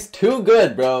 Tom. She's too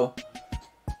good, bro.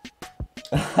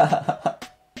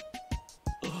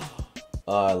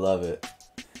 Oh, I love it.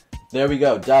 There we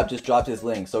go. Dub just dropped his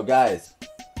link. So, guys,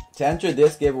 to enter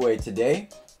this giveaway today,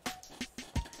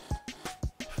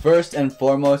 first and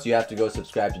foremost, you have to go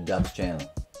subscribe to Dub's channel.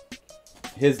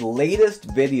 His latest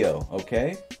video,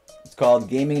 okay? It's called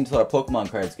Gaming Until Our Pokemon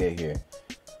Cards Get Here.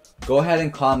 Go ahead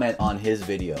and comment on his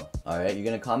video, alright? You're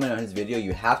going to comment on his video.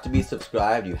 You have to be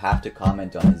subscribed. You have to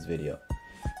comment on his video.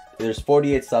 There's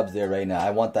 48 subs there right now. I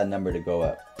want that number to go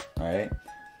up, alright?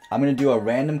 I'm going to do a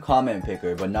random comment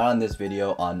picker, but not on this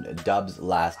video, on Dub's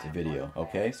last video,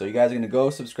 okay? So you guys are going to go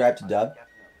subscribe to Dub,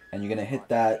 and you're going to hit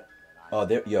that. Oh,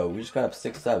 there, yo, we just got up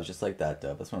 6 subs just like that,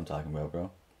 Dub. That's what I'm talking about,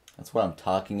 bro. That's what I'm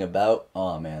talking about.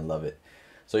 Oh, man, I love it.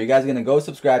 So you guys are going to go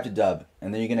subscribe to Dub,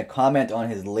 and then you're going to comment on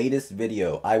his latest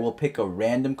video. I will pick a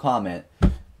random comment,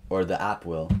 or the app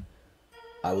will.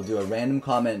 I will do a random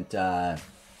comment,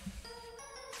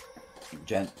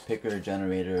 picker,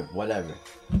 generator, whatever.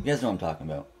 You guys know what I'm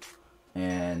talking about.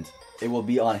 And it will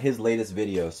be on his latest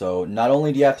video. So not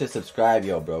only do you have to subscribe,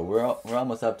 yo, bro, we're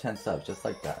almost up 10 subs, just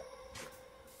like that.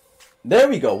 There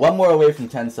we go. One more away from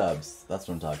 10 subs. That's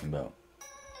what I'm talking about.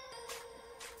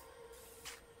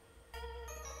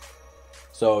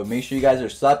 So make sure you guys are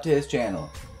subbed to his channel.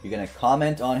 You're going to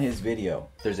comment on his video.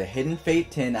 There's a Hidden Fate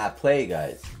tin at play,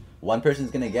 guys. One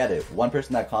person's going to get it. One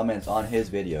person that comments on his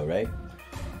video, right?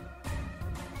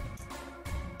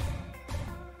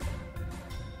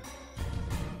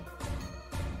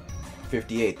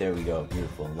 $58. There we go.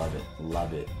 Beautiful. Love it.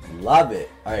 Love it. Love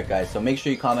it. Alright, guys. So make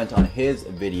sure you comment on his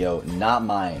video, not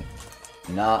mine.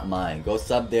 Not mine. Go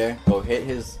sub there. Go hit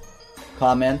his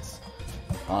comments.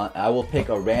 I will pick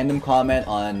a random comment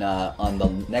on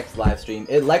the next live stream.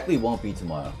 It likely won't be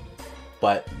tomorrow,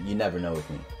 but you never know with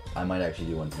me. I might actually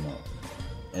do one tomorrow,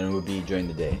 and it will be during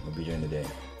the day. It will be during the day,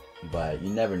 but you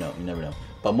never know. You never know.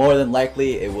 But more than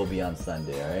likely, it will be on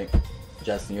Sunday. All right,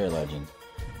 Justin, you're a legend.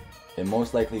 It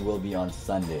most likely will be on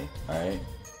Sunday. All right.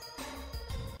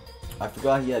 I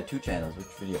forgot he had 2 channels. Which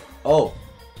video? Oh,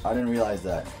 I didn't realize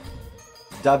that.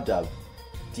 Dub,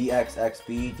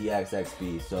 DXXB,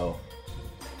 DXXB. So.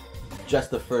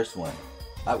 Just the first one.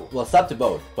 Well, sub to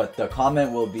both, but the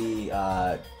comment will be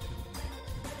the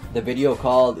video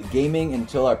called Gaming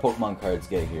Until Our Pokemon Cards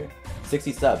Get Here.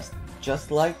 60 subs. Just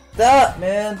like that,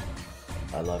 man.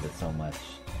 I love it so much.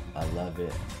 I love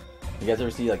it. You guys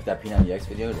ever see like that P90X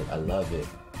video? Like, I love it,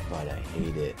 but I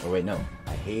hate it. Oh wait, no.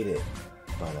 I hate it,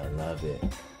 but I love it.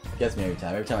 Gets me every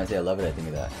time. Every time I say I love it, I think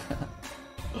of that.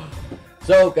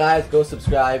 So, guys, go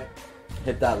subscribe.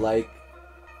 Hit that like.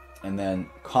 And then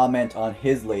comment on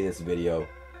his latest video,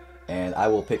 and I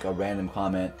will pick a random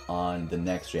comment on the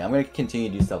next stream. I'm going to continue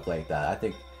to do stuff like that. I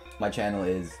think my channel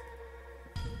is,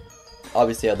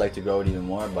 obviously I'd like to grow it even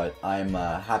more, but I'm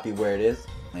happy where it is,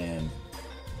 and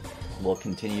we'll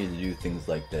continue to do things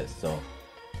like this. So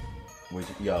Which,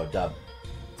 yo, Dub,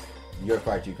 you're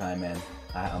far too kind, man.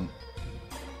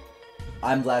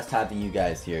 I'm blessed having you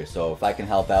guys here, so if I can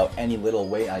help out any little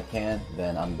way I can,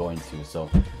 then I'm going to. So,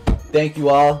 thank you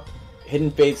all.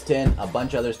 Hidden Fates 10, a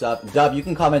bunch of other stuff. Dub, you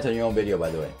can comment on your own video, by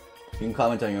the way. You can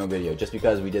comment on your own video. Just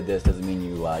because we did this doesn't mean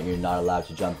you're not allowed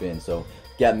to jump in. So,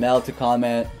 get Mel to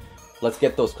comment. Let's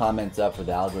get those comments up for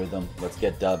the algorithm. Let's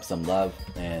get Dub some love.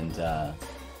 And,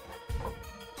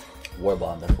 War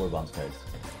Bomb, that's War Bomb's cards.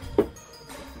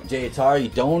 Jay Atari, you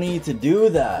don't need to do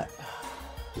that.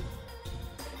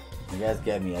 You guys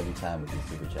get me every time with these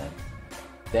super chats.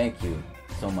 Thank you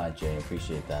so much, Jay.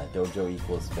 Appreciate that. Dojo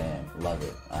equals spam. Love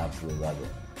it. I absolutely love it.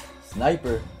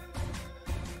 Sniper.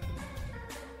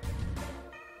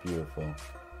 Beautiful.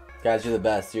 Guys, you're the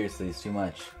best. Seriously, it's too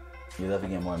much. You're love to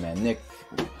get more, man. Nick's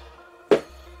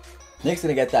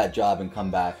gonna get that job and come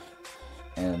back.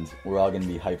 And we're all gonna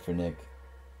be hyped for Nick.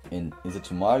 Is it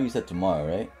tomorrow? You said tomorrow,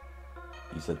 right?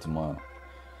 You said tomorrow.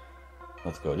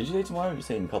 Let's go. Did you say tomorrow or did you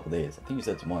say in a couple days? I think you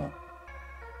said tomorrow.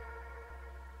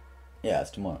 Yeah,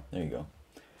 it's tomorrow. There you go.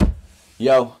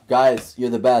 Yo, guys, you're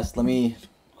the best. Let me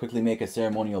quickly make a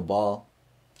ceremonial ball.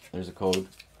 There's a code.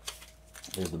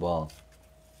 There's the ball.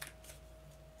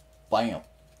 Bam.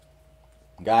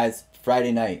 Guys,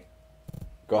 Friday night.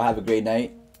 Go have a great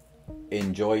night.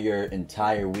 Enjoy your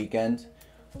entire weekend.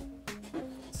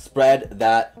 Spread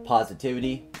that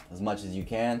positivity as much as you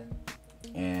can.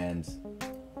 And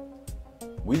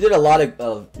we did a lot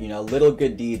of little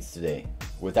good deeds today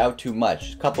without too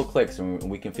much. A couple clicks and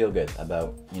we can feel good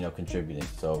about, contributing.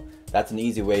 So that's an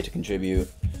easy way to contribute.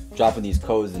 Dropping these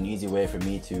codes is an easy way for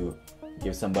me to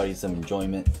give somebody some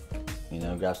enjoyment.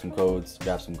 Grab some codes,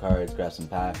 grab some cards, grab some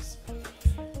packs.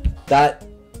 That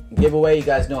giveaway, you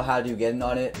guys know how to get in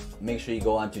on it. Make sure you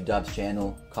go onto Dub's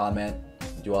channel, comment,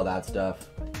 do all that stuff.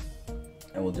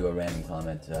 And we'll do a random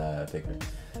comment picker.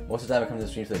 Most of the time I come to the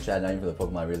stream for the chat, not even for the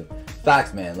Pokemon, really.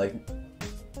 Facts, man. Like,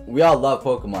 we all love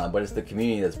Pokemon, but it's the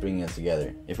community that's bringing us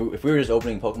together. If we were just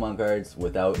opening Pokemon cards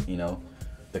without,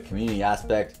 the community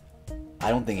aspect, I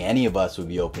don't think any of us would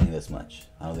be opening this much.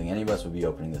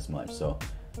 So,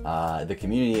 the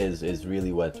community is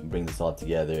really what brings us all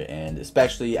together, and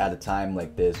especially at a time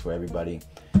like this where everybody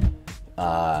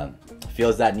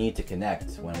feels that need to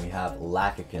connect when we have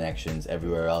lack of connections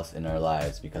everywhere else in our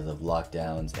lives because of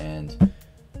lockdowns and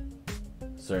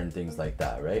certain things like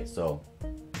that, right? So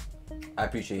I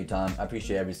appreciate you, Tom. I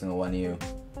appreciate every single one of you.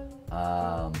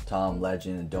 Tom,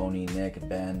 Legend, Donnie, Nick,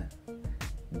 Ben,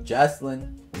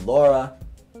 Jesslyn, Laura,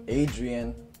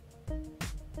 Adrian,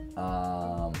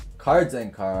 Cards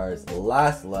and Cars,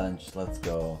 Last Lunch, let's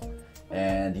go.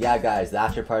 And yeah, guys, the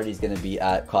after party is going to be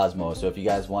at Cosmo. So if you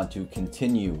guys want to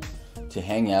continue to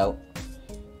hang out,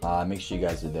 make sure you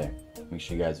guys are there.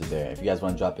 If you guys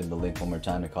want to drop in the link one more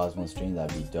time to Cosmo stream,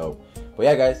 that'd be dope. But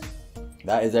yeah, guys,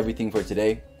 that is everything for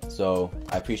today. So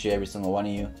I appreciate every single one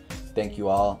of you. Thank you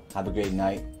all. Have a great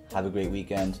night. Have a great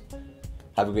weekend.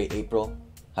 Have a great April.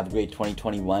 Have a great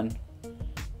 2021.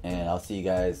 And I'll see you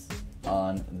guys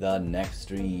on the next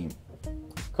stream.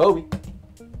 Kobe.